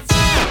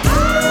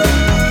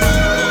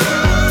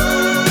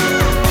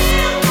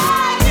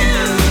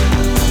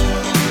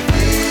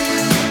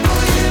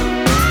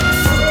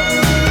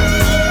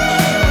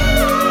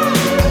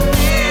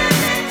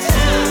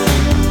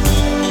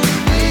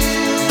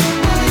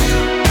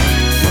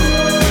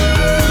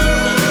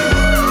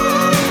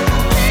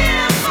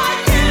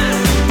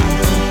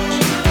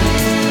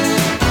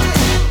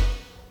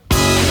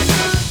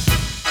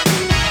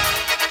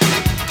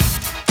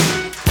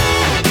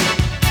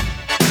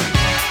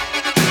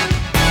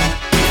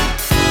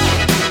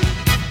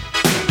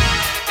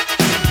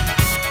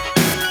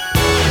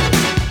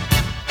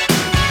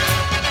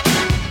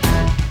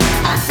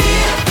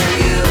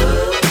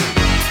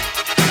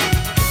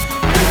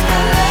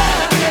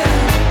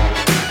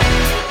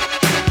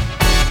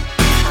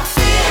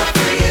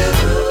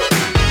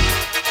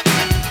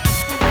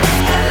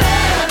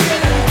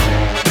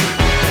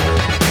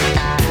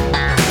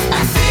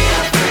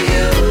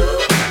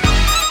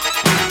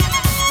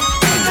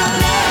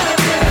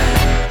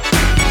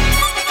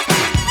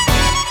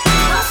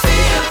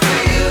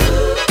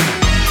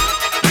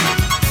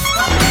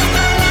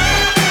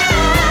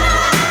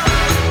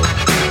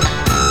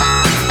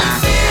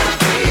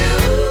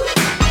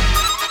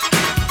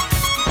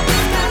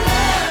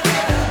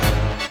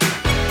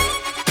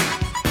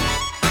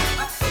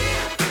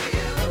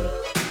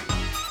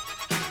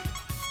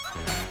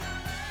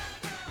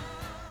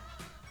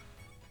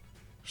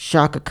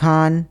 Shaka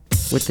Khan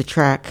with the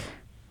track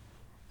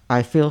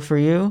I Feel For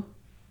You,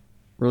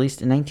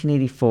 released in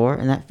 1984,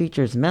 and that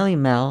features Melly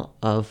Mel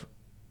of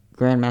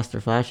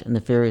Grandmaster Flash and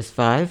the Furious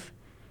Five,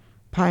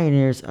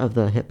 pioneers of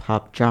the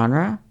hip-hop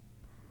genre.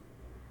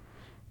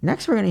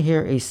 Next, we're going to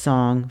hear a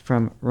song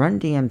from Run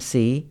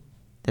DMC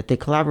that they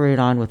collaborated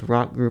on with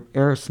rock group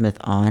Aerosmith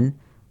on,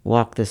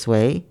 Walk This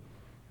Way.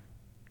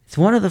 It's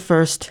one of the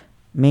first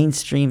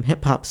mainstream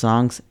hip-hop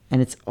songs, and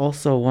it's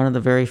also one of the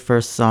very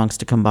first songs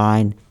to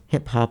combine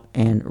hip-hop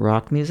and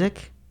rock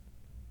music.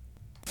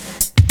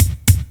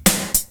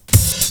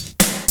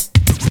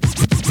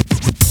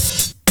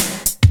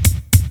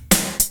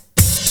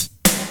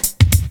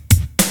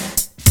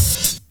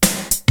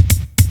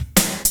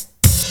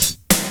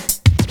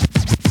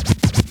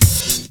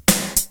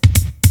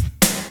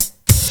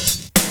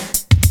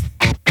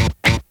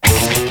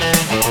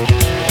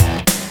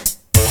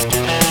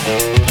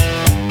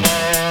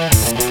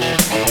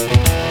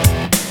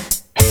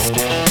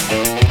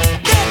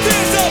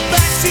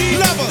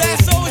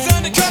 That's always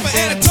undercover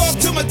and a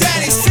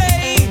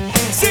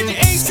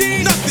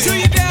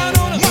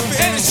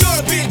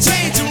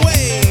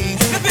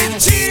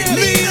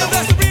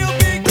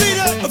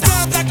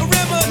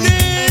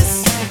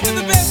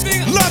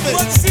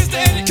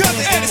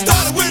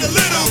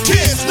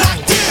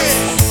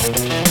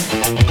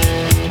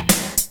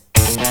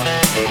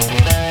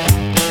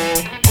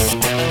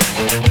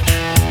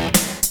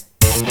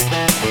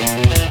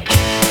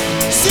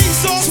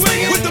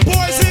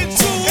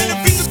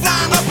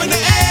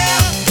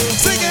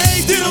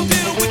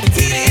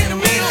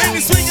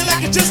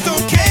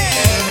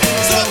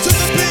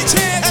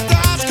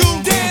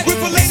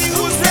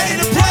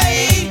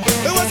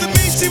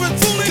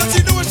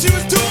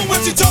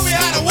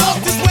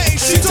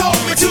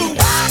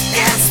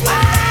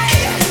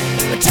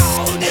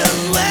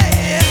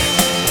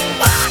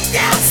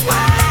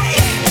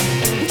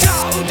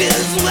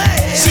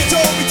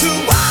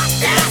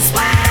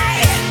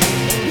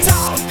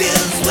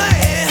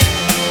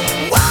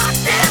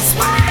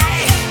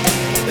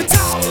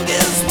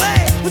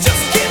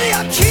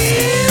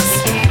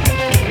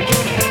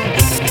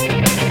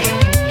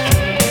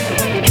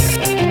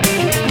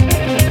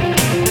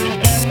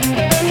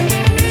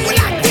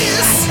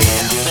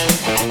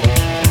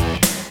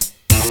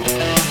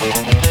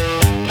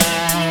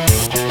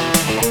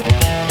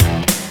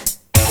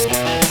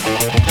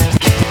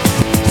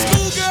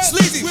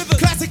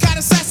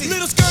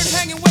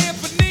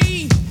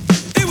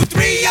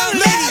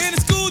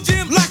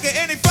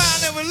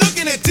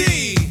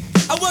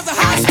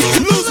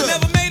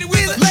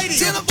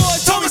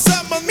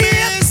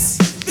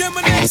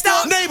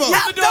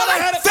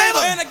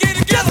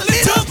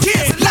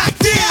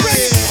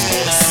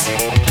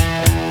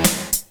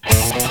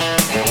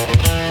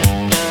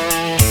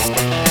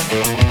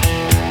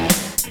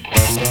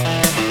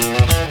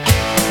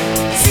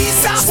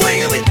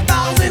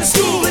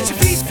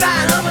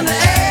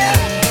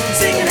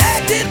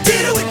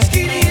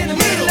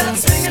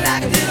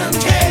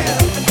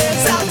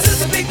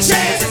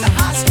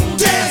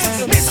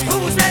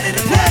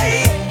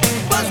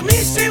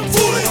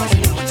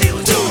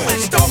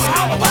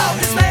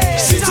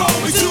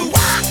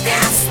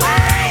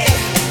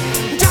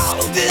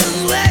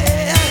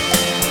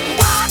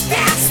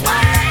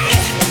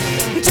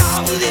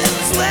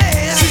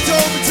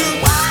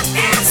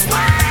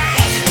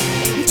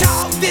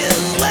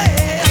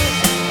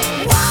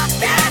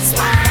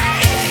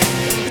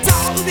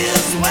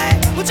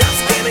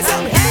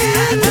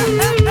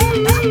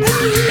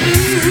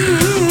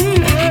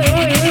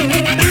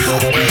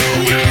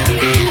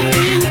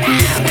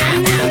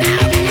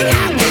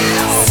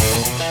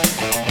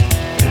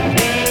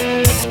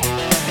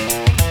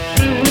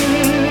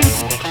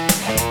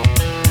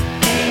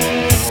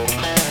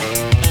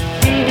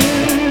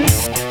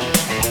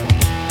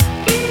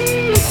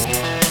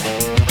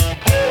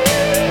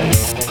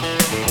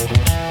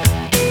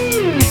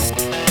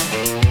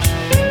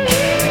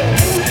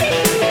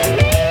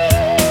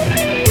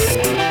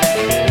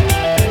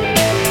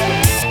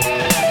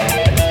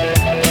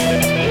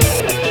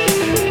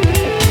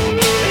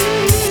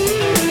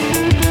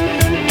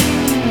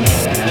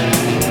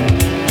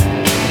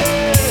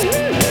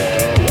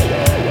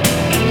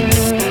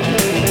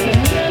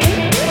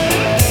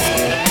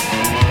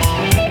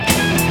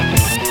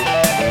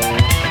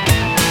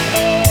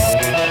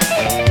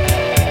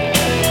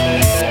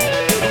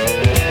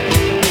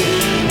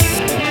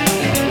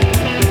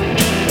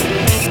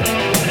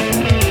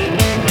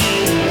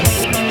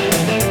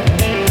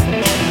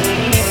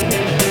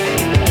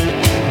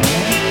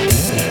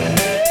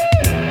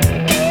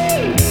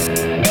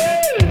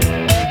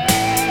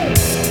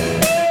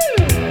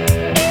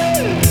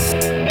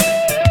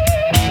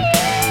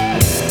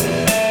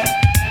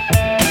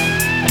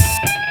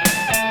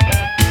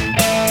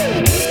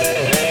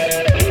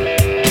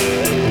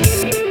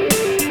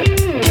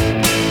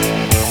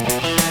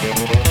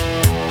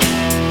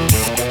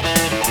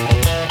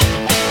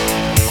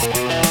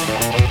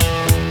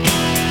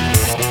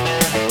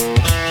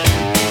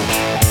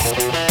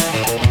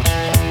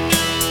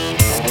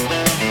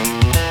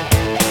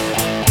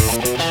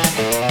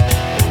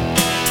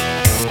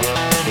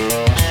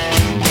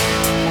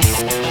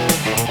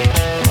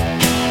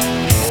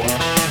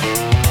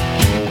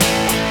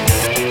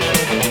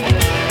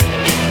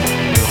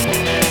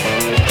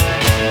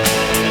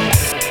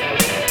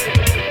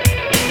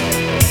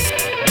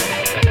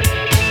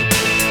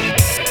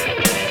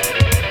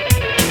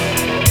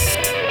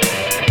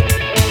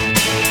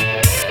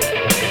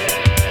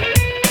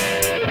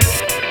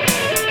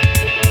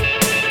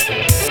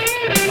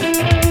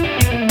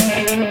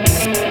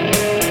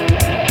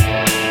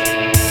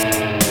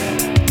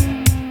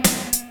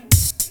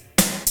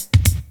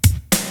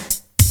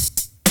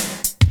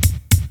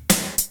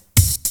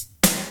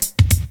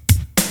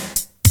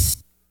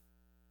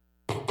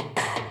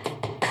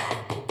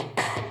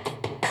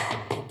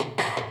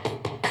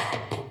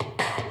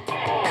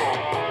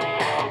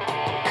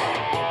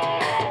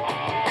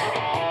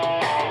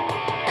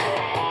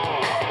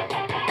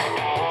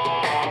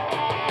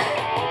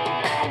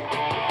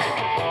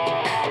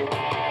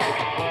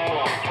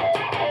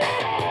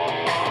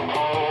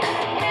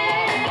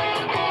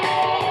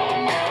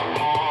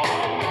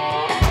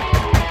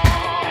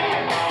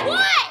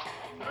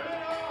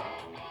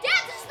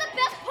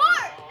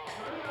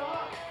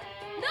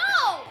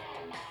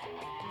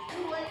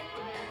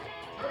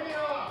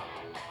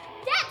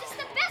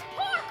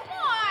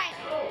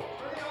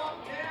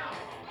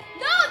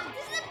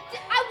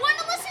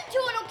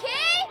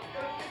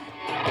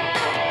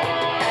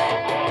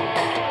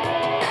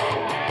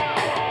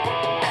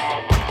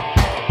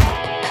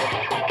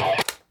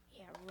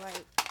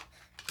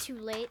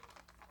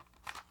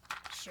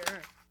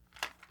Sure.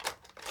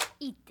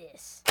 Eat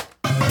this.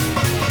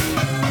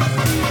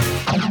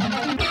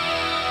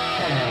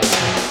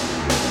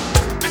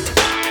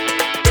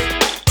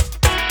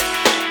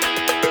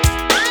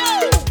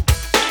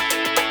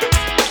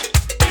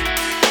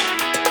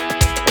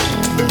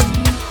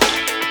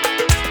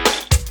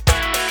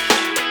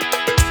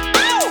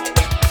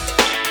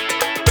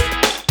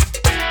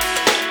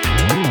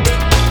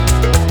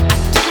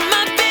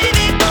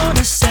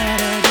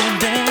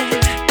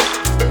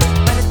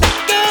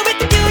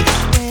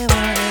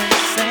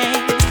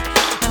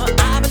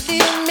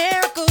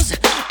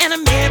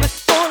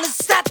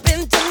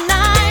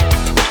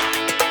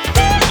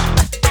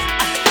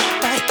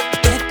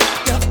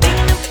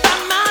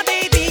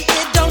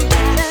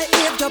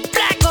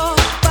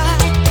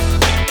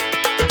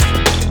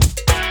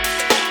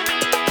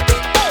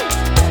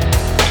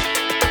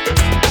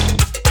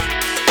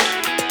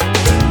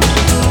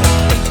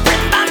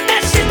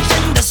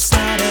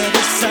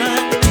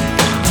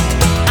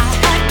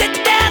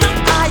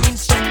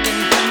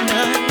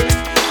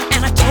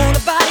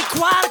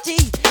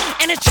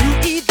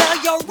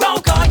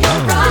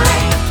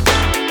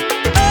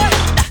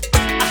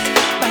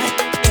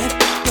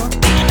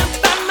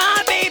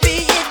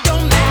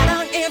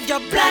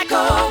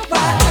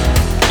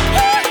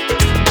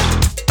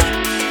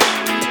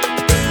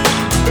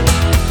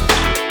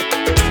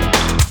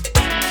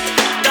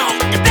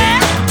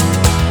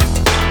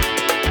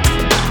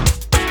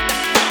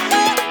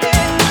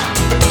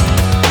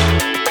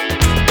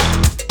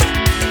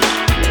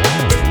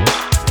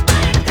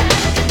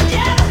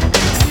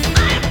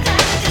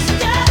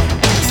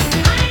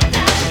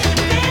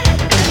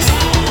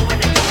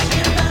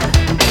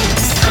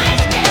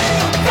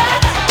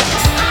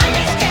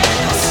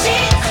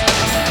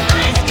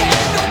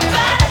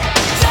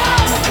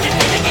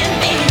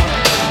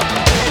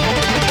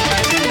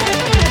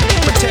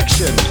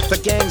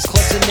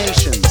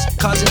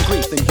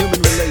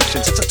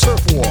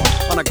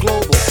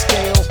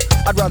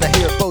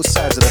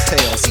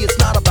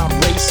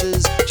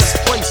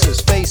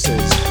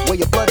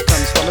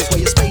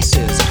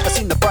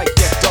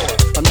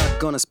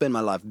 Spend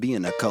my life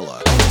being a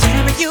color.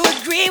 Tell me you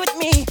agree with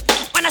me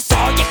when I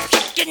saw you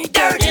kicking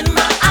dirt in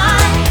my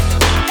eye.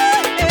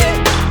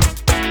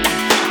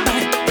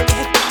 But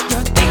if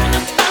you're thinking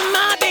about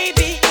my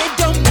baby, it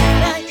don't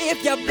matter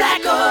if you're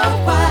black or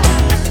white.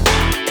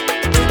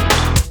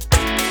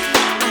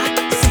 I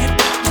said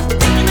you're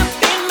thinking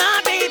about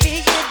my baby,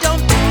 it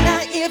don't matter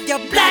if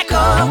you're black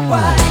or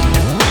white.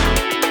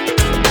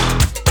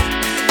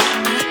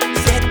 I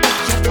said if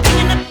you're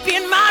thinking of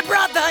being my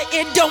brother,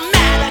 it don't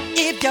matter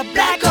if you're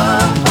black or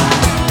white.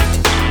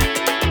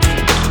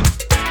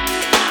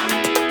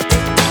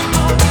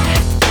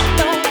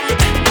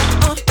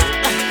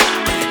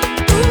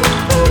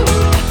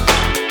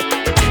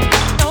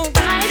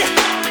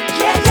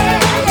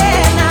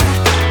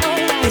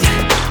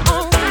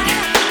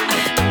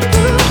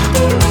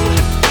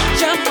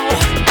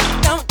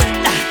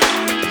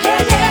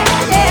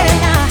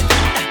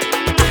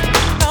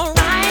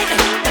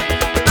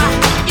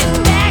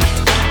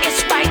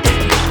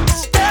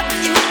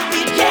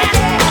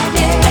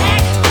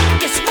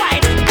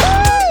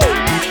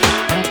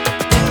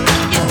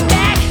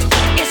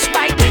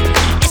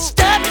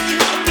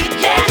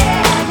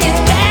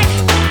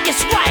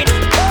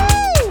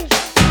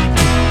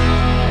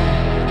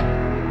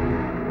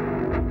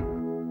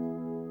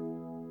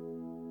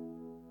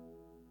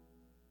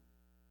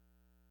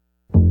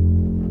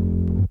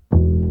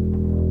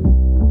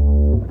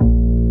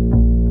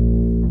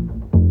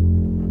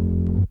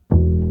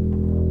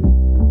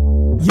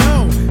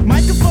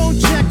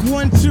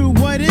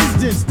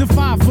 The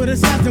 5-foot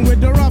assassin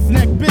with the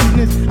roughneck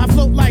business. I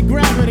float like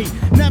gravity,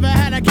 never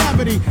had a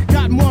cavity.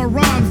 Got more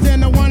rhymes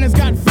than the one that's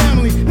got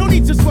family. No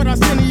need to sweat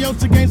Arsenio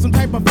to gain some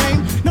type of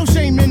fame. No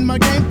shame in my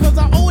game, cause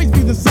I always be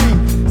the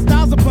same.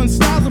 Styles upon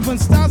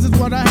styles is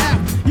what I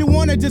have. You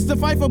wanna just to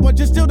fight for, but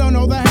you still don't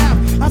know the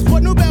half. I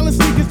sport New Balance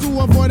sneakers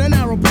to avoid a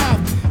narrow path.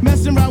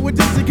 Messing around with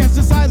this against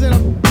the size of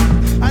the...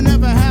 I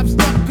never half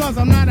step, cause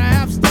I'm not a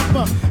half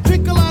stepper.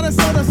 Drink a lot of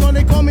soda, so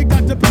they call me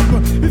Dr. Pepper.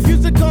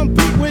 Refuse to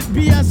compete with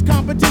BS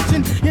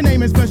competition. Your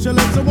name is Special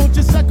Ed, so won't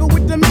you suckle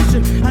with the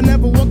mission? I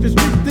never walk the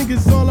street, think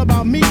it's all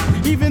about me.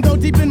 Even though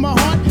deep in my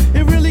heart,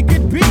 it really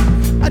could be.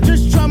 I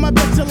just try my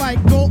best to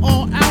like go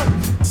all out.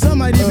 Some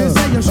might even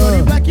say you're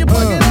shorty black, you're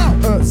bugging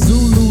out.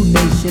 Zulu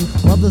Nation,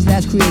 mother's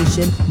last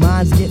creation.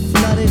 Minds get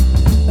flooded,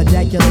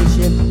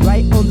 ejaculation.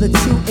 Right on the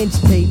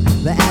 2-inch tape,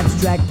 the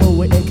abstract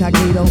poet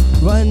incognito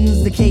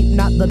runs the cape,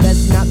 not the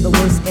best, not the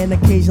worst. And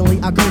occasionally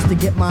I curse to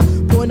get my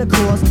point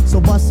across.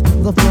 So bust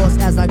the floors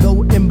as I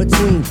go in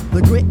between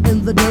the grit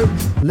and the dirt.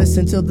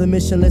 Listen to the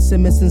mission,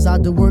 listen, missions I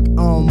do work.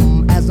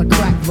 As I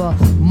crack the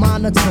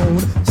monotone,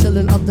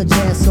 chillin' up the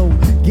jazz, so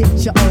get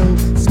your own.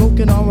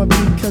 Smoking R&B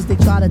cause they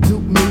try to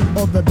dupe me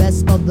or the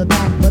best of the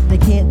back, but they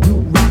can't do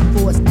rap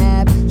for it's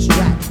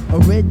abstract,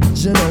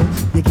 original.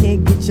 You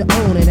can't get your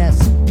own, and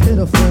that's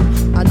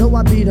pitiful. I know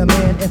I be the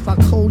man if I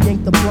cold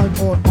yank the plug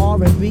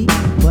on R&B,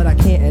 but I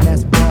can't, and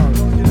that's wrong.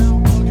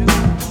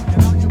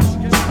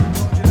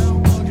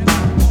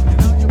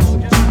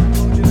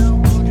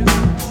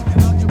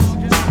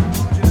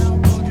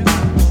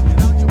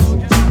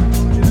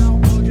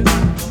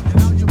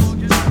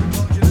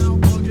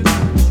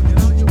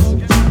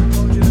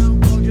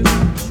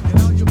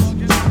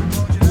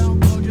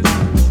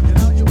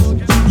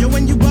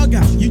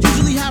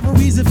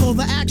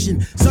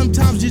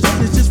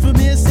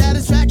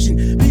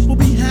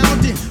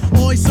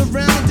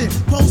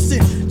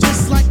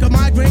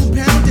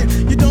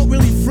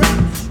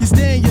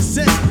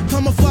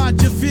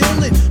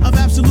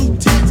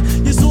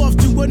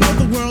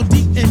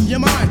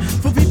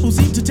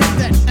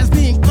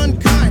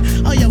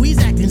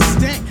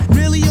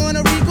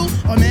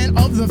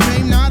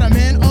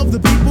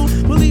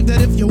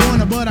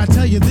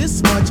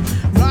 this much.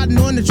 Riding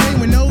on the train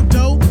with no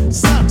dough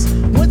sucks.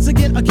 Once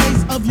again, a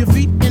case of your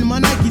feet in my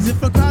Nikes.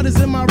 If a crowd is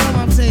in my realm,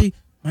 I'm say,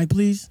 Mike,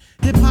 please.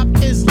 Hip hop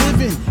is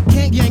living.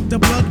 Can't yank the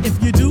plug.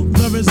 If you do,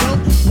 the result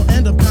will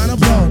end up kind of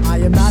blown. I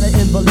am not an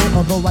invalid,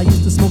 although I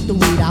used to smoke the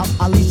weed out.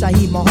 Ali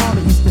Shaheed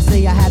Muhammad used to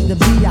say I had to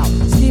be out.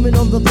 Scheming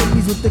on the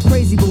bookies with the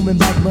crazy booming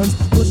back buns.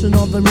 Pushing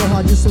on them real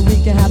hard just so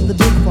we can have the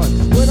big fun.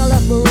 When I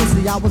left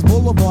Marossi, I was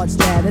Boulevard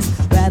status.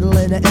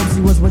 Battling the MC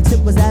was when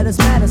Tip was at his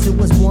maddest. It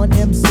was one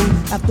MC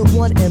after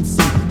one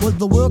MC. What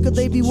the world could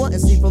they be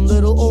wanting to see from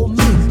little old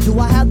me? Do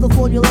I have the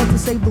formula to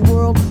save the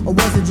world? Or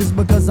was it just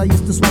because I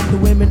used to swipe the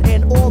women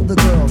and all the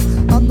girls?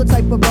 I'm the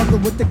type of brother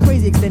with the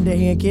crazy extended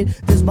hand, kid.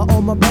 This by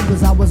all my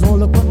brothers, I was on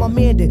what my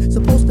man did.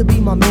 Supposed to be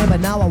my man, but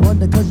now I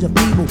wonder cause you're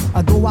feeble.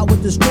 I go out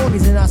with the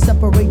strongies and I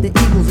separate the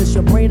evils. It's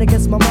your brain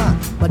against my mind.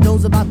 My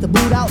nose about to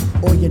boot out,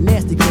 or your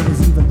nasty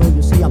critters, even though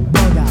you say I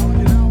bug out.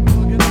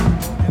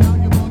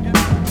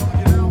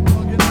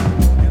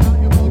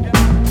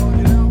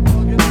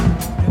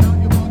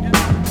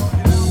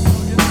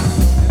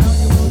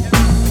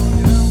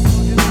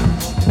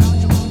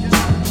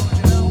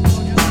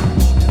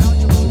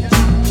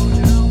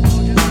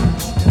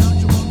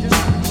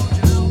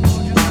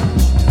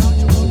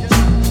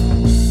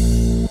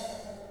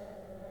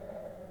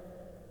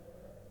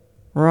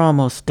 We're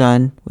almost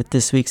done with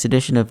this week's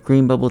edition of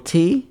Green Bubble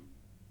Tea.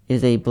 It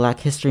is a Black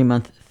History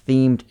Month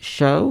themed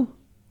show.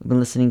 We've been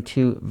listening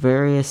to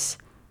various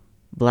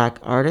black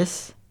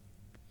artists,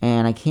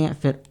 and I can't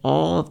fit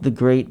all of the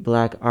great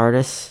black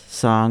artists'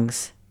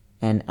 songs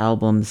and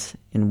albums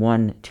in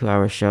one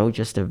 2-hour show,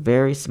 just a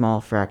very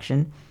small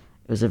fraction.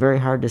 It was a very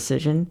hard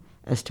decision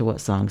as to what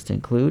songs to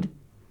include.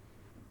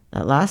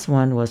 That last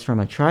one was from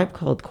A Tribe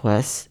Called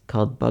Quest,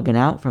 called Buggin'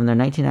 Out, from their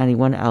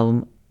 1991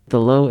 album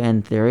The Low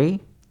End Theory.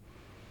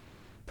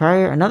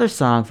 Prior, another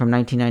song from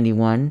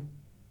 1991,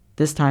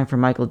 this time from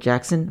Michael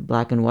Jackson,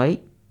 Black and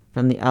White,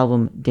 from the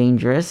album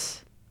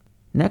Dangerous.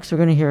 Next, we're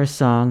going to hear a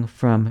song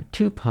from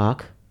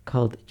Tupac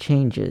called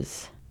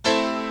Changes.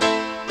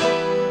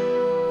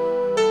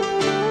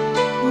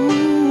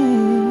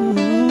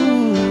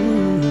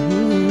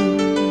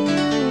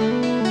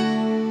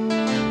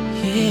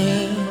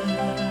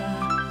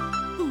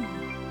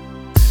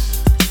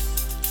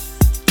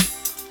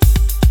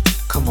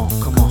 Come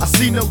on. I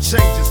see no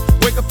changes.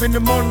 Wake up in the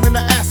morning and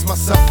I ask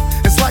myself,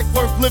 is life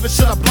worth living?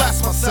 Should I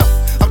blast myself?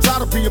 I'm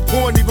tired of being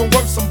poor and even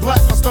worse, I'm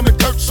black. My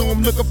stomach hurts, so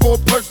I'm looking for a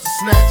purse to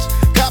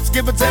snatch. Cops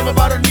give a damn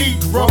about a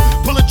Negro.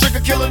 Pull a trigger,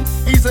 killing,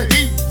 he's a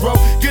hero.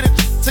 Get it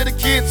to the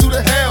kids who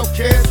the hell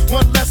cares.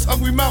 One less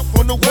hungry mouth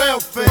on the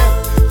welfare.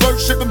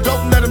 First ship them,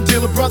 don't let them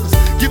deal with brothers.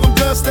 Give them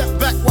guns, step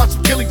back, watch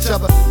them kill each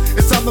other.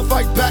 It's time to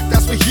fight back,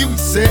 that's what Huey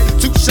said.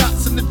 2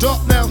 shots in the dark,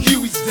 now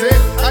Huey's dead.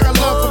 I got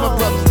love for my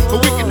brothers,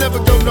 but we can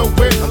never go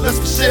nowhere unless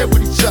we share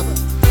with each other.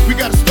 We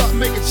gotta start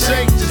making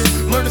changes.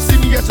 Learn to see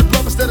me as a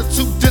brother instead of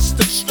 2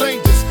 distant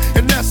strangers.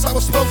 And that's how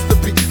it's supposed to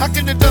be. How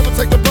can the devil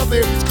take a brother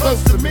if he's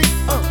close to me?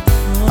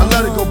 I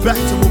let it go back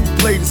to when we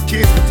played as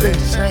kids, but then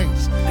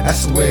changed.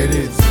 That's the way it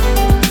is.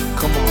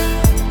 Come on.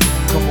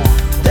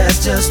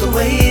 That's just the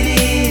way it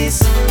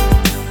is.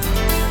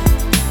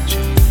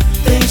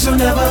 Things will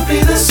never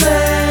be the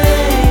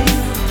same.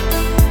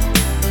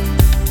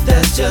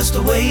 That's just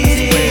the way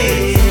it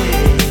is.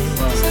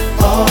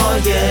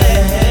 Oh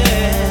yeah.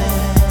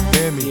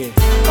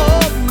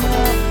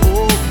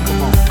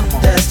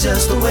 That's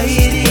just the way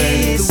it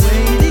is.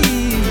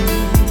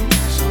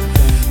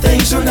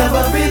 Things will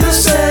never be the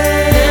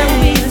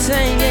same.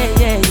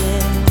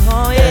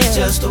 Oh yeah. That's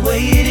just the way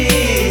it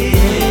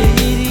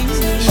is.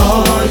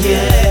 Oh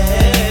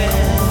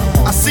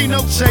yeah. I see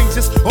no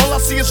changes, all I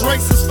see is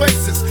racist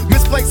faces.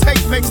 Misplaced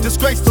hate makes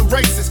disgrace to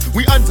races.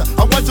 We under,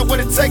 I wonder what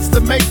it takes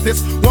to make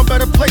this one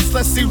better place.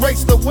 Let's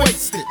erase the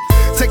wasted.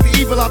 Take the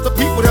evil out the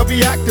people, they'll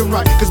be acting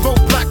right. Cause both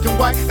black and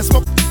white and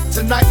smoke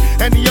tonight.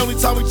 And the only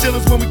time we chill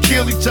is when we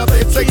kill each other.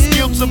 It takes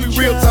skill to be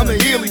real time to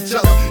heal each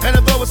other. And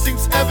although it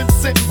seems evident,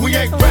 we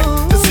ain't ready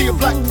to see a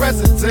black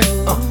president.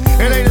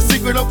 It ain't a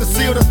secret, don't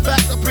conceal the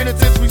fact. The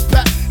penitentiary's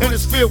packed and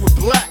it's filled with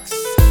blacks.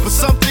 But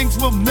some things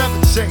will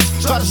never change.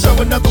 Try to show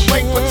another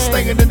way, but you're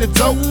staying in the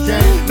dope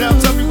game. Now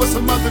tell me what's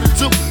a mother to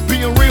do.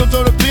 Being real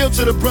don't appeal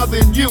to the brother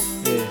in you.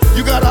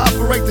 You gotta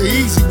operate the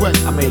easy way.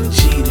 I made a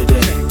G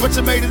today, but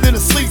you made it in a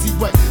sleazy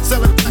way.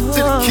 Sell it back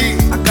to the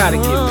kids. I gotta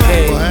get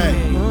paid. Well, hey,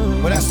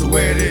 well that's the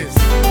way it is.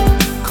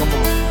 Come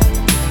on.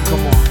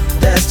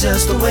 That's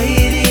just the way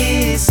it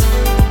is.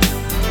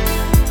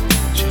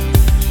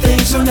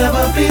 Things will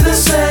never be the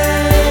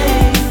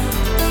same.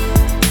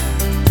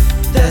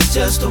 That's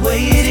just the way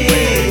it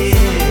is.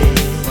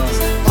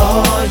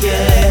 Oh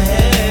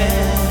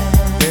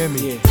yeah. Hear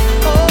me.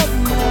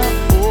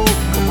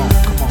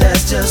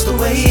 That's just the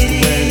way it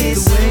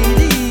is.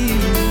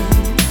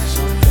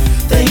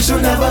 Things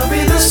will never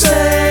be the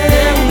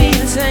same.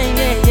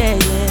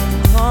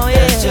 Oh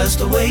yeah. That's just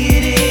the way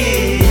it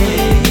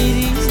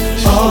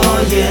is.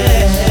 Oh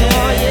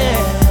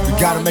yeah. We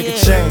gotta make a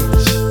change.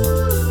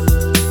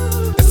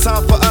 It's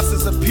time for us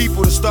as a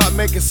people to start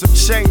making some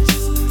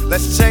changes.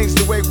 Let's change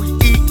the way we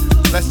eat,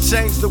 Let's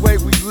change the way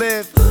we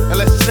live, and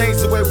let's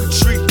change the way we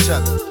treat each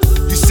other.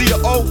 You see,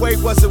 the old way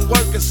wasn't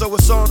working, so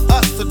it's on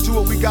us to do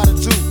what we gotta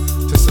do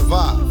to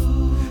survive.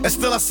 And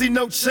still I see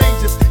no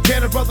changes.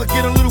 Can a brother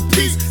get a little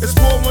peace? It's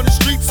war on the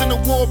streets and a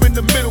war in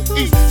the Middle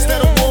East. Instead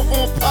of war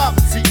on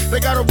poverty,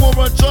 they got a war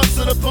on drugs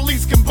so the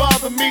police can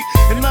bother me.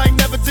 And I ain't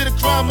never did a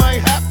crime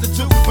I ain't have to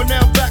do, but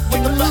now I'm back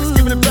with the facts,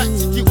 giving it back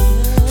to you.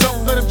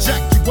 Don't let them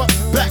jack you up,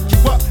 back you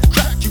up,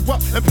 crack you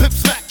up, and pimp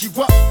smack you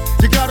up.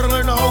 You gotta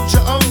learn to hold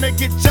your own. They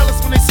get jealous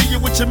when they see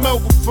you with your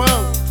mobile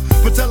phone.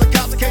 But tell the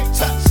cops I can't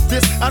touch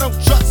this. I don't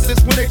trust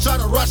this. When they try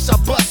to rush, I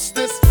bust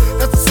this.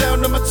 That's the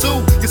sound number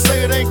 2. You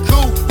say it ain't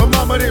cool. My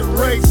mama didn't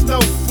raise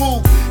no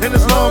fool. And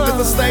as long as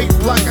I stay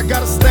black, I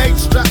got a stage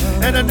strap.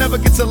 And I never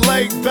get to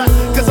lay back,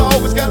 cause I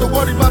always gotta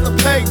worry about the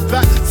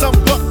payback. Some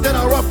buck that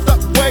I roughed up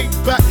way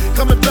back,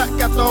 coming back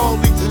after all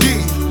these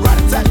years.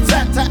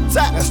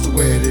 Rat-a-tat-tat-tat-tat. That's the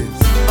way it is.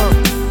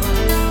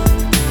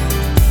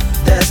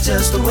 That's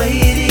just the way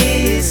it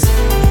is.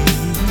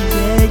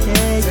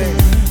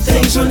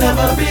 Things will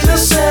never be the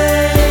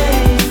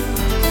same.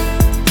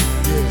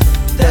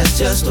 That's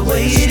just the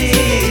way it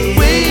is.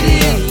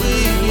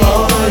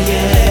 Oh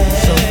yeah.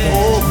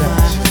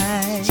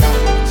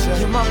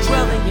 You're my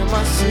brother, you're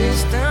my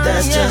sister.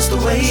 That's just the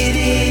way it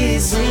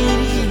is.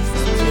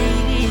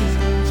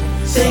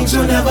 Things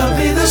will never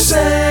be the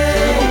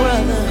same.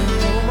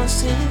 You're my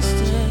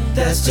sister.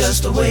 That's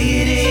just the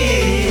way it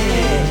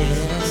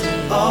is.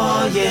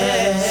 Oh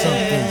yeah. Some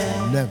things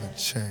will never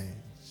change.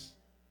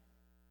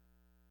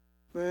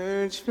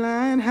 Birds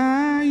flying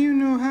high, you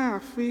know how I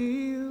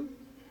feel.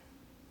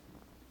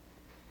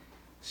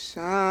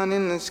 Sun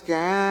in the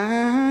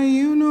sky,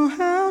 you know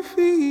how I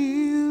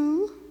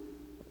feel.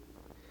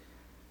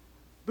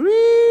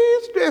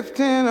 Breeze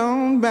drifting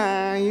on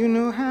by, you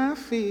know how I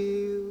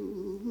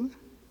feel.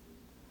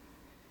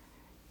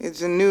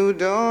 It's a new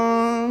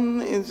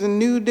dawn, it's a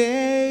new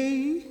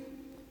day.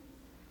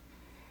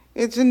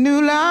 It's a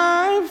new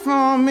life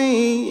for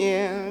me,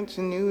 yeah. It's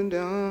a new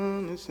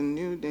dawn, it's a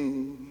new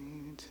day.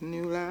 It's a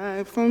new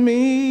life for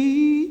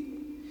me.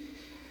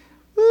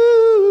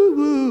 Woo,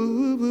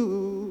 woo,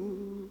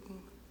 woo.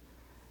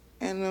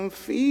 And I'm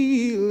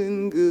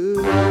feeling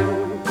good.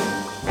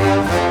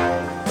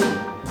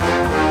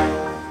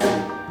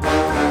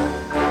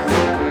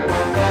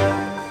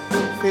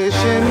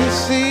 Fish in the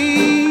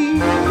sea,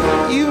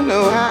 you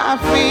know how I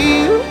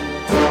feel.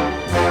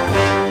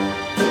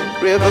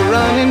 River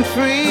running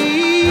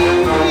free,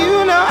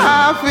 you know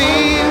how I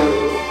feel.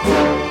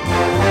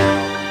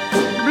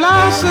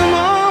 Blossom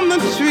on the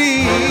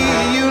tree,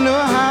 you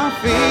know how I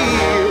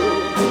feel.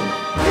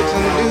 It's a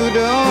new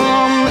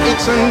dawn,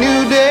 it's a new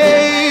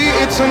day,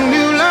 it's a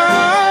new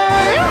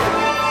life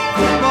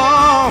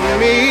for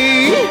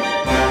me.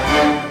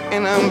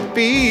 And I'm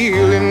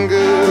feeling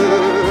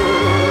good.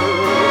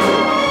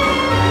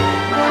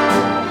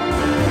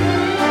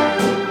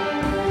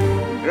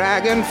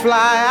 Dragonfly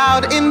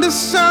out in the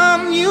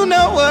sun, you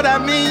know what I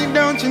mean,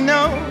 don't you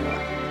know?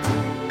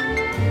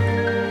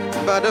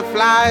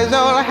 Butterflies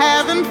all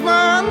having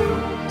fun,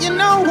 you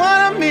know what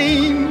I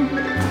mean.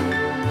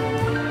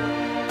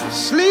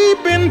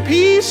 Sleep in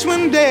peace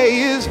when day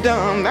is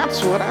done,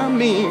 that's what I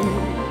mean.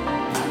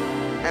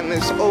 And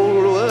this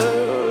old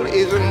world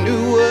is a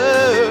new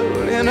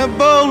world and a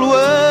bold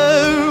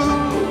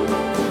world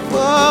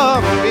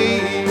for me.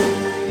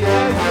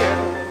 Yeah, yeah.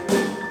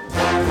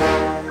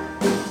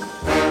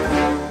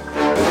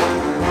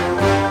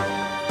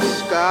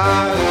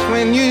 Stars,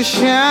 when you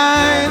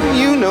shine,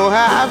 you know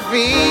how I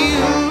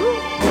feel.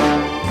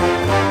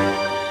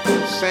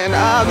 Scent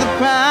of the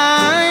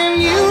pine,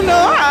 you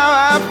know how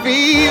I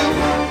feel.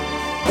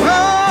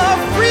 Oh,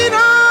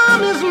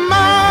 freedom is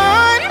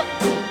mine,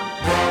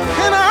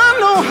 and I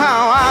know how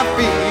I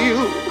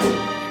feel.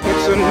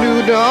 It's a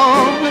new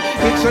dawn,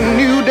 it's a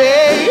new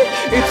day,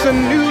 it's a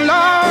new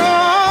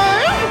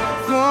life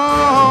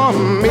for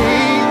me.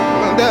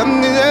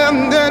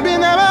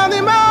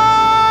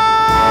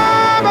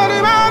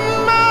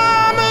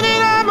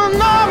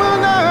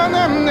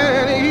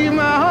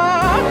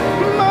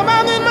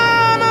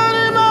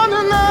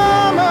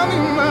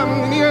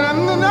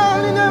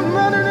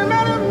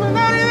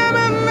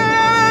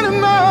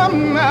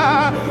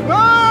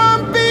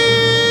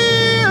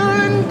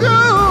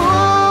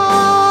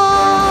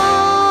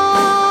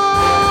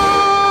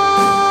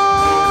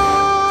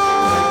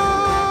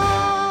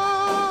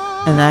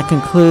 And that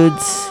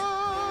concludes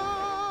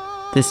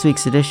this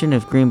week's edition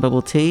of Green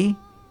Bubble Tea.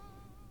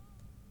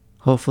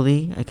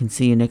 Hopefully, I can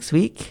see you next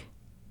week.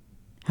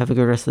 Have a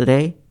good rest of the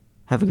day.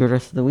 Have a good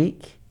rest of the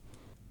week.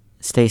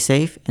 Stay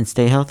safe and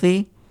stay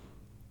healthy.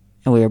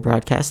 And we are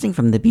broadcasting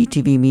from the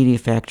BTV Media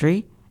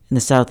Factory in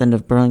the south end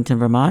of Burlington,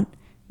 Vermont.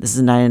 This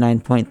is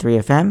 99.3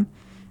 FM,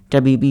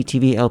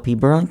 WBTV LP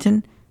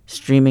Burlington,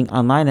 streaming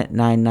online at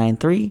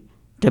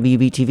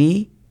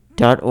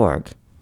 993wbtv.org.